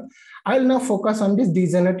white dwarf. I'll now focus on this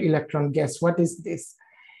degenerate electron gas. What is this?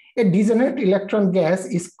 A degenerate electron gas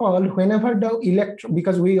is called whenever the electron,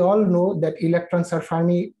 because we all know that electrons are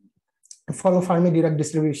follow Fermi-Dirac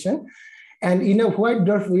distribution. And in a white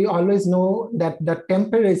dwarf, we always know that the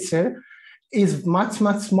temperature is much,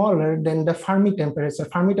 much smaller than the Fermi temperature.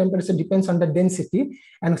 Fermi temperature depends on the density.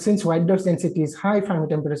 And since white dwarf's density is high, Fermi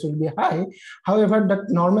temperature will be high. However,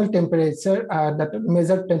 the normal temperature, that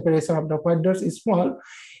measured temperature of the white dwarf is small.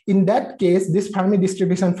 In that case, this Fermi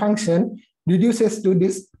distribution function reduces to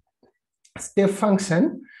this step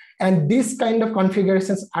function. And this kind of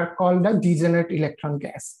configurations are called the degenerate electron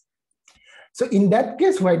gas. So in that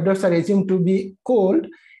case, white dwarfs are assumed to be cold,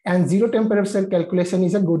 and zero temperature calculation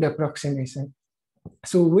is a good approximation.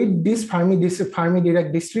 So with this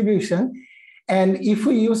Fermi-Dirac distribution, and if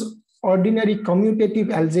we use ordinary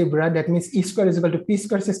commutative algebra, that means E square is equal to P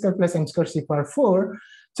square C square plus M square C power 4,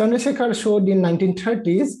 Chandrasekhar showed in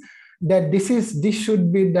 1930s that this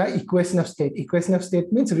should be the equation of state. Equation of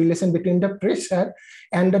state means relation between the pressure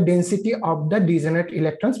and the density of the degenerate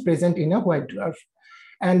electrons present in a white dwarf.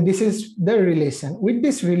 And this is the relation. With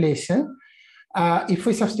this relation, if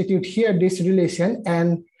we substitute here this relation,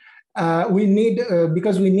 and we need,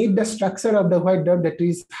 because we need the structure of the white dwarf, that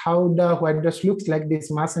is how the white dwarf looks like,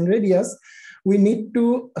 this mass and radius, we need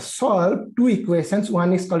to solve two equations.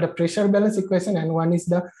 One is called the pressure balance equation and one is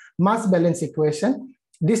the mass balance equation.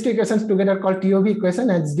 These two equations together are called TOV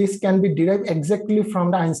equation, and this can be derived exactly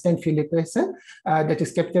from the Einstein field equation, that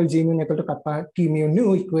is capital G mu equal to kappa T mu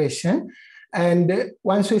nu equation. And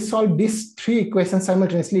once we solve these three equations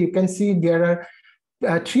simultaneously, you can see there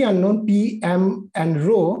are three unknown P, M, and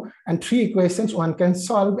rho, and three equations one can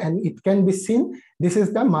solve, and it can be seen, this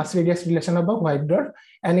is the mass radius relation of a white dwarf,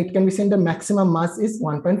 and it can be seen the maximum mass is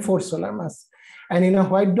 1.4 solar mass. And in a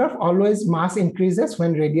white dwarf, always mass increases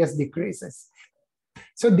when radius decreases.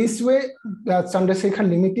 So this way, the Chandrasekhar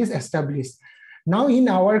limit is established. Now, in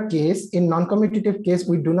our case, in non-commutative case,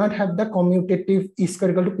 we do not have the commutative E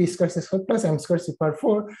square equal to P square C square plus M square C power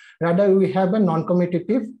 4. Rather, we have a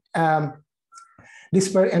non-commutative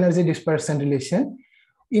energy dispersion relation.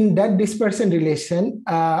 In that dispersion relation,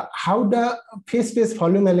 how the phase-space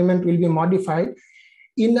volume element will be modified.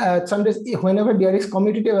 In whenever there is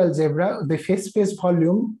commutative algebra, the phase-space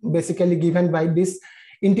volume basically given by this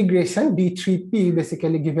integration D3P,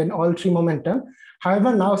 basically given all three momentum.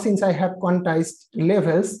 However, now since I have quantized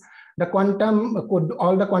levels, the quantum could,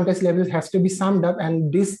 all the quantized levels has to be summed up,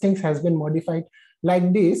 and these things has been modified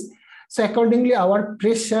like this. So accordingly, our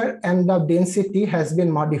pressure and the density has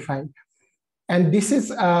been modified. And this is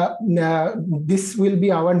this will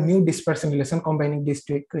be our new dispersion relation combining these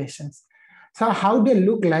two equations. So how they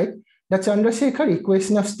look like, the Chandrasekhar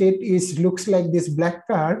equation of state looks like this black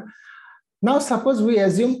curve. Now, suppose we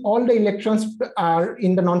assume all the electrons are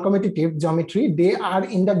in the non-commutative geometry, they are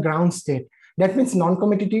in the ground state. That means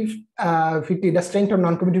non-commutative, the strength of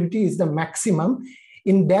non-commutativity is the maximum.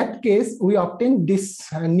 In that case, we obtain this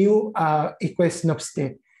new equation of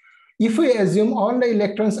state. If we assume all the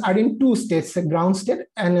electrons are in two states, the ground state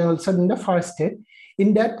and also in the first state,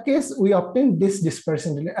 in that case, we obtain this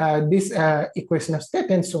dispersion, this equation of state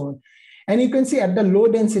and so on. And you can see at the low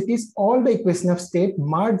densities, all the equation of state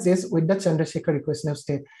merges with the Chandrasekhar equation of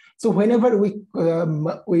state. So whenever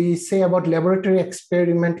we say about laboratory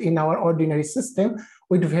experiment in our ordinary system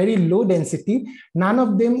with very low density, none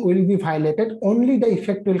of them will be violated. Only the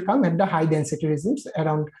effect will come at the high density regimes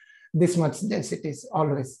around this much densities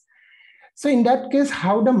always. So in that case,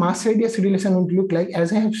 how the mass radius relation would look like,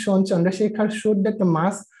 as I have shown, Chandrasekhar showed that the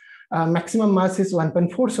mass, maximum mass is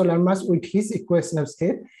 1.4 solar mass with his equation of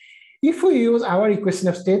state. If we use our equation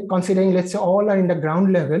of state, considering let's say all are in the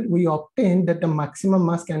ground level, we obtain that the maximum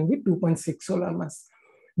mass can be 2.6 solar mass.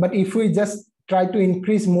 But if we just try to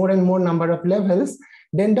increase more and more number of levels,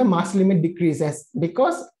 then the mass limit decreases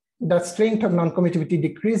because the strength of non-commutivity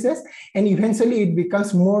decreases, and eventually it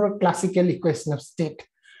becomes more classical equation of state.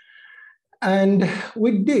 And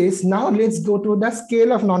with this, now let's go to the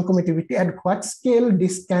scale of non-commutivity. At what scale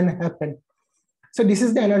this can happen? So this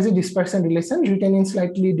is the energy dispersion relation written in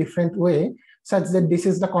slightly different way, such that this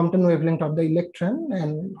is the Compton wavelength of the electron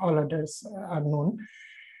and all others are known.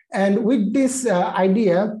 And with this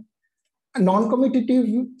idea,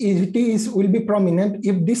 non-commutativity will be prominent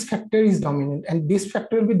if this factor is dominant, and this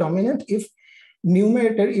factor will be dominant if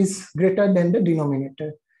numerator is greater than the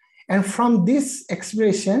denominator. And from this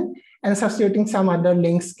expression, and substituting some other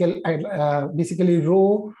length scale, basically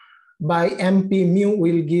rho by MP mu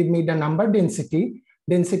will give me the number density,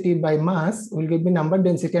 density by mass will give me number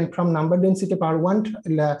density, and from number density power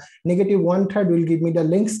negative 1/3 will give me the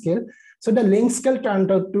length scale. So the length scale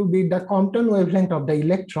turned out to be the Compton wavelength of the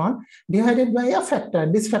electron divided by a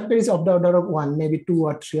factor. This factor is of the order of 1, maybe 2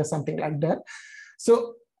 or 3 or something like that.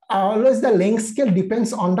 So always the length scale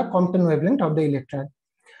depends on the Compton wavelength of the electron.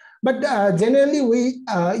 But generally, we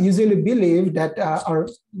usually believe that our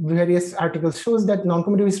various articles shows that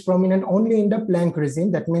non-commutivity is prominent only in the Planck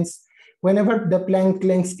regime. That means whenever the Planck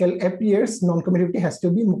length scale appears, non-commutivity has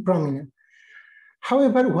to be prominent.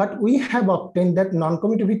 However, what we have obtained that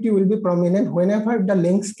non-commutivity will be prominent whenever the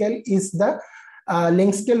length scale is the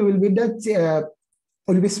length scale will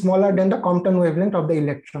be smaller than the Compton wavelength of the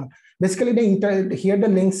electron. Basically, here the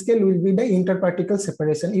length scale will be the interparticle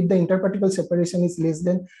separation. If the interparticle separation is less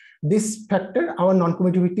than this factor, our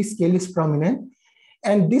non-commutivity scale is prominent.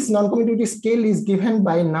 And this non-commutivity scale is given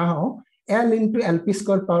by now L into LP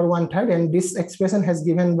square power 1/3. And this expression has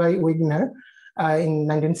given by Wigner in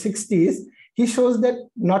 1960s. He shows that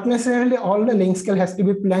not necessarily all the length scale has to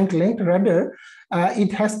be Planck length, rather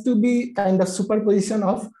it has to be kind of superposition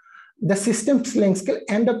of the system's length scale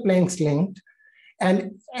and the Planck's length. And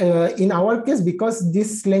in our case, because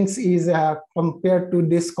this length is compared to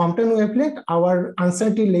this Compton wavelength, our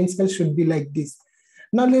uncertainty length scale should be like this.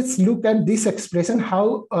 Now let's look at this expression,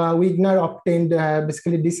 how Wigner obtained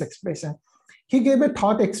basically this expression. He gave a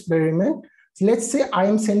thought experiment. Let's say I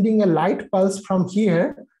am sending a light pulse from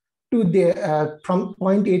here to the from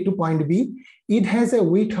point A to point B. It has a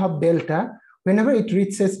width of delta. Whenever it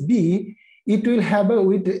reaches B, it will have a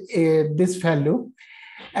width this value.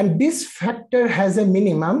 And this factor has a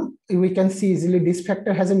minimum. We can see easily this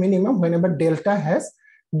factor has a minimum whenever delta has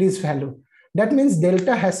this value. That means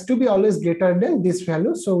delta has to be always greater than this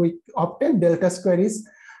value. So we obtain delta square is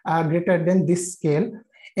greater than this scale.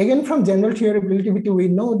 Again, from general theory of relativity, we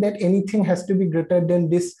know that anything has to be greater than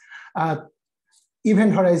this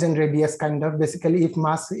event horizon radius kind of. Basically, if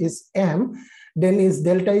mass is m, then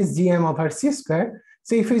delta is gm over c square.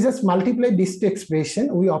 So if we just multiply this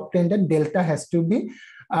expression, we obtain that delta has to be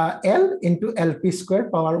L into LP square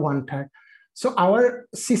power 1/3. So our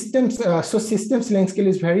systems, systems length scale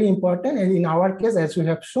is very important. And in our case, as we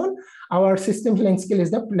have shown, our systems length scale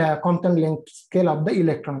is the Compton length scale of the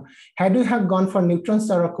electron. Had we have gone for neutron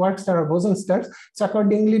star or quark star or boson stars, so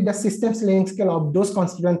accordingly, the systems length scale of those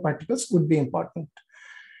constituent particles would be important.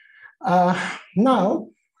 Now,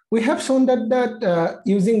 we have shown that,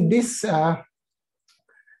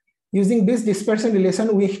 using this dispersion relation,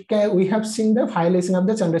 we have seen the violation of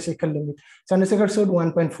the Chandrasekhar limit. Chandrasekhar showed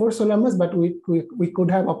 1.4 solar mass, but we could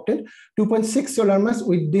have obtained 2.6 solar mass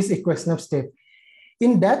with this equation of state.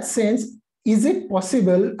 In that sense, is it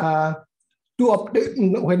possible to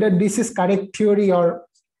obtain whether this is correct theory or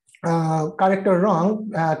correct or wrong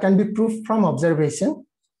can be proved from observation?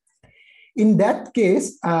 In that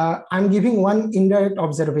case, I'm giving one indirect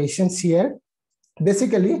observations here.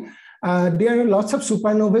 Basically, there are lots of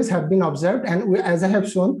supernovae have been observed, and as I have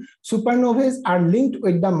shown, supernovae are linked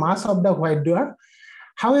with the mass of the white dwarf.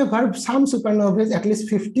 However, some supernovae, at least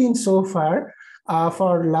 15 so far,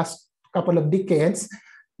 for last couple of decades,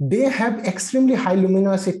 they have extremely high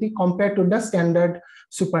luminosity compared to the standard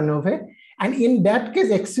supernovae. And in that case,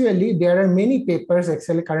 actually, there are many papers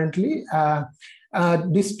actually currently.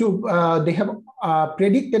 They have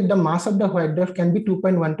predicted the mass of the white dwarf can be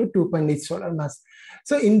 2.1 to 2.8 solar mass.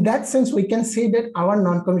 So in that sense, we can say that our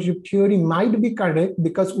non-commutative theory might be correct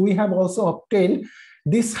because we have also obtained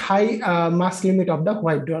this high mass limit of the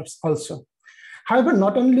white dwarfs also. However,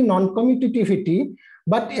 not only non-commutativity,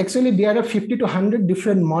 but actually there are 50 to 100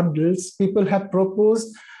 different models people have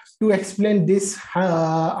proposed to explain this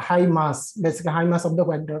high mass, basically high mass of the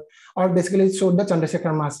white dwarf, or basically it showed the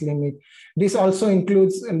Chandrasekhar mass limit. This also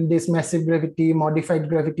includes this massive gravity, modified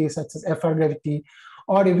gravity such as FR gravity,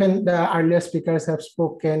 or even the earlier speakers have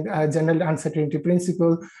spoken general uncertainty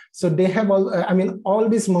principle. So they have all, I mean, all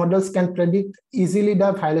these models can predict easily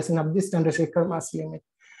the violation of this Chandrasekhar mass limit.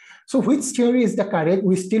 So which theory is the correct?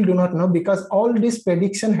 We still do not know, because all this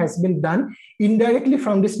prediction has been done indirectly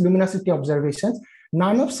from this luminosity observations.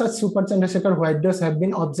 None of such super Chandrasekhar white dwarfs have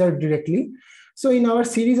been observed directly. So in our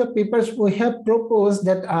series of papers, we have proposed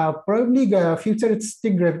that probably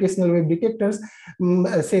futuristic gravitational wave detectors,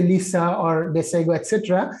 say LISA or DESIGO,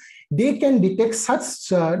 etc., they can detect such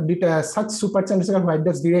super Chandrasekhar white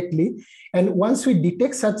dwarfs directly. And once we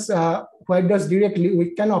detect such white dwarfs directly,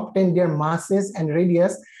 we can obtain their masses and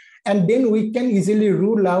radius. And then we can easily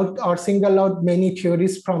rule out or single out many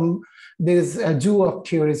theories from this zoo of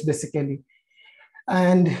theories, basically.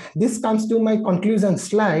 And this comes to my conclusion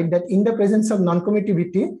slide, that in the presence of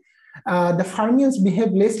non-commutativity, the fermions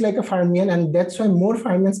behave less like a fermion, and that's why more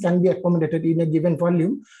fermions can be accommodated in a given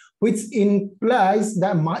volume, which implies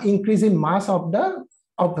the increase in mass of the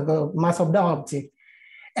object.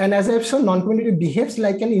 And as I've shown, non-commutativity behaves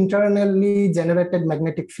like an internally generated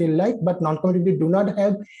magnetic field, but non-commutativity do not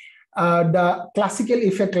have the classical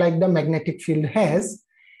effect like the magnetic field has.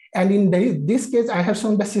 And in this case, I have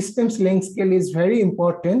shown the system's length scale is very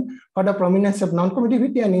important for the prominence of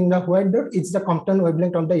non-commutativity, and in the white dwarf, it's the Compton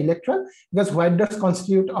wavelength of the electron, because white dwarfs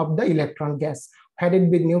constitute of the electron gas. Had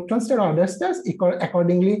it been neutron star or other stars,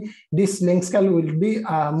 accordingly, this length scale will be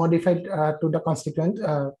modified to the constituent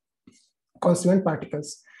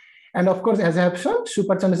particles. And of course, as I have shown,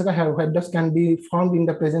 super Chandrasekhar white dwarfs can be formed in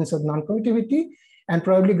the presence of non-commutativity, and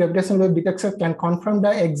probably gravitational wave detector can confirm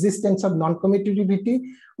the existence of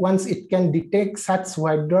non-commutativity once it can detect such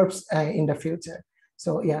white dwarfs in the future.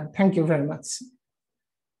 So yeah, thank you very much.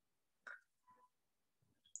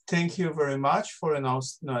 Thank you very much for a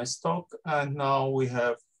nice talk. And now we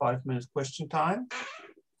have 5 minutes question time.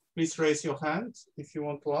 Please raise your hand if you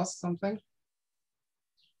want to ask something.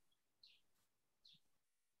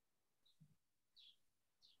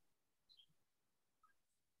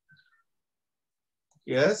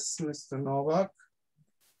 Yes, Mr. Novak.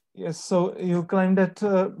 Yes, so you claim that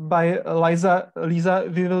by LISA, we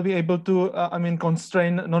will be able to,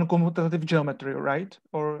 constrain non-commutative geometry, right?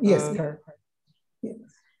 Or yes, yes.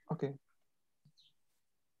 Okay.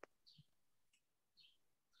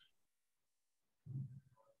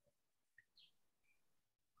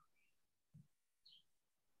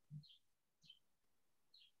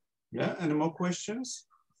 Yeah, any more questions?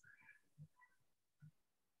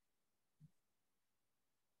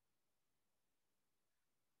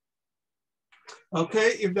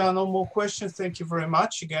 Okay, if there are no more questions, thank you very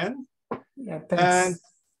much again. Yeah, thanks. And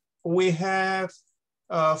we have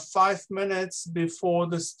 5 minutes before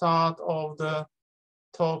the start of the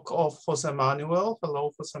talk of Jose Manuel.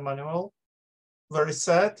 Hello, Jose Manuel. Very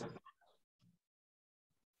sad?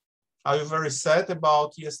 Are you very sad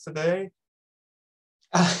about yesterday?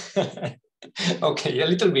 Okay, a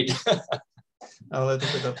little bit. A little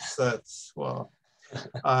bit upset. Well,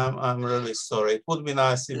 I'm really sorry. It would be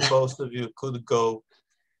nice if both of you could go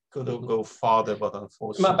farther, but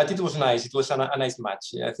unfortunately. But it was nice. It was a nice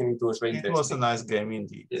match. I think it was very interesting. It was a nice game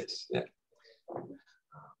indeed. Yes. Yeah.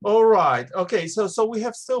 All right. Okay. So we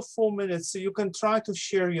have still 4 minutes. So you can try to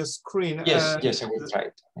share your screen. Yes. Yes, I will try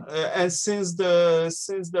it. And since there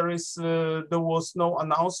was no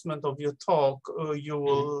announcement of your talk, you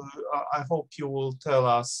will. I hope you will tell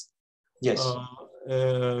us. Yes.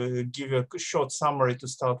 Give you a short summary to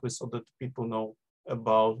start with, so that people know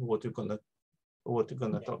about what you're gonna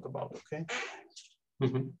talk about. Okay.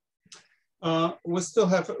 We still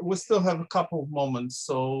have a couple of moments,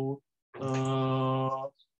 so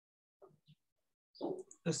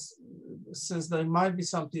since there might be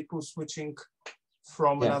some people switching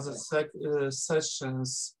from another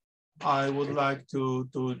sessions, I would like to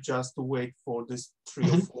just wait for this 3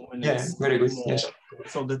 or 4 minutes. Yeah, very good. More, yes.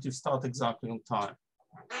 So that you start exactly on time.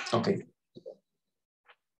 Okay.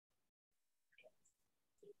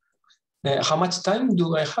 How much time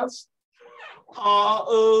do I have?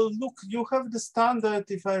 Look, you have the standard,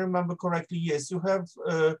 if I remember correctly. Yes, you have.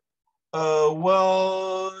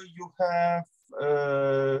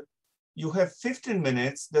 You have 15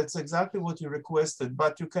 minutes. That's exactly what you requested,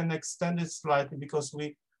 but you can extend it slightly because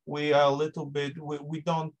we are a little bit. We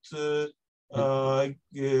don't. We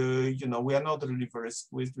are not really very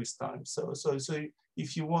squeezed with time. So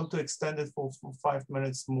if you want to extend it for 5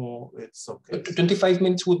 minutes more, it's okay. 25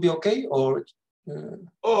 minutes would be okay, or?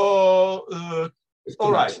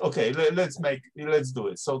 All right, okay, let's do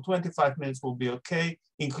it. So 25 minutes will be okay,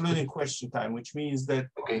 including question time, which means that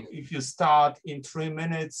if you start in 3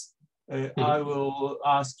 minutes, I will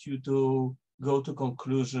ask you to go to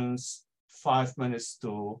conclusions 5 minutes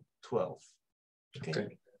to 12.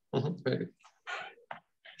 Okay. Very good.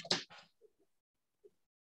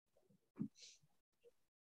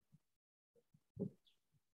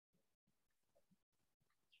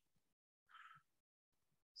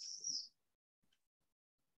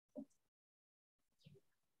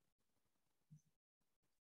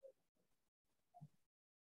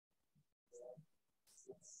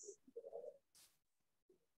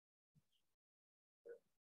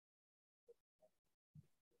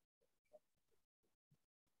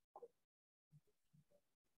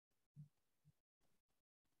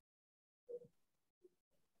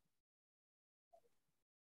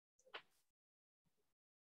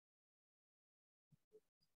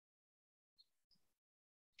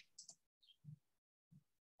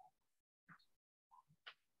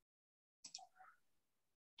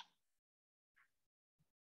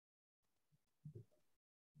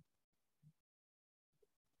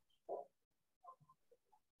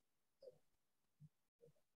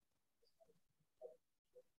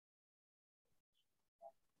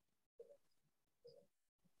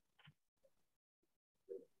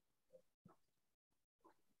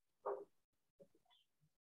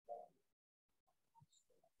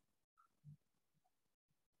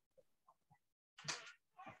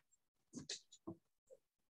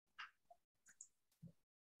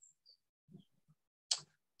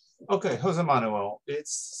 Okay, Jose Manuel,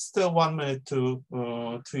 it's still 1 minute to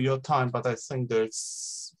your time, but I think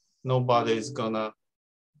nobody's gonna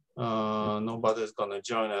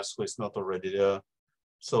join us who is not already there.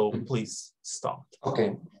 So please start.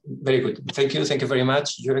 Okay, very good. Thank you very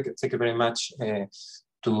much, Jurek. Thank you very much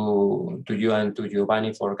to you and to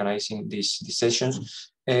Giovanni for organizing these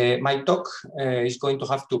sessions. My talk is going to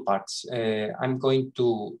have 2 parts. I'm going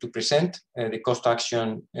to present the cost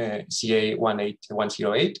action CA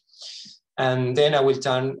 18108, and then I will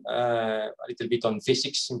turn a little bit on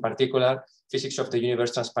physics, in particular, physics of the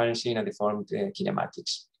universe, transparency, and deformed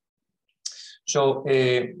kinematics. So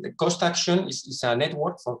the cost action is a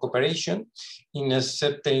network for cooperation in a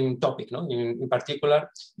certain topic. No? In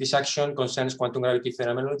particular, this action concerns quantum gravity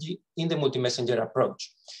phenomenology in the multi-messenger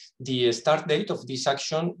approach. The start date of this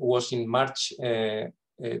action was in March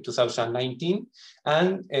 2019,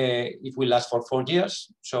 and it will last for 4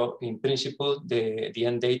 years. So in principle, the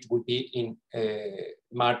end date will be in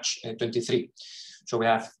March 23. So we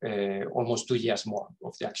have almost 2 years more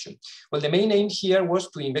of the action. Well, the main aim here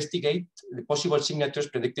was to investigate the possible signatures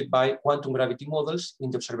predicted by quantum gravity models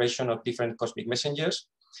in the observation of different cosmic messengers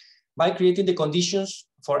by creating the conditions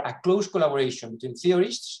for a close collaboration between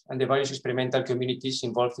theorists and the various experimental communities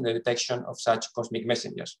involved in the detection of such cosmic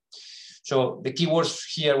messengers. So the keywords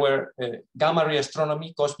here were gamma ray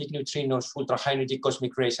astronomy, cosmic neutrinos, ultra high energy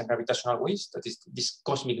cosmic rays, and gravitational waves, that is, these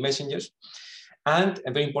cosmic messengers. And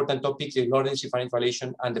a very important topic, the Lorentz invariant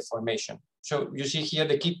violation and deformation. So you see here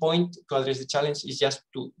the key point to address the challenge is just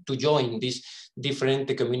to join these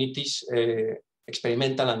different communities,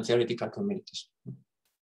 experimental and theoretical communities.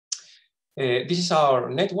 This is our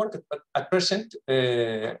network. At present,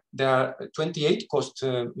 there are 28 cost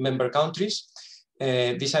member countries.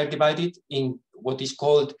 These are divided in what is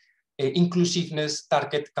called inclusiveness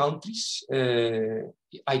target countries,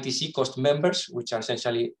 ITC cost members, which are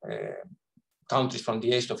essentially countries from the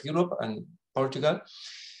east of Europe and Portugal.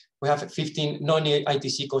 We have 15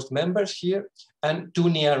 non-ITC coast members here and 2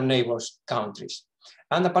 near neighbors countries.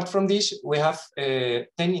 And apart from this, we have 10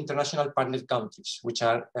 international partner countries, which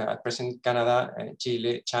are at present Canada,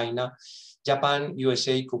 Chile, China, Japan,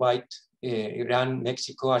 USA, Kuwait, Iran,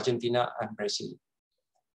 Mexico, Argentina, and Brazil.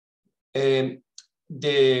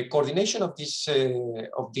 The coordination of this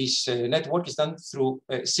network is done through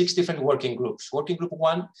 6 different working groups. Working group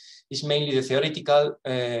 1 is mainly the theoretical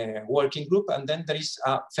working group, and then there is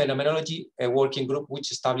a phenomenology working group which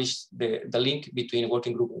establishes the link between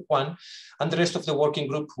working group 1 and the rest of the working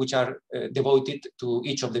group, which are devoted to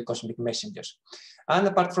each of the cosmic messengers. And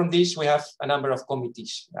apart from this, we have a number of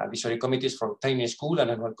committees, advisory committees for training school and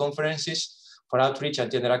annual conferences, for outreach and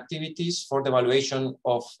gender activities, for the evaluation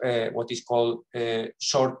of what is called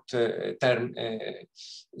short-term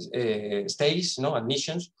stays,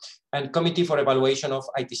 admissions, and committee for evaluation of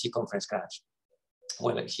ITC conference grants.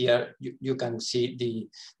 Well, here you can see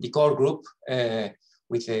the core group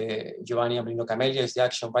with Giovanni Ambrino Camelia as the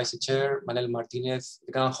action vice chair, Manel Martinez,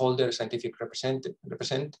 the grant holder, scientific representative,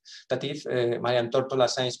 Marian Tortola,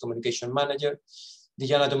 science communication manager,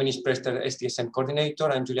 Diana Dominis-Prester, STSM coordinator,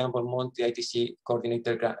 and Julian Beaumont, the ITC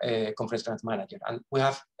coordinator, conference grant manager. And we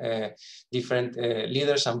have different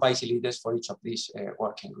leaders and vice leaders for each of these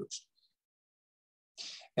working groups.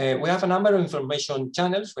 We have a number of information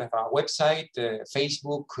channels. We have our website,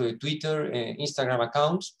 Facebook, Twitter, Instagram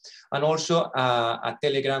accounts, and also a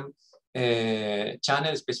Telegram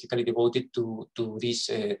channel specifically devoted to these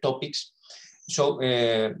topics. So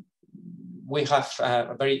we have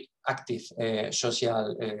a very active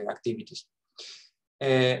social activities.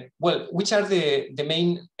 Well, which are the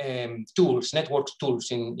main tools, network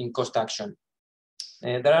tools in cost action?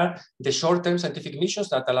 There are the short-term scientific missions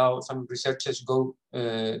that allow some researchers go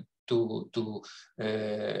to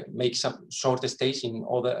make some short stays in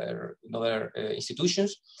other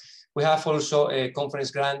institutions. We have also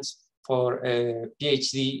conference grants for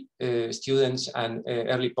PhD students and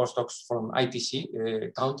early postdocs from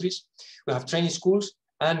ITC countries. We have training schools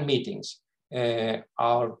and meetings.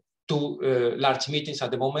 Our two large meetings at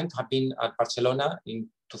the moment have been at Barcelona in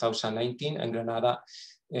 2019 and Granada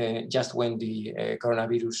just when the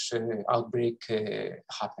coronavirus outbreak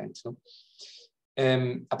happened.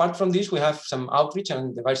 Apart from this, we have some outreach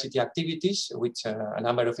and diversity activities, which a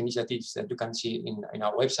number of initiatives that you can see in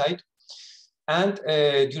our website. And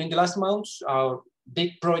during the last months, our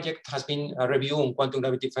big project has been a review on quantum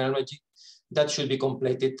gravity phenomenology that should be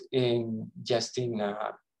completed in 2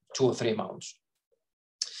 or 3 months.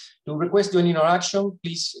 To request joining our action,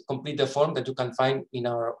 please complete the form that you can find in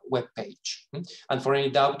our webpage. And for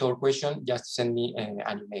any doubt or question, just send me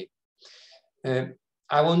an email.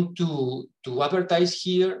 I want to advertise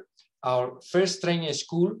here our first training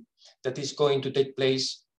school that is going to take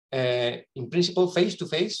place in principle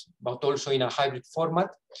face-to-face, but also in a hybrid format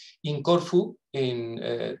in Corfu in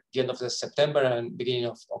the end of September and beginning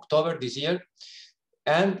of October this year.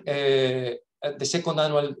 And the second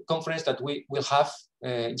annual conference that we will have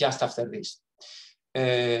just after this.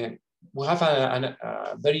 We have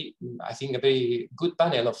a very, I think, a very good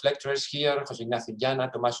panel of lecturers here: José Ignacio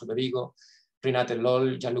Llana, Tommaso Dorigo, Renate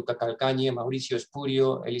Lol, Gianluca Calcagni, Maurizio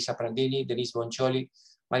Espurio, Elisa Prandini, Denise Boncioli,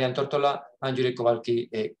 Marian Tortola, and Jurek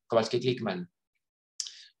Kowalski-Glickman.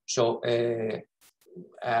 So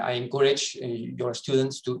I encourage your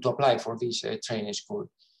students to apply for this training school.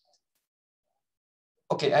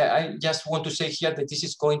 Okay, I just want to say here that this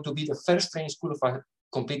is going to be the first training school of a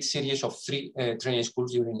complete series of 3 training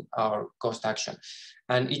schools during our cost action.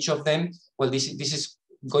 And each of them, well, this is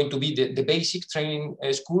going to be the basic training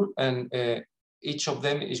school, and each of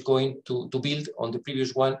them is going to build on the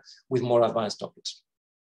previous one with more advanced topics.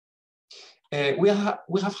 We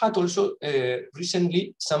have had also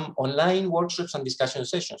recently some online workshops and discussion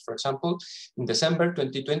sessions. For example, in December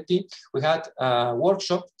 2020, we had a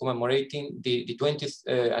workshop commemorating the 20th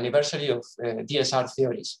anniversary of DSR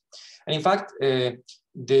theories. And in fact,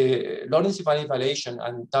 the Lorentz evaluation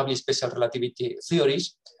and doubly special relativity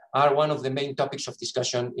theories are one of the main topics of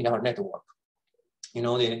discussion in our network. You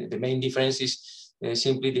know, the main difference is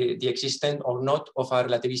simply the existence or not of a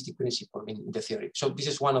relativistic principle in the theory. So this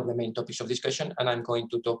is one of the main topics of discussion, and I'm going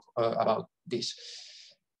to talk about this.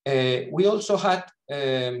 We also had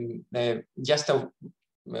just a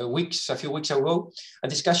few weeks ago, a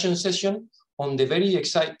discussion session on the very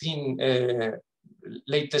exciting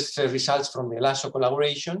latest results from the LASSO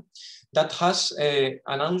collaboration that has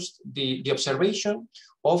announced the observation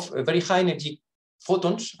of very high energy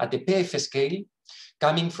photons at the PF scale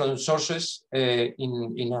coming from sources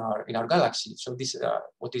in our galaxy. So these are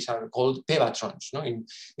what are called pevatrons, no,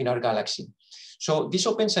 in our galaxy. So this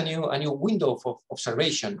opens a new window of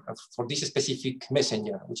observation for this specific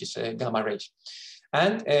messenger, which is gamma rays.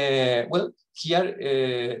 And well,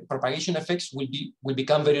 here propagation effects will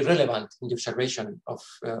become very relevant in the observation of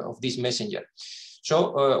this messenger.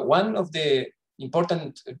 So one of the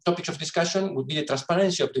important topics of discussion would be the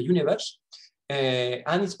transparency of the universe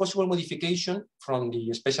and its possible modification from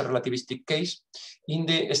the special relativistic case in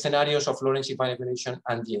the scenarios of Lorentz evaluation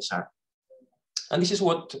and DSR. And this is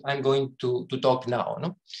what I'm going to talk now,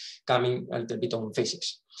 no? Coming a little bit on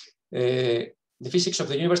physics. The physics of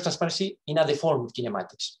the universe transparency in a deformed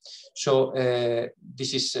kinematics. So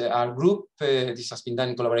this is our group. This has been done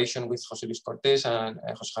in collaboration with José Luis Cortés and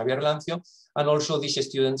José Javier Lancio, and also these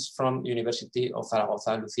students from University of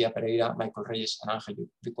Zaragoza, Lucía Pereira, Michael Reyes, and Ángel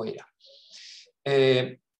Vicueira.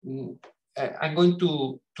 I'm going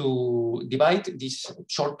to divide this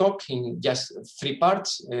short talk in just 3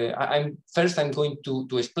 parts. First, I'm going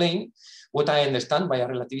to explain what I understand by a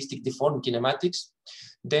relativistic deformed kinematics.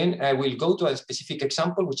 Then I will go to a specific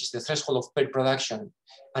example, which is the threshold of pair production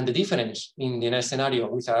and the difference in the scenario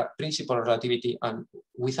with a principle of relativity and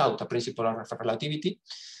without a principle of relativity.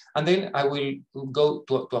 And then I will go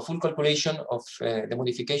to a full calculation of the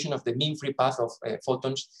modification of the mean free path of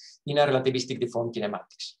photons in a relativistic deformed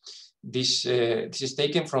kinematics. This is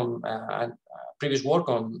taken from a previous work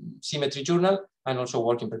on Symmetry Journal and also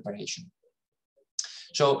work in preparation.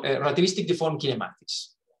 So relativistic deformed kinematics.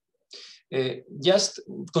 Just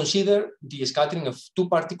consider the scattering of two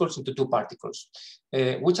particles into two particles,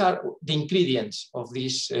 which are the ingredients of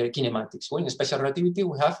these kinematics. Well, in special relativity,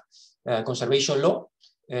 we have conservation law,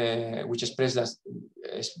 which expresses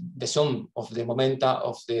as the sum of the momenta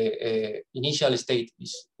of the initial state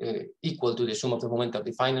is equal to the sum of the momenta of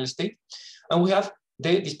the final state. And we have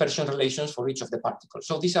the dispersion relations for each of the particles.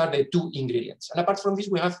 So these are the two ingredients. And apart from this,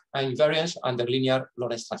 we have an invariance under linear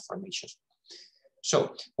Lorentz transformations.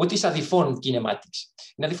 So what is a deformed kinematics?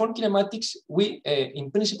 In a deformed kinematics, we, in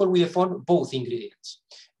principle, we deform both ingredients.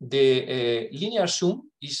 The linear sum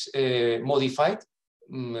is modified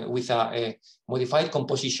with a modified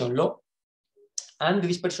composition law, and the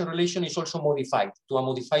dispersion relation is also modified to a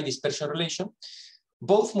modified dispersion relation.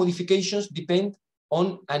 Both modifications depend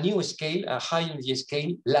on a new scale, a high energy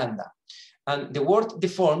scale, lambda. And the word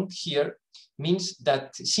deformed here means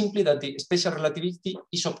that simply that the special relativity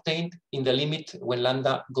is obtained in the limit when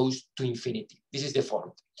lambda goes to infinity. This is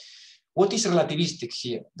deformed. What is relativistic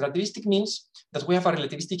here? Relativistic means that we have a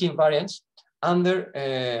relativistic invariance under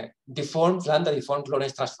deformed, lambda deformed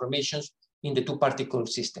Lorentz transformations in the two particle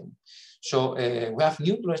system. So we have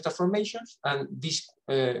new Lorentz transformations and these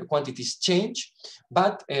quantities change,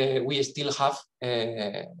 but we still have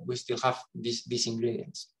these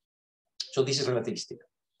ingredients. So this is relativistic.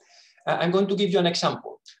 I'm going to give you an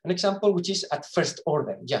example which is at first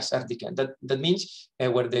order, just Erdőn. That means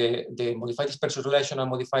where the modified dispersion relation and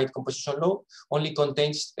modified composition law only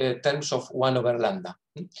contains terms of 1 over lambda.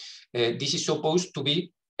 This is supposed to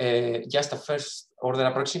be just a first order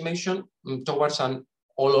approximation towards an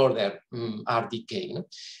all order RDK.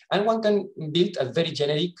 And one can build a very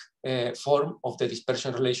generic form of the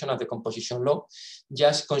dispersion relation of the composition law,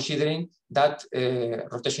 just considering that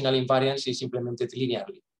rotational invariance is implemented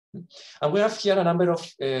linearly. And we have here a number of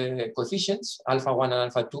coefficients, alpha 1 and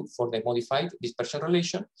alpha 2 for the modified dispersion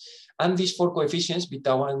relation, and these 4 coefficients,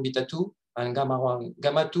 beta 1, beta 2, and gamma 1,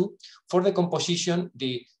 gamma 2, for the composition,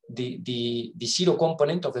 the zero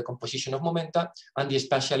component of the composition of momenta and the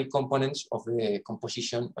spatial components of the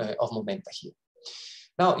composition of momenta here.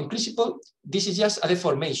 Now, in principle, this is just a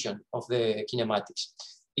deformation of the kinematics.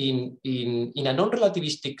 In a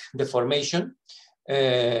non-relativistic deformation,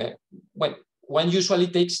 one usually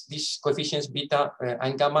takes these coefficients beta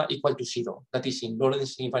and gamma equal to 0. That is, in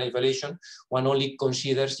Lorentz invariant evaluation, one only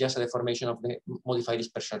considers just a deformation of the modified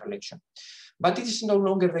dispersion relation. But it is no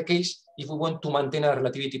longer the case if we want to maintain a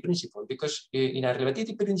relativity principle, because in a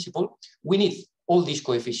relativity principle, we need all these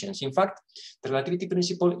coefficients. In fact, the relativity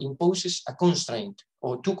principle imposes a constraint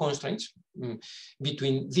or two constraints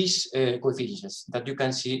between these coefficients that you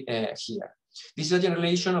can see here. This is a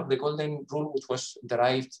generalization of the golden rule, which was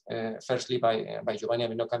derived firstly by Giovanni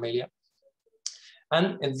Amino-Camelia.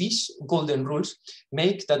 And these golden rules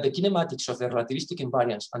make that the kinematics of the relativistic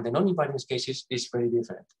invariance and the non-invariance cases is very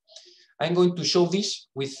different. I'm going to show this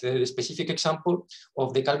with a specific example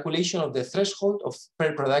of the calculation of the threshold of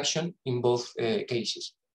pair production in both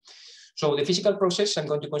cases. So the physical process I'm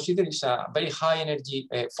going to consider is a very high energy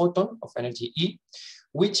photon of energy E,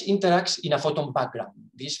 which interacts in a photon background.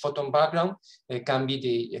 This photon background can be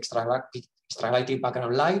the extragalactic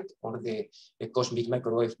background light or the cosmic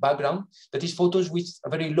microwave background, that is photons with a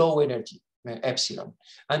very low energy, epsilon,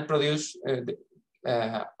 and produce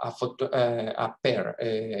a pair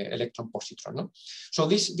electron-positron. No? So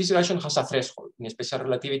this relation has a threshold. In special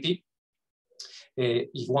relativity,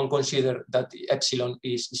 if one considers that the epsilon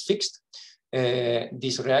is fixed,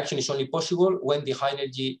 this reaction is only possible when the high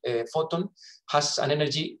energy photon has an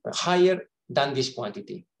energy higher than this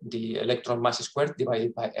quantity, the electron mass squared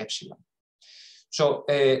divided by epsilon. So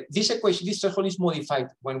this equation, this threshold is modified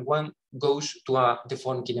when one goes to a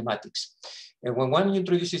deformed kinematics. When one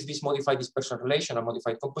introduces this modified dispersion relation and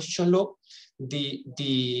modified composition law,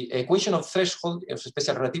 the equation of threshold of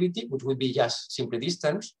special relativity, which would be just simply these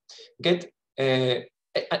terms, get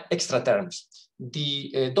extra terms.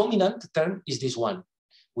 The dominant term is this one,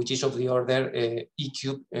 which is of the order E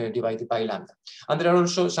cubed divided by lambda. And there are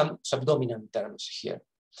also some subdominant terms here.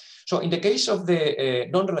 So in the case of the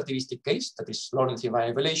non-relativistic case, that is Lorentz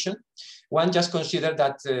invariant evaluation, one just considers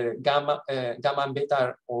that gamma and beta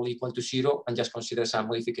are all equal to 0 and just considers a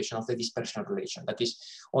modification of the dispersion relation. That is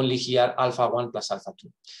only here alpha 1 plus alpha 2.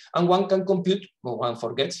 And one can compute, well, one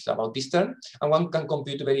forgets about this term, and one can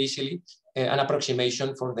compute very easily an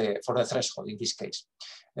approximation for the threshold in this case.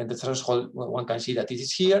 And the threshold, one can see that it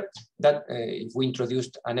is here, that if we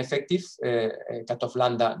introduced an effective cutoff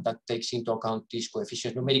lambda that takes into account these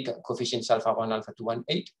coefficients, numerical coefficients alpha 1, alpha 2, and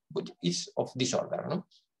 8, but it's of this order. No?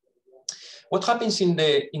 What happens in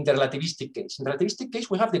the relativistic case? In the relativistic case,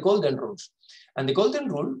 we have the golden rules. And the golden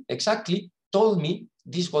rule exactly told me,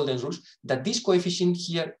 these golden rules, that this coefficient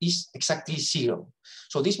here is exactly 0.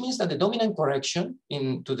 So this means that the dominant correction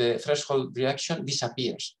into the threshold reaction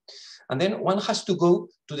disappears. And then one has to go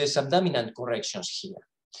to the subdominant corrections here.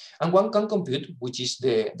 And one can compute which is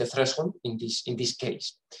the threshold in this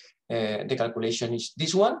case. The calculation is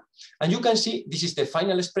this one. And you can see, this is the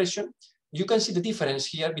final expression. You can see the difference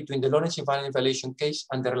here between the Lorentz invariant evaluation case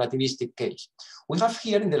and the relativistic case. We have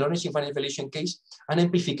here in the Lorentz invariant evaluation case an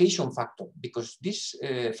amplification factor, because this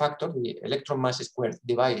factor, the electron mass squared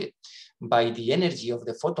divided by the energy of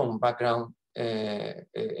the photon background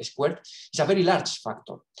squared, is a very large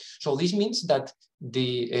factor. So this means that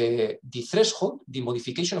the threshold, the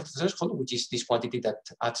modification of the threshold, which is this quantity that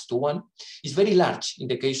adds to 1, is very large in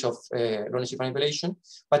the case of Lorentz invariant evaluation,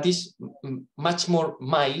 but is much more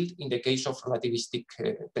mild in the case of relativistic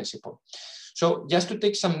principle. So just to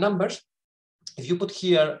take some numbers, if you put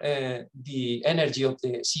here the energy of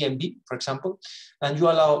the CMB, for example, and you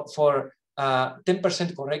allow for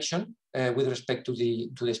 10% correction with respect to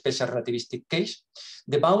the special relativistic case,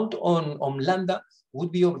 the bound on lambda would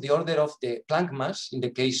be of the order of the Planck mass in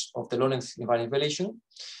the case of the Lorentz invariant evaluation,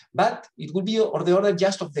 but it would be of the order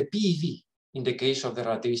just of the PeV in the case of the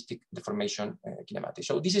relativistic deformation kinematics.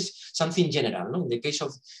 So this is something general. No? In the case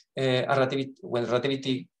of when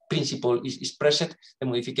relativity principle is present, the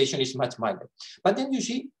modification is much milder. But then you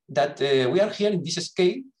see that we are here in this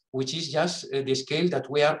scale, which is just the scale that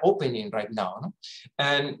we are opening right now. No?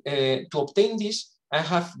 And to obtain this, I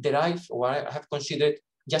have derived, or I have considered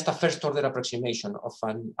just a first order approximation of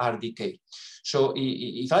an RDK. So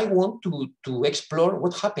if I want to explore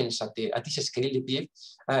what happens at this scale, the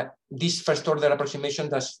PF, this first order approximation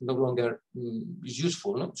does no longer is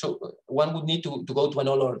useful. No? So one would need to go to an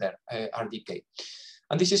all order RDK.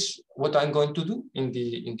 And this is what I'm going to do in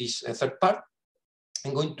this third part.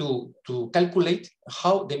 I'm going to calculate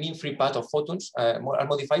how the mean free path of photons are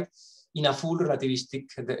modified in a full relativistic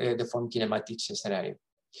deformed kinematics scenario.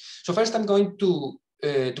 So first I'm going to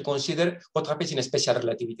consider what happens in a special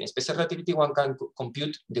relativity. In special relativity, one can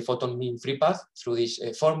compute the photon mean free path through this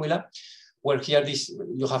formula, where here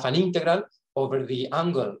you have an integral over the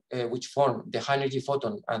angle which form the high energy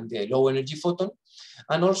photon and the low energy photon,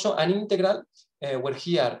 and also an integral where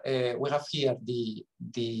here we have here the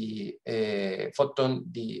photon,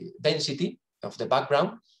 the density of the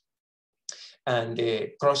background and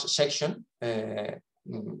the cross section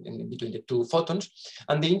in between the two photons,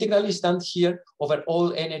 and the integral is done here over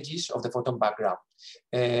all energies of the photon background.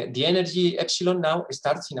 The energy epsilon now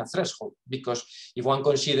starts in a threshold, because if one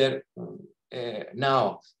consider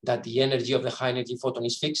now that the energy of the high energy photon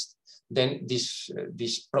is fixed, then this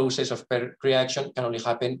process of pair reaction can only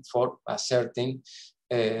happen for a certain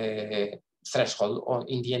threshold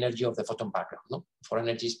in the energy of the photon background, no? For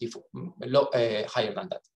energies before, higher than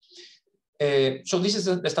that. So this is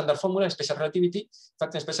the standard formula in special relativity. In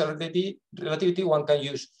fact, in special relativity, one can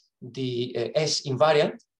use the S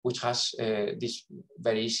invariant, which has this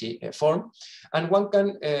very easy form, and one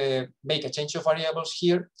can make a change of variables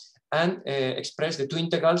here and express the two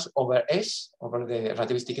integrals over S, over the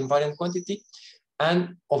relativistic invariant quantity,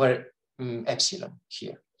 and over epsilon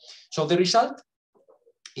here. So the result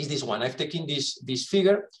is this one. I've taken this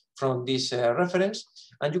figure from this reference,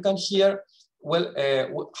 and you can hear, well,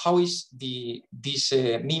 how is this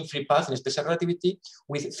mean free path in special relativity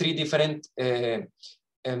with three different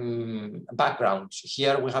backgrounds.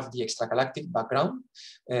 Here we have the extragalactic background.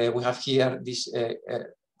 We have here this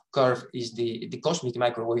curve is the cosmic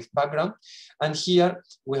microwave background. And here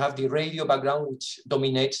we have the radio background, which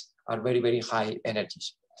dominates our very, very high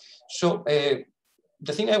energies. So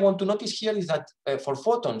the thing I want to notice here is that for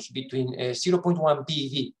photons between 0.1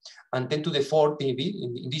 PeV and 10 to the 4 PeV,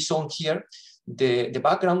 in this zone here, the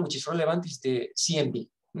background which is relevant is the CMB.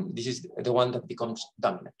 This is the one that becomes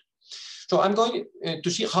dominant. So I'm going to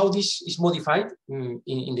see how this is modified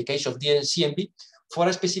in the case of the CMB for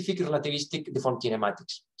a specific relativistic deformed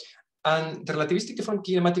kinematics. And the relativistic deformed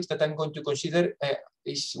kinematics that I'm going to consider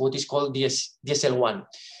is what is called DSL1,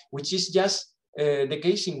 which is just the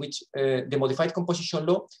case in which the modified composition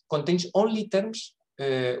law contains only terms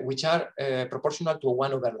which are proportional to a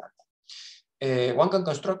 1 over lambda. One can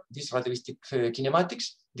construct this relativistic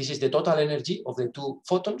kinematics. This is the total energy of the two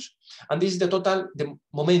photons, and this is the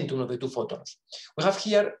momentum of the two photons. We have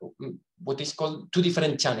here what is called two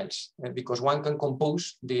different channels, because one can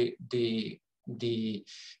compose the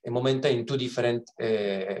momenta in two different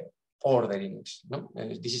orderings. No?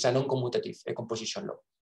 This is a non-commutative composition law.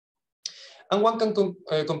 And one can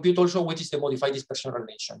compute also what is the modified dispersion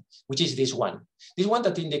relation, which is this one. This one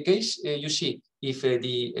that in the case, you see, if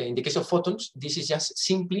in the case of photons, this is just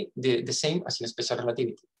simply the same as in special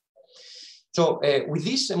relativity. So with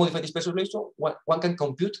this modified dispersion relation, one can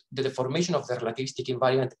compute the deformation of the relativistic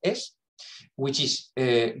invariant S, which is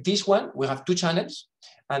this one. We have two channels,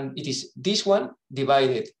 and it is this one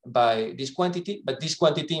divided by this quantity, but this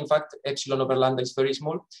quantity, in fact, epsilon over lambda is very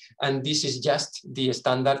small, and this is just the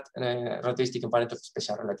standard relativistic invariant of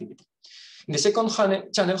special relativity. In the second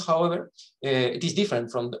channel, however, it is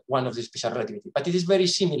different from one of the special relativity, but it is very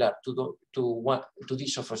similar to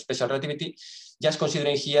this of special relativity, just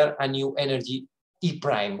considering here a new energy E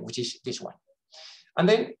prime, which is this one. And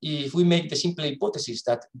then if we make the simple hypothesis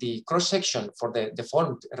that the cross-section for the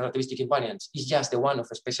deformed relativistic invariance is just the one of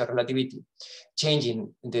a special relativity,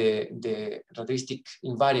 changing the relativistic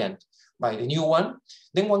invariant by the new one,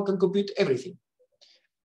 then one can compute everything.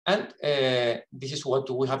 And this is what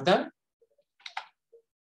we have done.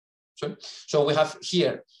 So we have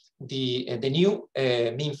here the new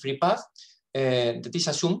mean free path that is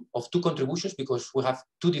assumed of two contributions because we have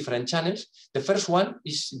two different channels. The first one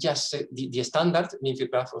is just the standard mean free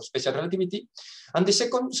path of special relativity, and the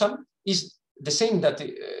second sum is the same that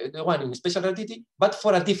the one in special relativity, but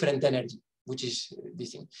for a different energy, which is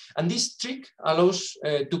this thing. And this trick allows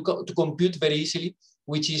to compute very easily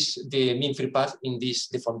which is the mean free path in this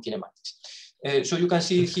deformed kinematics. So you can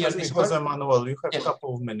see here this curve. Jose Manuel, you have a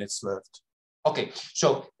couple of minutes left. Okay,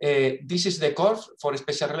 so this is the curve for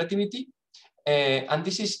special relativity, and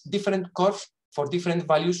this is different curves for different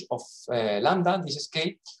values of lambda, this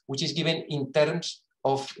scale, which is given in terms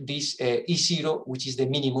of this E0, which is the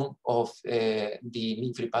minimum of the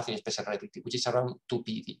mean free path in special relativity, which is around 2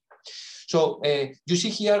 PeV. So you see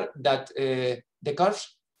here that the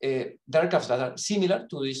curves, there are curves that are similar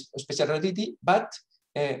to this special relativity, but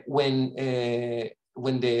when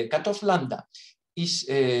the cutoff lambda is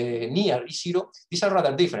near E0, these are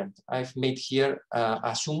rather different. I've made here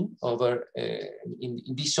a zoom over in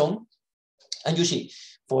this zone, and you see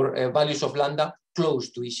for values of lambda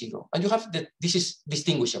close to E0, and you have this is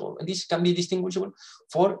distinguishable, and this can be distinguishable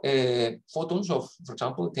for photons of, for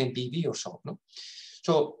example, 10 PeV or so. No?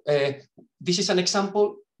 So this is an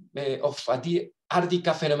example of a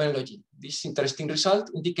RDK phenomenology. This interesting result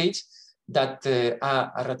indicates that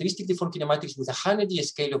a relativistic deformed kinematics with a high energy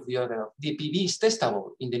scale of the order of dPeV is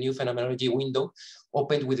testable in the new phenomenology window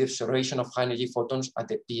opened with the observation of high energy photons at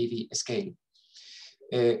the PeV scale.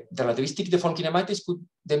 The relativistic deformed kinematics could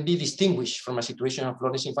then be distinguished from a situation of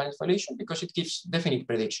Lorentz invariant violation because it gives definite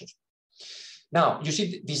predictions. Now, you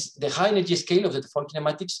see the high energy scale of the deformed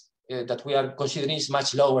kinematics that we are considering is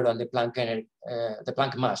much lower than the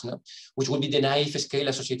Planck mass, no? Which would be the naive scale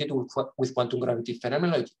associated with quantum gravity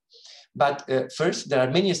phenomenology. But first, there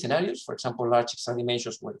are many scenarios, for example, large extra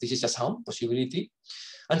dimensions where this is a sound possibility.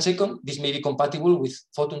 And second, this may be compatible with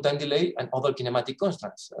photon time delay and other kinematic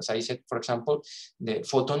constants. As I said, for example, the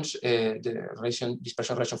photons, the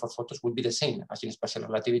dispersion relation for photons will be the same as in special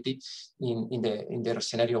relativity in the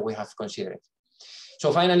scenario we have considered.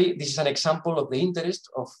 So finally, this is an example of the interest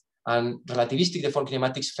of an relativistic deformed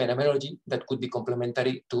kinematics phenomenology that could be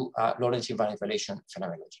complementary to Lorentz invariant violation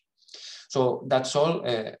phenomenology. So that's all.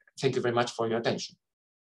 Thank you very much for your attention.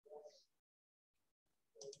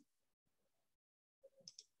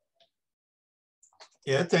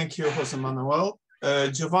 Yeah, thank you, Jose Manuel.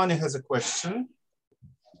 Giovanni has a question.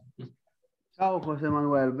 Ciao, Jose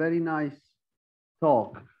Manuel. Very nice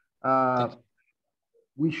talk.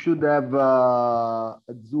 We should have a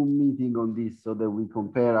Zoom meeting on this so that we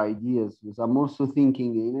compare ideas, because I'm also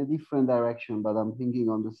thinking in a different direction, but I'm thinking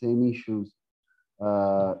on the same issues,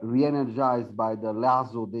 re-energized by the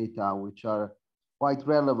LASO data, which are quite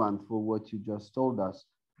relevant for what you just told us.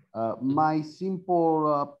 My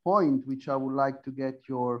simple point, which I would like to get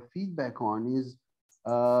your feedback on, is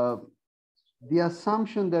the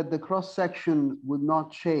assumption that the cross-section would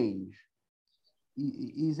not change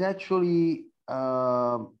is actually,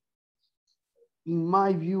 in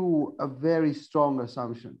my view, a very strong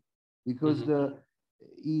assumption, because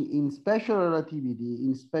in special relativity,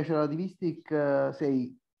 in special relativistic,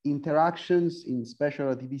 say, interactions in special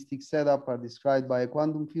relativistic setup are described by a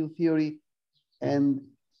quantum field theory, and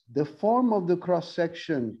the form of the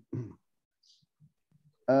cross-section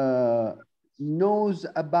knows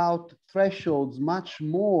about thresholds much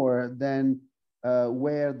more than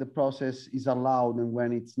where the process is allowed and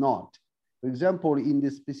when it's not. For example, in the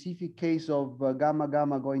specific case of gamma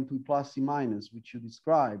gamma going to plus C minus, which you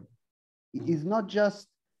described, it is not just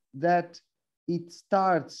that it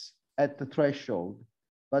starts at the threshold,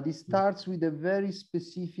 but it starts with a very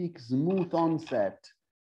specific smooth onset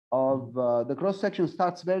of the cross-section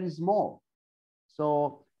starts very small.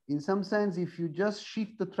 So in some sense, if you just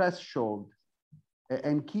shift the threshold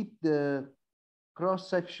and keep the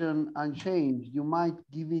cross-section unchanged, you might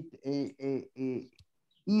give it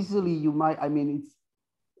easily, you might, I mean, it's,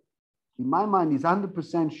 in my mind, it's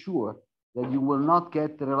 100% sure that you will not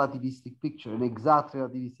get the relativistic picture, an exact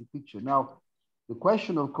relativistic picture. Now, the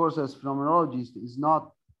question, of course, as phenomenologists is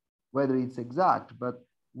not whether it's exact, but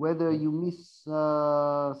whether you miss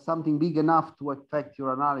something big enough to affect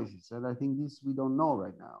your analysis. And I think this we don't know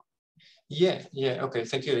right now. Yeah, okay,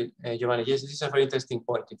 thank you, Giovanni. Yes, this is a very interesting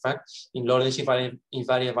point. In fact, in Lorentz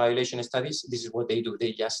invariant violation studies, this is what they do.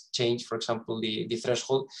 They just change, for example, the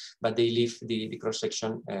threshold, but they leave the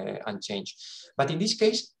cross-section unchanged. But in this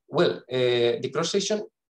case, well, the cross-section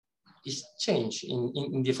is changed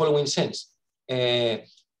in the following sense.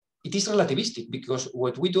 It is relativistic because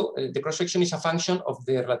what we do, the cross-section is a function of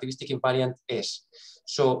the relativistic invariant S.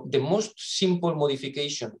 So the most simple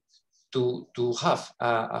modification to have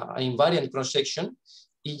an invariant cross-section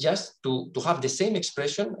is just to have the same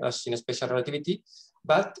expression as in special relativity,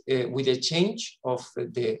 but with a change of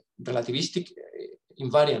the relativistic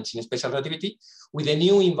invariance in special relativity with a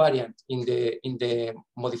new invariant in the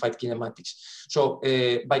modified kinematics. So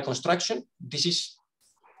by construction, this is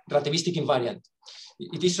relativistic invariant.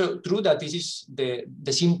 It is so true that this is the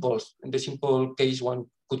simple case one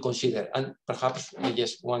could consider, and perhaps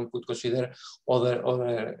yes, one could consider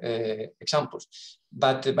other examples.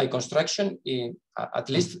 But by construction, at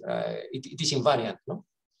least it is invariant, no?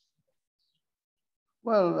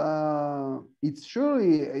 Well, it's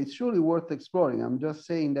surely worth exploring. I'm just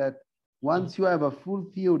saying that once you have a full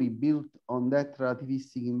theory built on that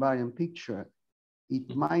relativistic invariant picture,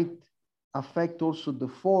 it might affect also the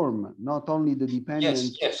form, not only the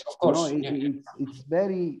dependence. Yes, of course. You know, it's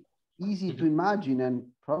very easy to imagine, and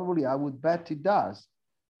probably I would bet it does.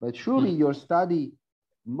 But surely your study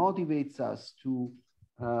motivates us to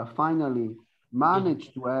finally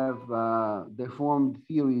manage to have deformed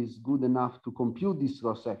theories good enough to compute these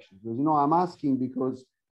cross sections. Because, you know, I'm asking because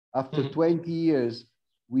after 20 years,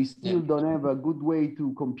 we still don't have a good way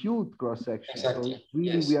to compute cross sections. Exactly. So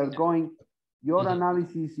really, we are going. Your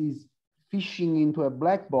analysis is fishing into a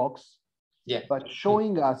black box, but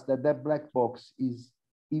showing us that that black box is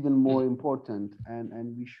even more important,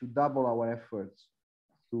 and we should double our efforts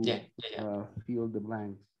to fill the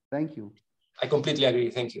blanks. Thank you. I completely agree.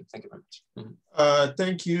 Thank you. Thank you very much.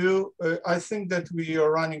 Thank you. I think that we are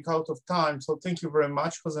running out of time, so thank you very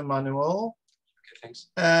much, Jose Manuel. Okay, thanks.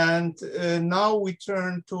 And now we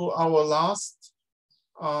turn to our last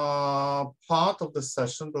part of the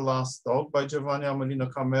session, the last talk by Giovanni Amelino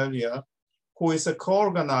Camelia, who is a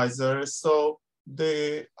co-organizer. So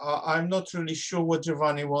I'm not really sure what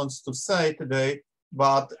Giovanni wants to say today,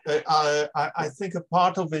 but I think a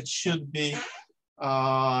part of it should be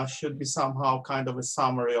somehow kind of a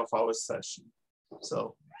summary of our session.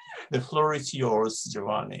 So the floor is yours,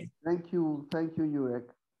 Giovanni. Thank you, Jurek.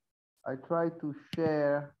 I try to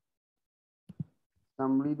share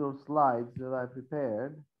some little slides that I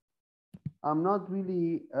prepared. I'm not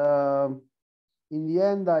really, in the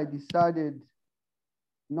end, I decided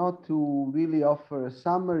not to really offer a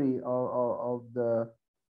summary of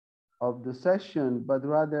the session, but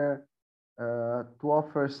rather to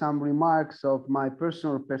offer some remarks of my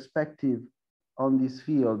personal perspective on this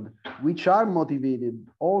field, which are motivated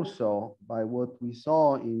also by what we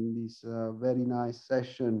saw in this very nice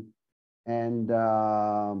session, and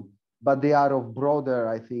but they are of broader,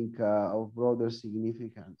 I think, of broader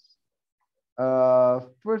significance.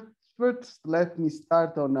 First, let me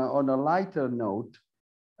start on a lighter note.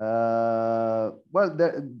 Well,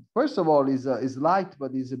 first of all, is light,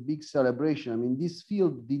 but is a big celebration. I mean, this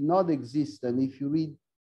field did not exist, and if you read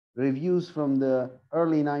reviews from the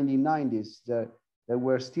early 1990s, there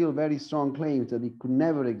were still very strong claims that it could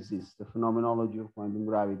never exist, the phenomenology of quantum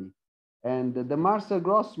gravity. And the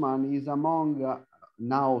Marcel-Grossman is among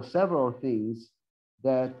now several things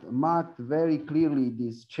that marked very clearly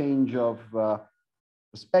this change of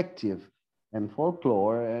perspective and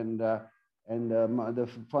folklore, and the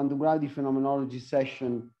quantum gravity phenomenology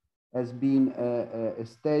session has been a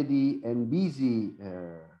steady and busy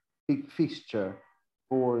fixture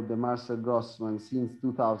for the Marcel-Grossman since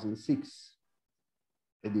 2006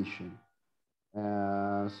 edition.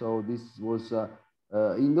 So this was,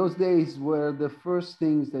 in those days, were the first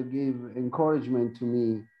things that gave encouragement to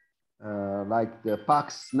me like the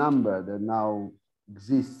Pax number that now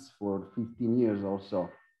exists for 15 years or so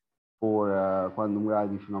for quantum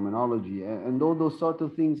gravity phenomenology, and all those sort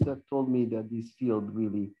of things that told me that this field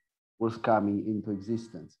really was coming into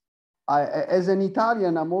existence. As an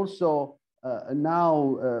Italian, I'm also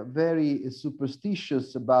now very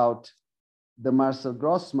superstitious about the Marcel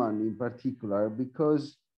Grossman in particular,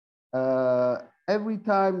 because every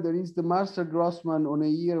time there is the Marcel Grossman on a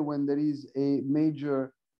year when there is a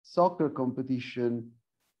major soccer competition,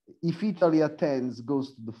 if Italy attends,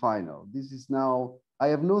 goes to the final. This is now, I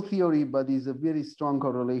have no theory, but it's a very strong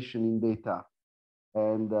correlation in data.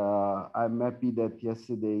 And I'm happy that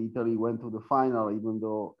yesterday Italy went to the final, even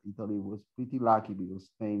though Italy was pretty lucky because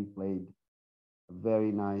Spain played a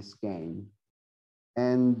very nice game.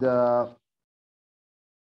 And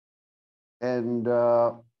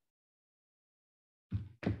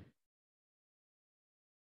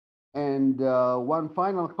one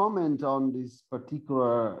final comment on this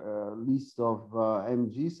particular list of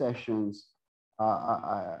MG sessions.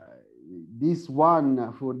 This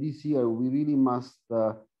one for this year, we really must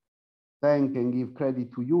thank and give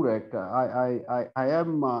credit to Jurek. I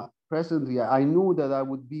am presently, I knew that I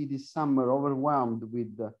would be this summer overwhelmed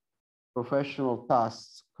with professional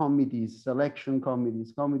tasks, committees, selection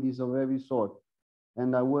committees, committees of every sort.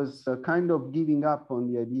 And I was kind of giving up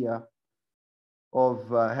on the idea of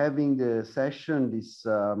having the session, this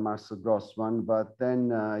Marcel Grossman, but then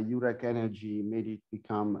Jurek Energy made it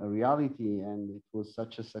become a reality, and it was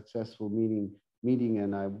such a successful meeting,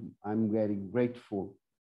 and I'm very grateful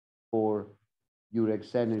for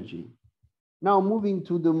Jurek's energy. Now moving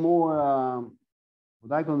to the more,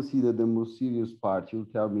 what I consider the most serious part,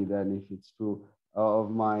 you'll tell me then if it's true,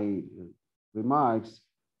 of my remarks.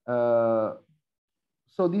 So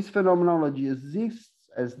this phenomenology exists,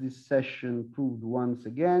 as this session proved once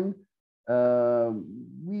again.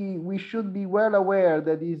 We should be well aware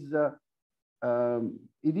that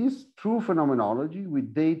it is true phenomenology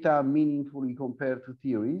with data meaningfully compared to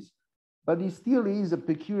theories, but it still is a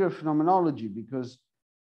peculiar phenomenology because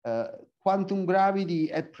quantum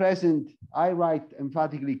gravity at present, I write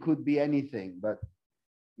emphatically, could be anything, but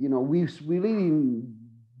you know, we really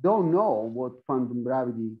don't know what quantum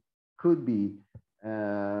gravity could be.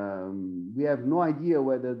 We have no idea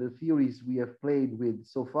whether the theories we have played with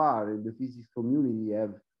so far in the physics community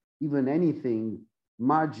have even anything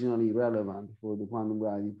marginally relevant for the quantum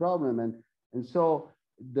gravity problem. And so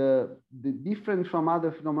the difference from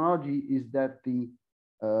other phenomenology is that the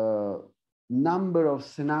number of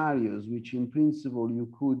scenarios which in principle you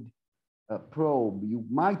could probe, you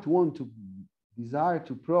might want to desire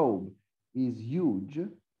to probe, is huge.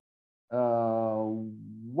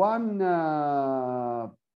 One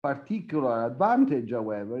particular advantage,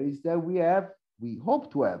 however, is that we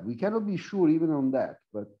hope to have, we cannot be sure even on that,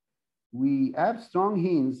 but we have strong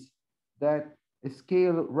hints that a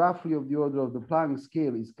scale roughly of the order of the Planck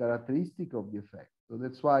scale is characteristic of the effect. So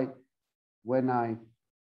that's why when I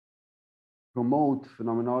promote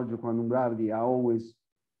phenomenology of quantum gravity, I always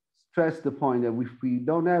stress the point that if we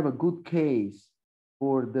don't have a good case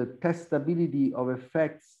for the testability of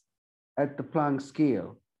effects at the Planck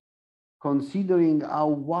scale, considering how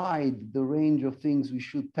wide the range of things we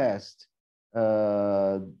should test,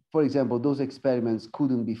 for example, those experiments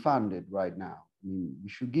couldn't be funded right now. I mean, we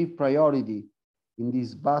should give priority in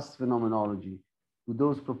this vast phenomenology to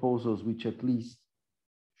those proposals which at least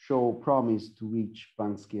show promise to reach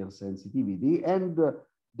Planck scale sensitivity. And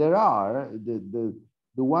there are the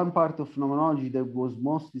one part of phenomenology that was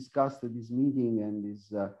most discussed at this meeting and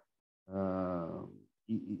is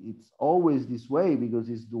it's always this way because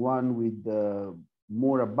it's the one with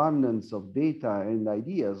more abundance of data and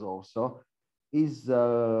ideas also, is,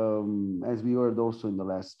 as we heard also in the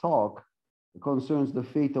last talk, concerns the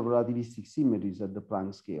fate of relativistic symmetries at the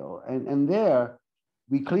Planck scale. And there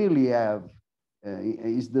we clearly have,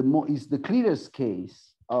 is the clearest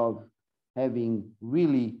case of having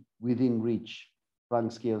really within reach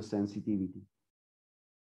Planck scale sensitivity.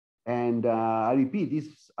 And I repeat,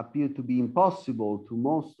 this appeared to be impossible to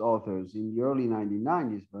most authors in the early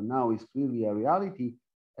 1990s, but now it's clearly a reality.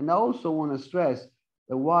 And I also want to stress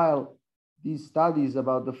that while these studies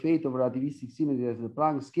about the fate of relativistic symmetry at the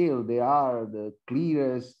Planck scale, they are the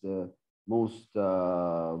clearest, most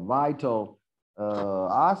vital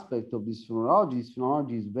aspect of this phenomenology. This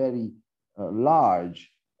phenomenology is very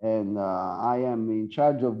large, and I am in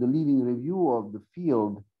charge of the living review of the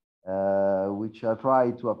field, which I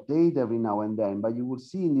try to update every now and then. But you will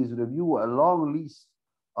see in this review a long list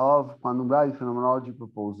of quantum gravity phenomenology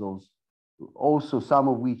proposals, also some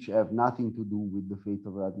of which have nothing to do with the fate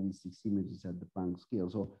of relativistic symmetries at the Planck scale.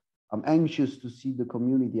 So I'm anxious to see the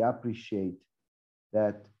community appreciate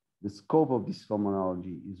that the scope of this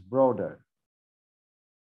phenomenology is broader.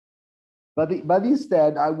 But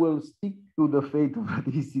instead, I will stick to the fate of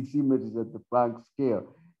relativistic images at the Planck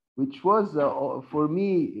scale, which was, for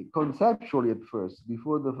me, conceptually at first,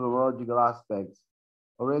 before the phenomenological aspects,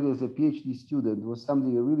 already as a PhD student, was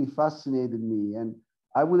something that really fascinated me. And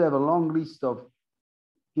I would have a long list of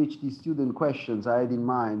PhD student questions I had in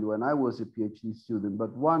mind when I was a PhD student,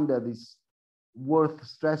 but one that is worth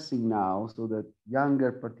stressing now so that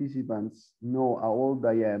younger participants know how old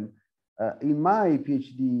I am. In my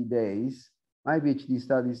PhD days, my PhD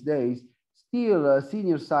studies days, still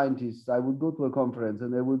senior scientists, I would go to a conference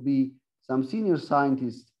and there would be some senior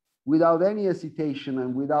scientists without any hesitation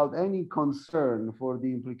and without any concern for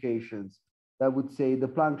the implications that would say the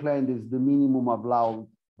Planck length is the minimum allowed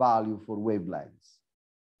value for wavelengths.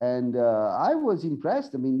 And I was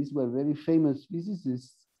impressed. I mean, these were very famous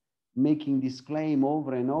physicists making this claim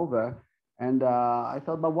over and over. And I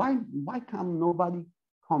thought, but why come nobody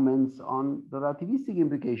comments on the relativistic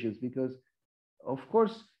implications? Because of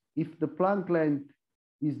course, if the Planck length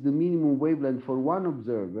is the minimum wavelength for one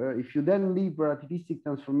observer, if you then leave relativistic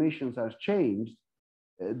transformations as changed,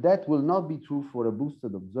 that will not be true for a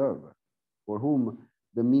boosted observer, for whom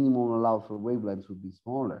the minimum allowed for wavelengths would be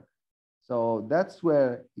smaller. So that's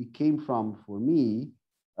where it came from for me.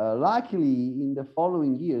 Luckily, in the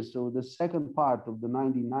following years, so the second part of the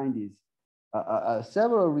 1990s,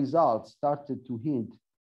 several results started to hint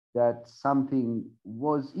that something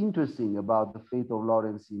was interesting about the fate of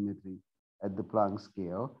Lorentz symmetry at the Planck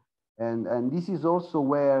scale. And this is also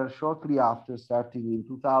where shortly after, starting in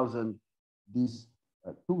 2000, these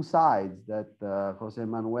two sides that Jose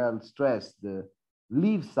Manuel stressed, the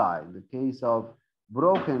leaf side, the case of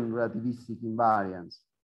broken relativistic invariance,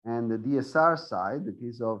 and the DSR side, the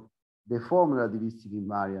case of deformed relativistic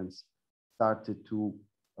invariance, started to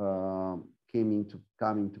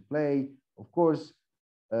come into play. Of course,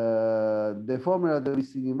 deformed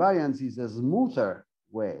relativistic invariance is a smoother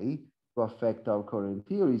way to affect our current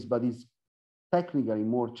theories, but it's technically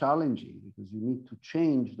more challenging because you need to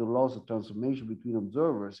change the laws of transformation between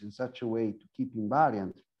observers in such a way to keep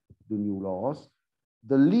invariant the new laws.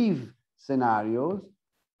 The leaf scenarios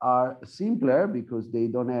are simpler because they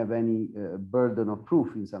don't have any burden of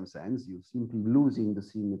proof in some sense. You're simply losing the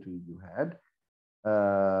symmetry you had.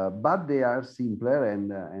 But they are simpler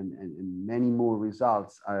and many more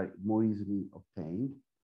results are more easily obtained.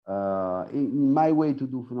 In my way to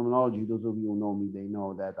do phenomenology, those of you who know me, they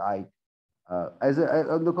know that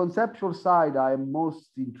on the conceptual side, I am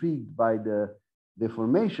most intrigued by the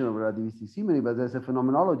deformation of relativistic symmetry, but as a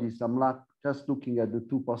phenomenologist, I'm not just looking at the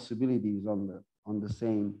two possibilities on the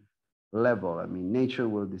same level. I mean, nature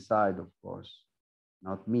will decide, of course,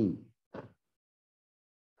 not me.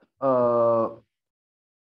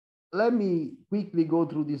 Let me quickly go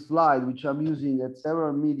through this slide, which I'm using at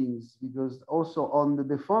several meetings, because also on the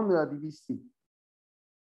deformed relativistic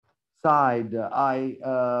side, I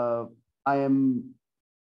am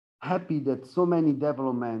happy that so many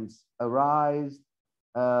developments arise,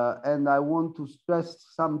 and I want to stress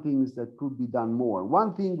some things that could be done more.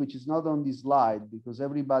 One thing which is not on this slide, because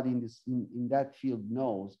everybody in that field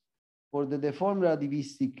knows, for the deformed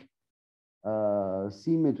relativistic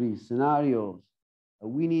symmetry scenarios,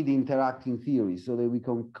 we need interacting theories so that we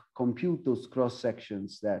can compute those cross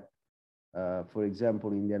sections that, for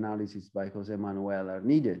example, in the analysis by Jose Manuel are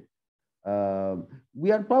needed.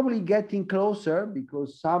 We are probably getting closer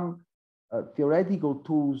because some theoretical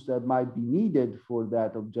tools that might be needed for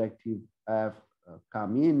that objective have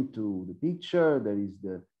come into the picture. There is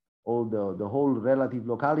the whole relative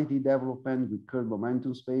locality development with curved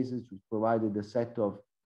momentum spaces, which provided a set of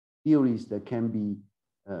theories that can be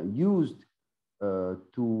used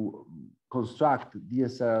to construct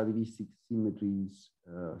DSR relativistic symmetries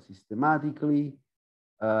systematically.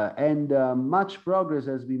 And much progress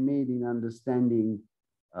has been made in understanding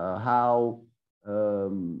how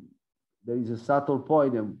there is a subtle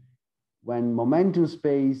point of when momentum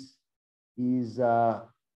space is a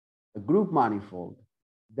group manifold,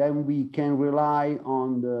 then we can rely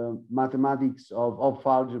on the mathematics of Hopf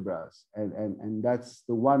algebras. And that's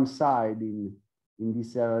the one side in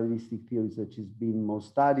these relativistic theories that has been most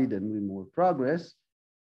studied and with more progress.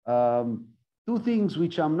 Two things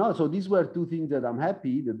which I'm not, so these were two things that I'm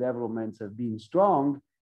happy, the developments have been strong.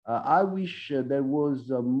 I wish there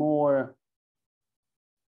was more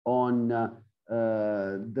on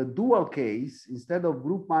the dual case instead of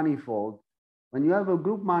group manifold. When you have a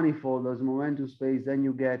group manifold as momentum space, then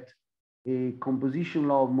you get a composition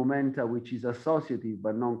law of momenta which is associative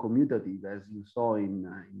but non-commutative, as you saw in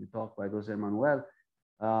the talk by Jose Manuel.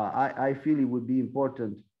 I feel it would be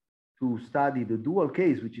important to study the dual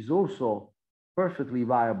case, which is also perfectly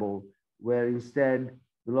viable, where instead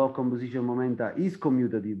the law of composition momenta is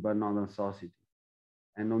commutative but not associative.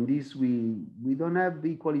 And on this, we don't have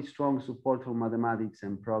equally strong support from mathematics,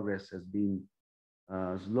 and progress has been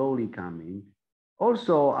slowly coming.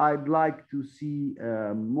 Also, I'd like to see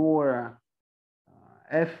more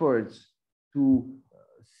efforts to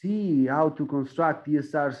see how to construct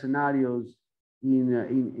DSR scenarios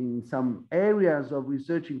in some areas of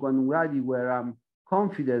research in quantum gravity where I'm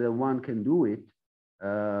confident that one can do it.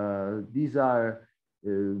 These are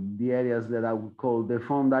the areas that I would call the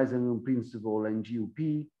von Eisenberg principle and GUP,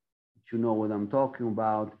 which you know what I'm talking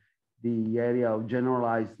about, the area of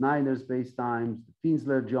generalized Snyder spacetimes,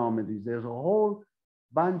 Finsler geometries. There's a whole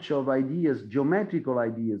bunch of ideas, geometrical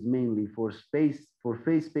ideas mainly for space, for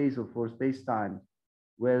phase space or for space-time,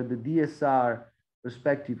 where the DSR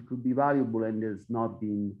perspective could be valuable and has not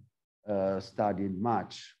been studied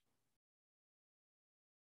much.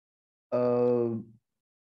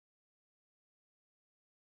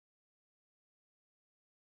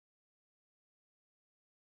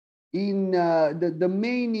 The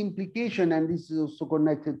main implication, and this is also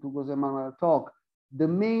connected to Jose Manuel's talk, the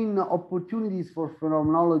main opportunities for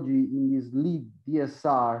phenomenology in these lead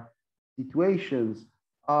DSR situations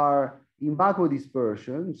are in backward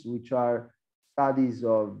dispersions, which are studies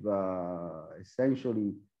of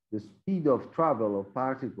essentially the speed of travel of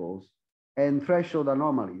particles, and threshold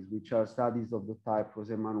anomalies, which are studies of the type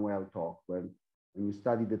Jose Manuel talked, when you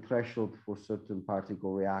study the threshold for certain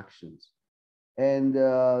particle reactions. And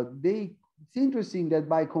it's interesting that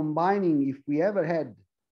by combining, if we ever had,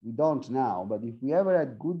 we don't now, but if we ever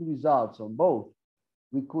had good results on both,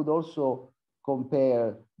 we could also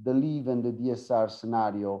compare the Leave and the DSR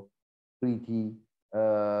scenario pretty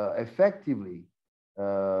effectively.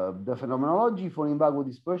 The phenomenology for in-vacuum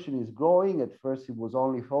dispersion is growing. At first it was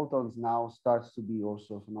only photons, now starts to be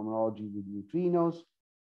also phenomenology with neutrinos.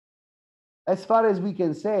 As far as we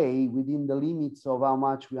can say, within the limits of how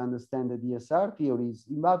much we understand the DSR theories,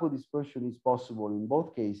 in-vacuum dispersion is possible in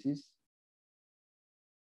both cases.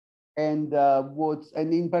 And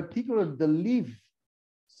in particular, the Leave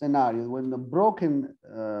scenario, when the broken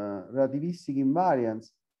relativistic invariance,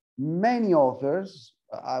 many authors,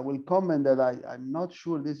 I will comment that I'm not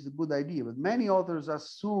sure this is a good idea, but many authors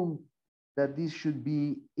assume that this should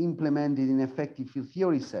be implemented in effective field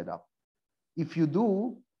theory setup. If you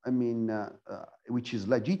do, I mean, which is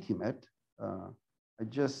legitimate,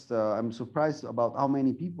 I'm surprised about how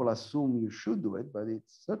many people assume you should do it, but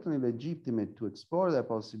it's certainly legitimate to explore that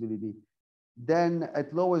possibility. Then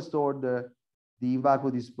at lowest order, the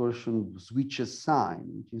in-vacuum dispersion switches sign,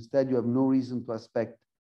 which instead you have no reason to expect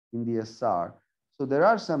in DSR. So there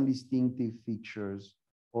are some distinctive features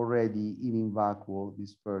already in vacuum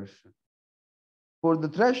dispersion. For the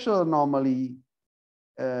threshold anomaly,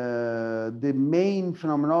 the main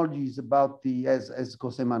phenomenology is about the, as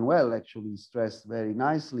Jose Manuel actually stressed very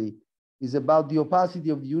nicely, is about the opacity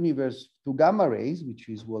of the universe to gamma rays, which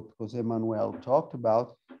is what Jose Manuel talked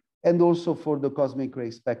about, and also for the cosmic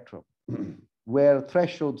ray spectrum, where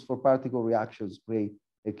thresholds for particle reactions play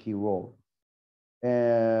a key role.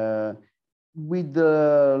 With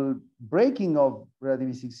the breaking of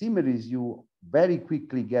relativistic symmetries, you very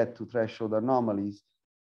quickly get to threshold anomalies.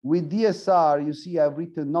 With DSR, you see I've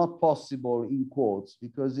written not possible in quotes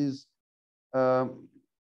because it's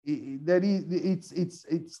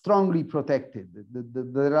strongly protected.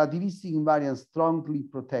 The relativistic invariance strongly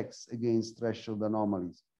protects against threshold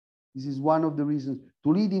anomalies. This is one of the reasons.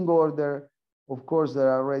 To leading order, of course, there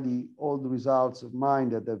are already all the results of mine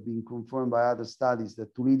that have been confirmed by other studies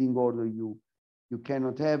that to leading order, you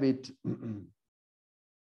cannot have it.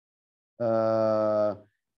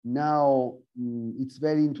 Now, it's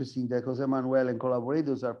very interesting that Jose Manuel and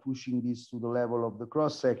collaborators are pushing this to the level of the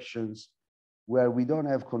cross sections where we don't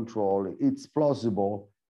have control. It's plausible,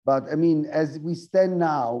 but I mean, as we stand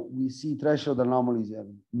now, we see threshold anomalies are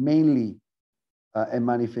mainly a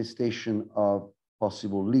manifestation of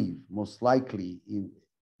possible leave, most likely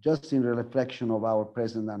just in reflection of our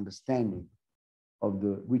present understanding of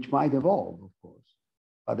which might evolve, of course,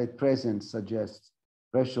 but at present suggests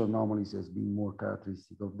threshold anomalies as being more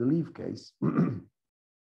characteristic of the leave case.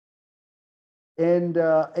 And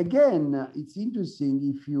again, it's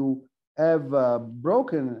interesting if you have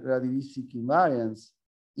broken relativistic invariance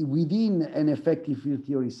within an effective field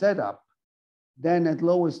theory setup, then at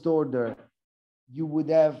lowest order, you would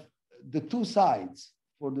have the two sides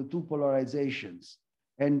for the two polarizations.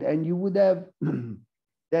 And you would have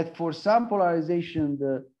that for some polarization,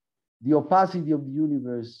 the opacity of the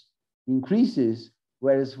universe increases,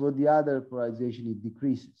 whereas for the other polarization, it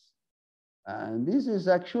decreases. And this is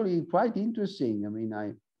actually quite interesting. I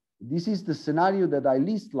mean, this is the scenario that I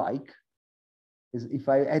least like, is if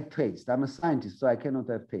I had taste. I'm a scientist, so I cannot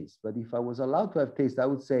have taste. But if I was allowed to have taste, I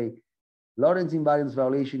would say Lorentz invariance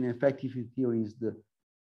violation in effective field theory is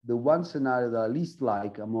the one scenario that I least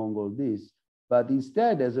like among all these. But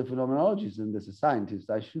instead, as a phenomenologist and as a scientist,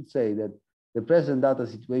 I should say that the present data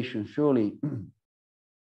situation surely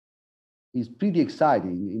is pretty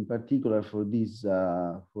exciting, in particular for this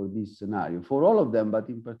scenario, for all of them, but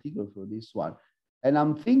in particular for this one. And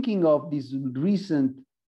I'm thinking of these recent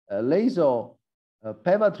laser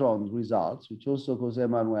Pevatron results, which also Jose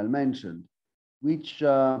Manuel mentioned, which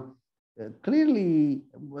clearly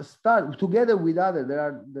start together with other. There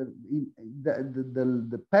are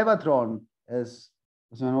the Pevatron, as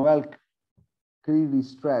Jose Manuel clearly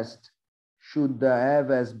stressed, should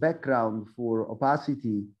have as background for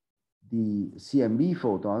opacity the CMB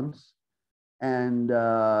photons, and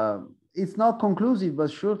it's not conclusive,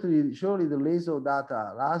 but surely the LASO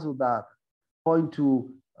data point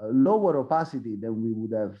to lower opacity than we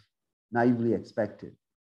would have naively expected.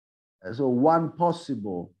 So one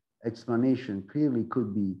possible explanation clearly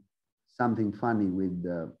could be something funny with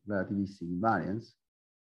relativistic invariance.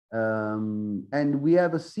 And we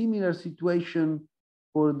have a similar situation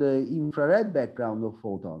for the infrared background of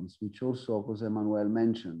photons, which also Jose Manuel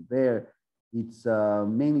mentioned. There, it's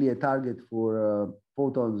mainly a target for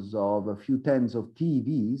photons of a few tens of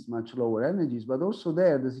TeVs, much lower energies, but also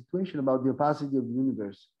there, the situation about the opacity of the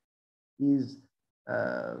universe is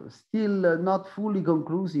still not fully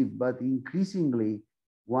conclusive, but increasingly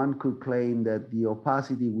one could claim that the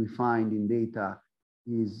opacity we find in data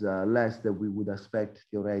is less than we would expect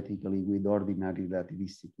theoretically with ordinary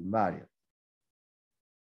relativistic invariance.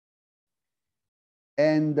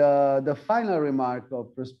 And the final remark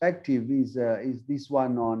of perspective is this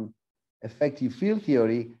one on effective field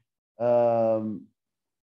theory. I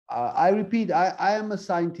repeat, I am a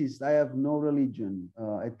scientist. I have no religion,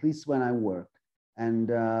 at least when I work. And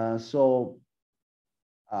so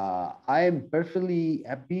I am perfectly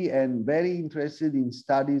happy and very interested in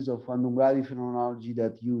studies of quantum gravity phenomenology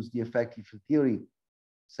that use the effective field theory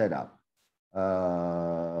setup.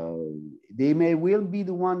 They may well be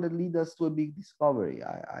the one that lead us to a big discovery.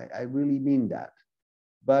 I really mean that.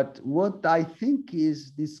 But what I think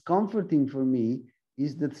is discomforting for me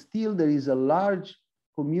is that still there is a large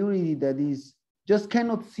community that is just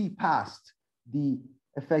cannot see past the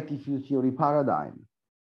effective field theory paradigm.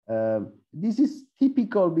 This is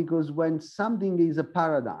typical because when something is a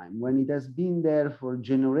paradigm, when it has been there for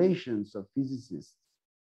generations of physicists,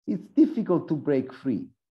 it's difficult to break free.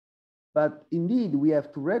 But indeed, we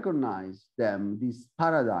have to recognize them, these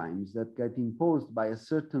paradigms that get imposed by a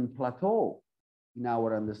certain plateau in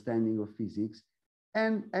our understanding of physics,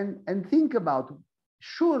 and think about,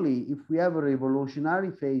 surely if we have a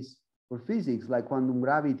revolutionary phase for physics like quantum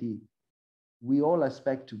gravity, we all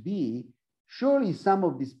expect to be, surely some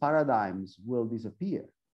of these paradigms will disappear.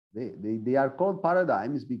 They are called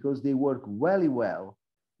paradigms because they work very well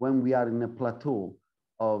when we are in a plateau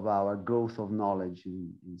of our growth of knowledge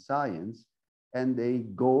in science, and they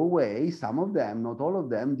go away, some of them, not all of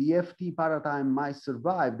them. The FT paradigm might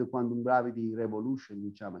survive the quantum gravity revolution,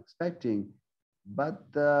 which I'm expecting, but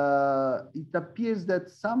it appears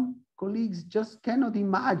that some colleagues just cannot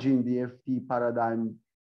imagine the FT paradigm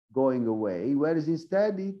going away, whereas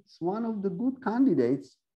instead it's one of the good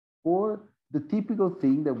candidates for the typical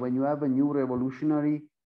thing that when you have a new revolutionary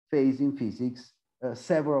phase in physics,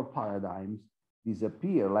 several paradigms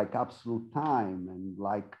disappear, like absolute time and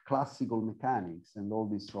like classical mechanics and all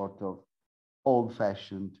these sort of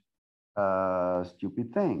old-fashioned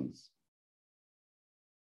stupid things.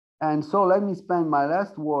 And so let me spend my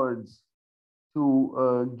last words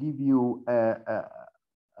to give you a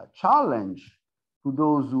challenge to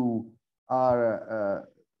those who are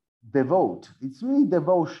devout. It's really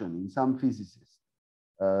devotion in some physicists,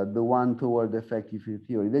 the one toward effective field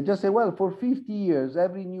theory. They just say, well, for 50 years,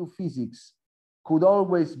 every new physics could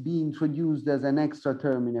always be introduced as an extra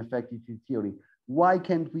term in effective field theory. Why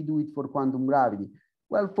can't we do it for quantum gravity?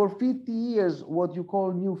 Well, for 50 years, what you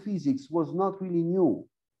call new physics was not really new.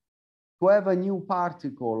 To have a new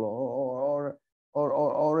particle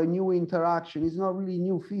or a new interaction is not really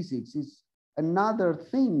new physics. It's another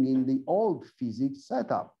thing in the old physics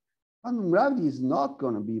setup. Quantum gravity is not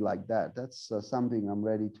going to be like that. That's something I'm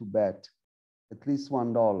ready to bet at least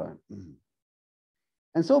 $1.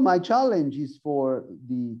 And so my challenge is for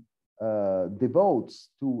the devotes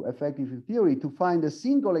to effective field theory to find a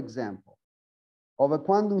single example of a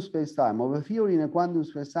quantum spacetime, of a theory in a quantum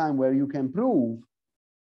spacetime where you can prove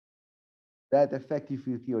that effective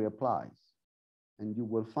field theory applies. And you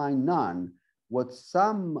will find none. What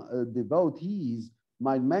some devotees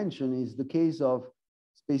might mention is the case of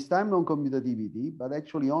space-time non-commutativity, but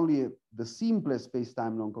actually only the simplest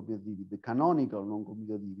space-time non-commutativity, the canonical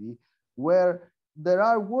non-commutativity, where there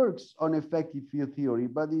are works on effective field theory,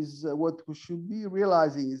 but what we should be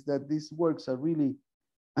realizing is that these works are really,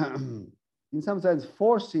 in some sense,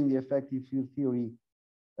 forcing the effective field theory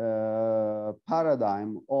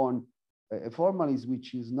paradigm on a formalist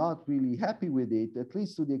which is not really happy with it, at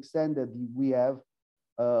least to the extent that we have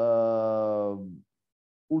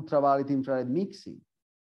ultraviolet infrared mixing.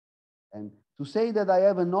 And to say that I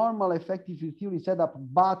have a normal effective field theory setup,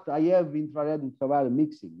 but I have infrared ultraviolet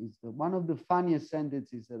mixing is one of the funniest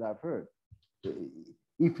sentences that I've heard.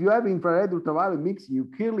 If you have infrared ultraviolet mixing, you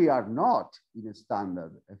clearly are not in a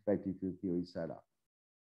standard effective field theory setup.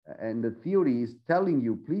 And the theory is telling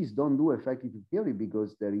you, please don't do effective field theory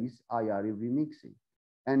because there is IR UV mixing.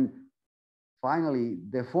 And finally,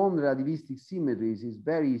 deformed relativistic symmetries is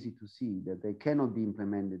very easy to see that they cannot be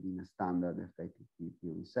implemented in a standard effective field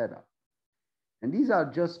theory setup. And these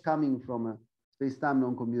are just coming from a space-time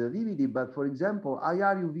non-commutativity, but for example,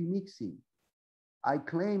 IR UV mixing, I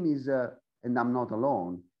claim is, and I'm not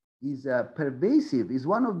alone, is pervasive, is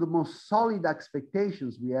one of the most solid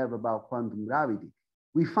expectations we have about quantum gravity.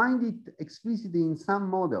 We find it explicitly in some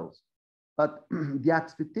models, but the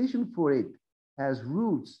expectation for it has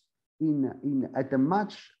roots at a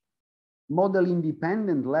much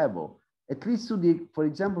model-independent level, at least to the, for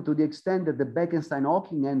example, to the extent that the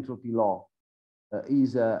Bekenstein-Hawking entropy law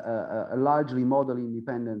is a largely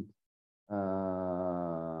model-independent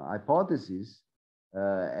hypothesis.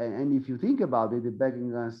 And if you think about it, the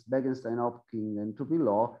Bekenstein-Hawking entropy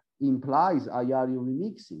law implies IR UV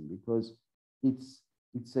mixing because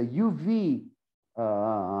it's a UV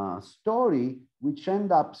story which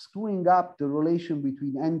end up screwing up the relation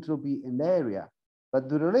between entropy and area. But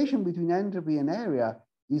the relation between entropy and area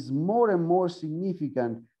is more and more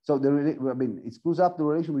significant. So it screws up the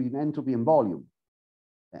relation between entropy and volume.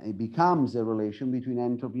 It becomes a relation between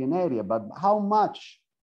entropy and area. But how much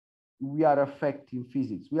we are affecting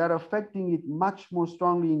physics? We are affecting it much more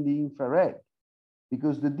strongly in the infrared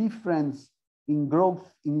because the difference in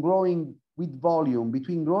growing with volume,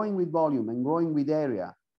 between growing with volume and growing with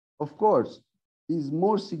area, of course, is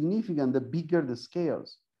more significant the bigger the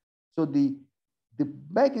scales. So the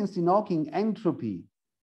Bekenstein-Hawking entropy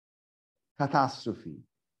catastrophe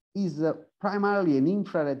is primarily an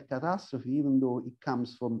infrared catastrophe, even though it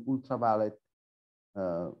comes from ultraviolet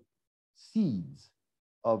seeds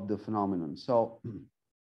of the phenomenon. So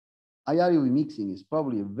IR UV mixing is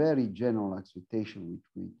probably a very general expectation which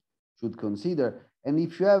we should consider. And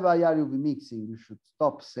if you have IR UV mixing, you should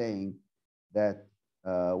stop saying that,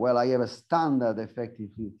 well, I have a standard effective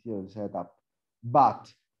field theory setup,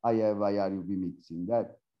 but I have IR UV mixing.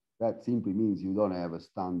 That simply means you don't have a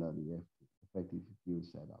standard effective field theory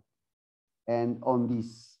setup. And on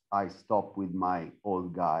this, I stop with my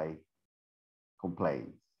old guy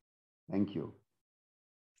complaints. Thank you.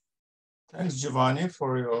 Thanks, Giovanni,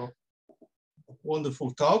 for your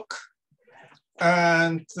wonderful talk.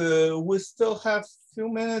 And we still have a few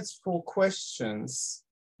minutes for questions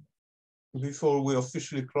before we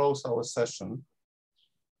officially close our session.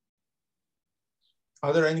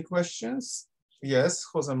 Are there any questions? Yes,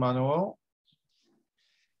 Jose Manuel.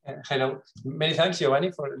 Hello. Many thanks,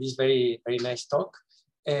 Giovanni, for this very, very nice talk.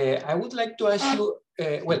 I would like to ask you,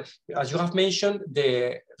 well, as you have mentioned,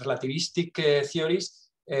 the relativistic theories,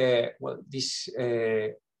 well, this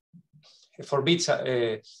forbids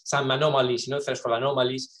some anomalies, threshold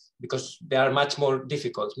anomalies, because they are much more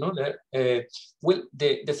difficult. Well,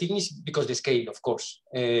 the thing is because the scale, of course.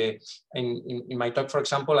 In my talk, for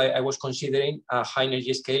example, I was considering a high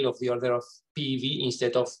energy scale of the order of PeV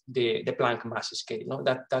instead of the Planck mass scale.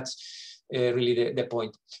 That's really the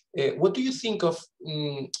point. What do you think of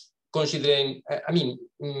considering,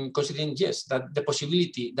 considering, yes, that the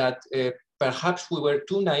possibility that perhaps we were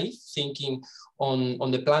too naive thinking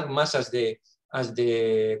on the Planck mass as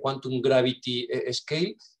the quantum gravity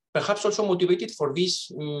scale, perhaps also motivated for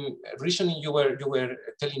this reasoning you were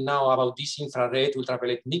telling now about this infrared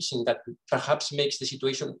ultraviolet mixing that perhaps makes the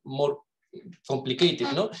situation more complicated,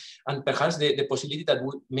 and perhaps the possibility that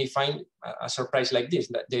we may find a surprise like this,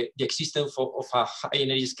 that the existence of a high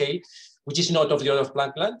energy scale, which is not of the order of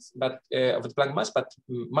Planck mass, but of the Planck mass, but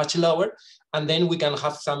much lower, and then we can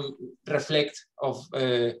have some reflect of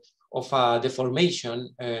a deformation,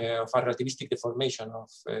 of a relativistic deformation of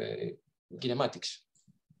kinematics.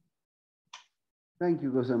 Thank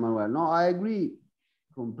you, Jose Manuel. No, I agree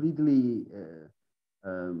completely.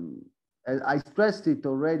 I stressed it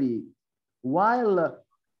already while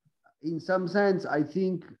in some sense, I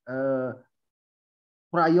think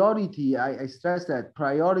priority, I stress that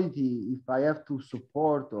priority, if I have to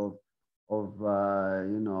support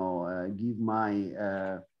give my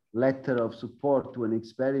letter of support to an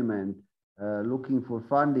experiment looking for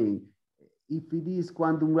funding, if it is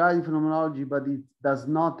quantum gravity phenomenology, but it does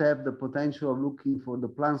not have the potential of looking for the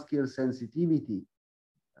Planck scale sensitivity,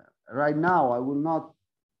 right now I will not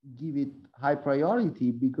give it high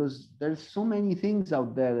priority because there's so many things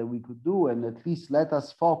out there that we could do, and at least let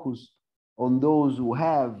us focus on those who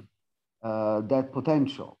have that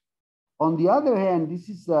potential. On the other hand, this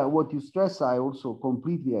is what you stress, I also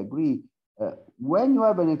completely agree. When you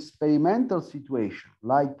have an experimental situation,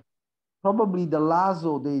 like probably the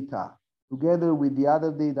LASO data, together with the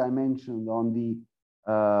other data I mentioned on the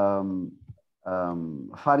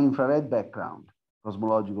far infrared background,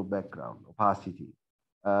 cosmological background, opacity,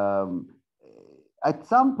 at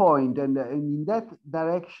some point, and in that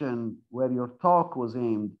direction where your talk was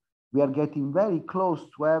aimed, we are getting very close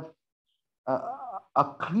to have a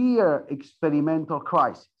clear experimental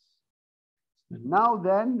crisis. Now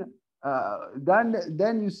then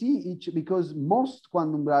you see because most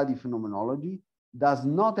quantum gravity phenomenology does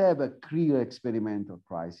not have a clear experimental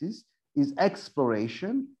crisis, is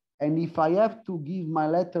exploration. And if I have to give my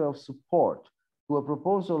letter of support to a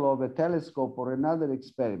proposal of a telescope or another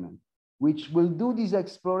experiment, which will do this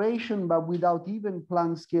exploration, but without even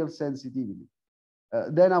Planck scale sensitivity,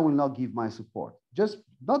 then I will not give my support. Just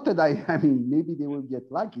not that I mean, maybe they will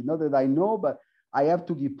get lucky, not that I know, but I have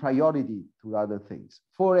to give priority to other things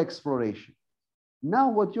for exploration. Now,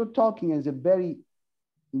 what you're talking is a very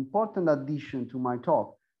important addition to my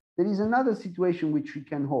talk. There is another situation which we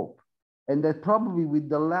can hope, and that probably with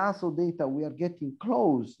the LASO data, we are getting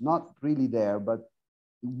close, not really there, but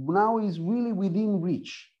now is really within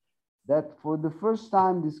reach, that for the first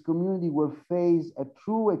time, this community will face a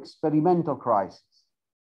true experimental crisis.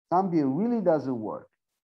 Something really doesn't work.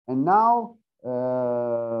 And now,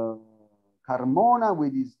 Carmona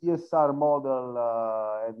with his DSR model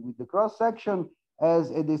and with the cross-section has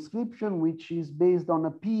a description which is based on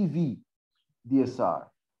a PV DSR.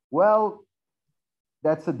 Well,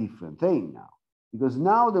 that's a different thing now, because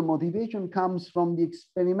now the motivation comes from the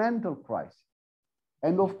experimental crisis.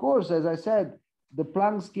 And of course, as I said, the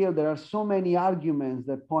Planck scale, there are so many arguments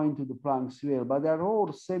that point to the Planck scale, but they're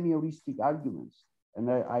all semi-heuristic arguments. And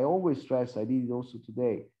I always stress, I did it also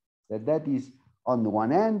today, that is, on the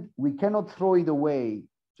one hand, we cannot throw it away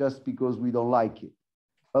just because we don't like it.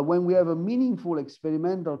 But when we have a meaningful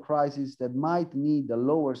experimental crisis that might need a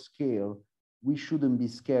lower scale, we shouldn't be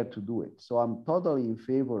scared to do it. So I'm totally in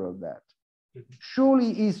favor of that.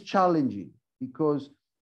 Surely is challenging because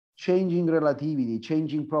changing relativity,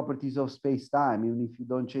 changing properties of space-time, even if you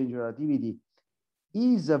don't change relativity,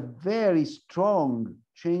 is a very strong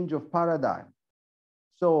change of paradigm.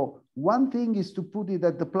 So one thing is to put it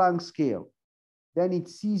at the Planck scale. Then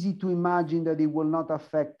it's easy to imagine that it will not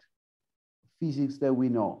affect physics that we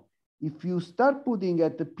know. If you start putting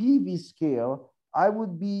at the PV scale, I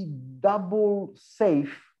would be double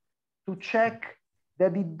safe to check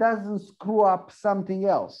that it doesn't screw up something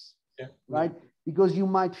else, right? Because you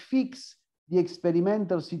might fix the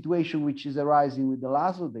experimental situation which is arising with the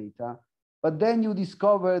LASO data, but then you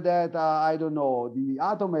discover that, I don't know, the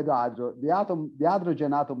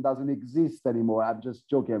hydrogen atom doesn't exist anymore. I'm just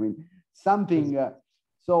joking. I mean, something,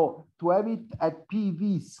 so to have it at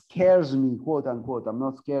PV scares me, quote unquote. I'm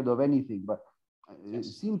not scared of anything, but it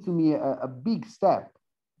seemed to me a big step.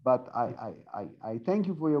 But I thank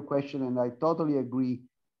you for your question, and I totally agree.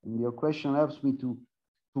 And your question helps me to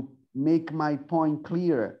make my point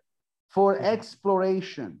clearer. For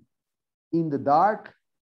exploration in the dark,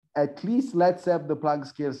 at least let's have the Planck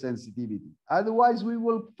scale sensitivity. Otherwise, we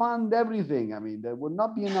will fund everything. I mean, there will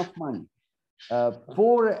not be enough money.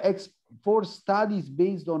 For studies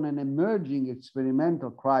based on an emerging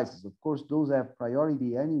experimental crisis, of course, those have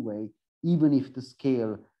priority anyway, even if the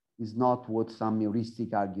scale is not what some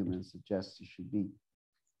heuristic arguments suggest it should be.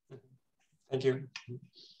 Thank you.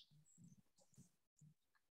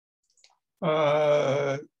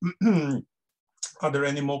 Are there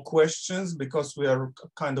any more questions? Because we are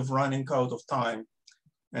kind of running out of time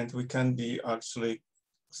and we can be actually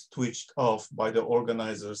switched off by the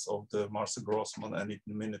organizers of the Marcel Grossman any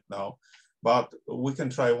minute now. But we can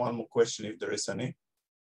try one more question if there is any.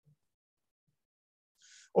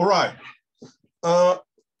 All right.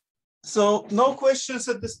 So no questions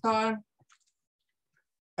at this time.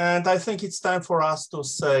 And I think it's time for us to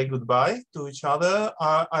say goodbye to each other.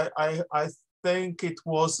 I think it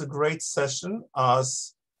was a great session,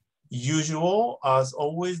 as usual, as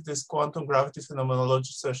always, these quantum gravity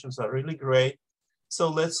phenomenology sessions are really great. So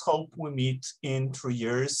let's hope we meet in 3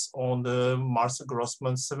 years on the Marcel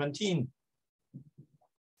Grossman 17.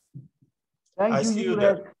 Thank you, see you Jurek.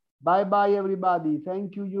 there. Bye-bye, everybody.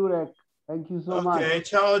 Thank you, Jurek. Thank you so much. Okay,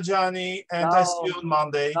 ciao, Gianni, and I see you on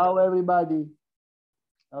Monday. Ciao, everybody.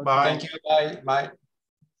 Ciao, Bye. Thank you. Bye. Bye.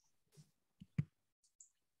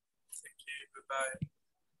 Thank you. Goodbye.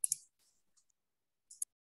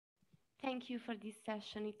 Thank you for this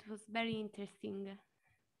session. It was very interesting.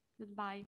 Goodbye.